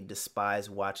made me despise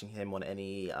watching him on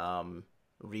any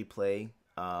replay.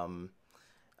 I'm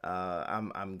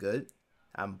good.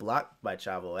 I'm blocked by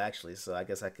Chavo actually, so I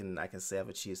guess I can say I've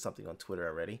achieved something on Twitter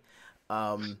already.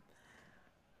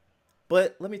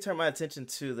 But let me turn my attention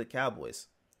to the Cowboys.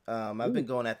 I've been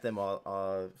going at them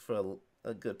all for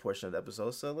a good portion of the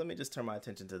episode, so let me just turn my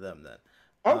attention to them then.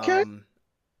 Okay.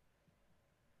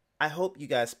 I hope you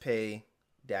guys pay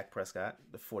Dak Prescott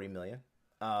the $40 million,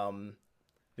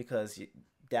 because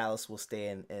Dallas will stay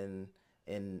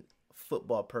in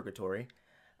football purgatory.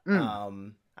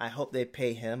 I hope they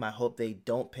pay him. I hope they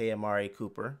don't pay Amari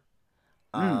Cooper.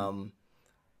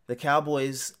 The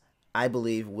Cowboys, I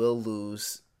believe, will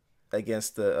lose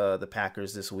against the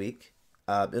Packers this week.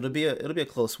 It'll be a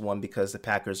close one because the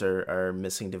Packers are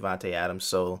missing Devontae Adams,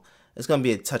 so it's going to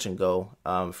be a touch and go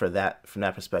from that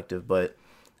perspective. But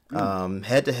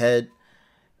head to head,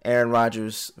 Aaron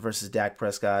Rodgers versus Dak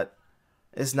Prescott,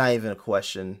 it's not even a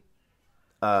question.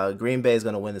 Green Bay is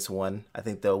gonna win this one. I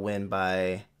think they'll win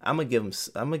by. I'm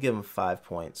gonna give them 5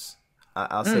 points.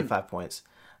 I'll say 5 points.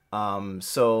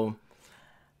 So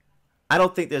I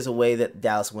don't think there's a way that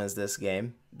Dallas wins this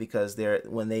game because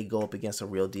when they go up against a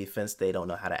real defense, they don't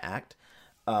know how to act.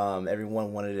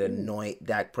 Everyone wanted to anoint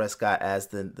Dak Prescott as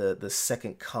the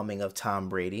second coming of Tom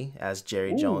Brady, as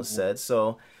Jerry Jones said.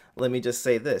 So let me just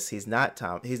say this: he's not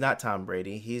Tom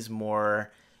Brady. He's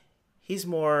more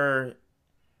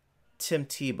Tim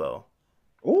Tebow.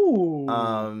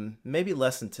 Ooh. Maybe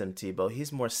less than Tim Tebow.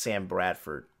 He's more Sam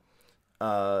Bradford.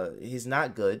 He's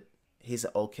not good. He's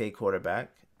an okay quarterback.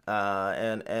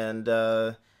 And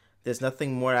there's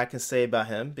nothing more I can say about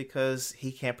him because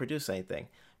he can't produce anything.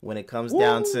 When it comes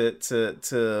down to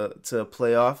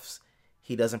playoffs,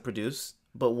 he doesn't produce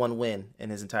but one win in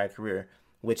his entire career,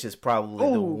 which is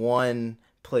probably the one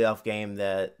playoff game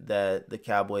that the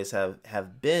Cowboys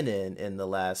have been in the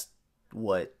last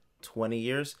 20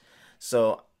 years.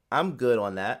 So I'm good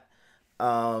on that.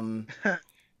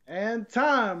 And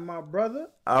time, my brother.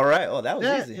 All right. Oh, that was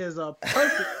easy. That is a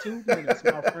perfect 2 minutes,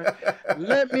 my friend.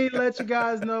 Let you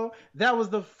guys know that was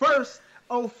the first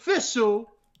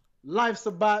official Life's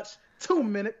a Botch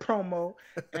 2-minute promo.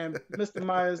 And Mr.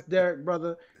 Myers, Derek,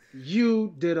 brother,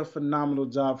 you did a phenomenal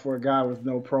job for a guy with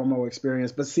no promo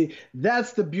experience. But see,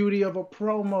 that's the beauty of a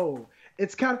promo.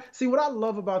 It's kind of, see, what I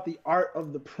love about the art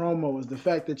of the promo is the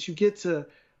fact that you get to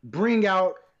bring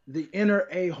out the inner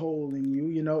a-hole in you,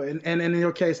 you know, and in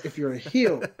your case, if you're a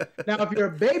heel. Now, if you're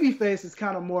a baby face, it's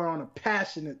kind of more on a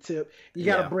passionate tip. You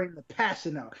got to bring the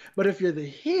passion out. But if you're the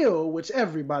heel, which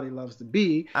everybody loves to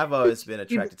be. I've always been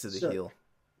attracted to the heel.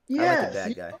 Yes, I like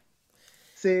the bad guy.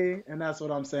 See, and that's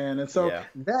what I'm saying. And so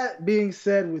that being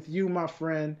said with you, my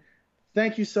friend,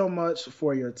 thank you so much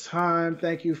for your time.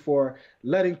 Thank you for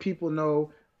letting people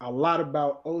know a lot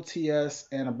about OTS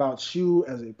and about you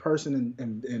as a person.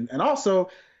 And also,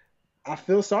 I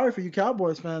feel sorry for you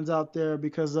Cowboys fans out there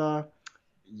because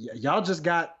y'all just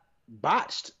got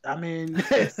botched. I mean,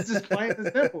 it's just plain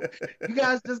and simple. You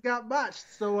guys just got botched.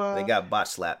 So they got botch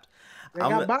slapped. They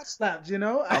got botch slapped, you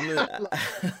know?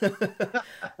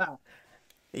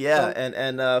 Yeah,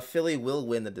 and Philly will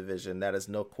win the division. That is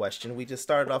no question. We just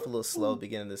started off a little slow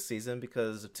beginning of the season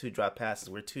because of 2 drop passes.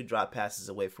 We're 2 drop passes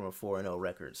away from a 4-0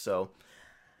 record. So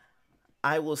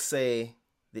I will say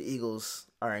the Eagles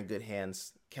are in good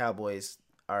hands. Cowboys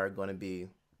are going to be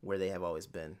where they have always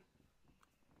been.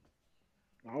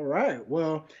 All right.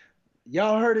 Well,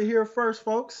 y'all heard it here first,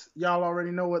 folks. Y'all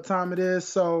already know what time it is.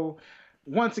 So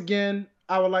once again,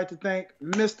 I would like to thank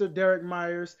Mr. Derek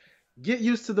Myers. Get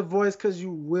used to the voice because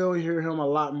you will hear him a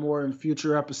lot more in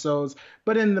future episodes.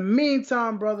 But in the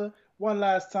meantime, brother, one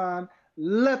last time,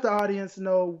 let the audience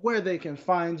know where they can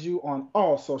find you on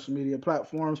all social media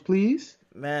platforms, please.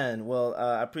 Man, well,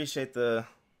 I appreciate the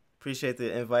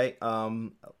invite.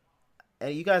 And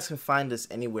you guys can find us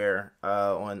anywhere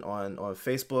on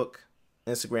Facebook,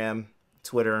 Instagram,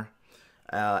 Twitter,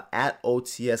 at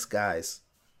OTS Guys.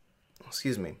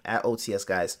 Excuse me, at OTS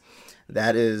Guys.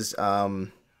 That is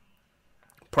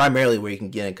primarily where you can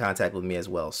get in contact with me as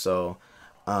well. So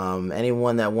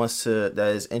anyone that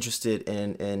is interested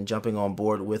in jumping on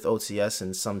board with OTS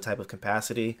in some type of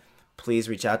capacity, please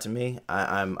reach out to me.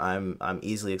 I'm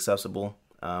easily accessible,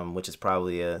 which is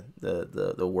probably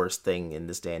the worst thing in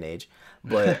this day and age.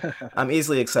 But I'm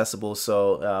easily accessible,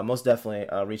 so most definitely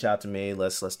reach out to me.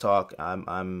 Let's talk.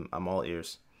 I'm all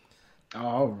ears.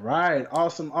 All right,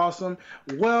 awesome.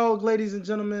 Well, ladies and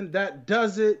gentlemen, that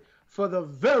does it for the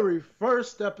very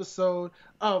first episode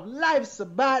of Life's a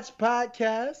Botch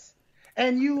podcast.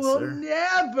 And you will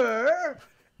never,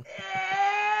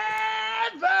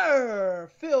 ever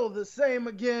feel the same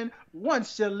again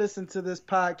once you listen to this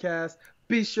podcast.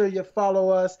 Be sure you follow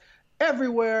us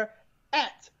everywhere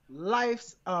at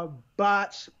Life's a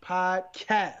Botch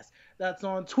podcast. That's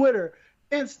on Twitter,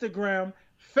 Instagram,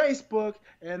 Facebook,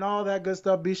 and all that good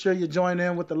stuff. Be sure you join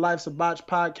in with the Life's a Botch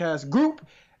podcast group.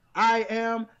 I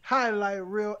am Highlight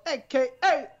Reel,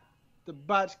 a.k.a. the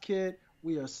Botch Kid.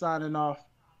 We are signing off.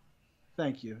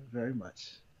 Thank you very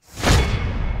much.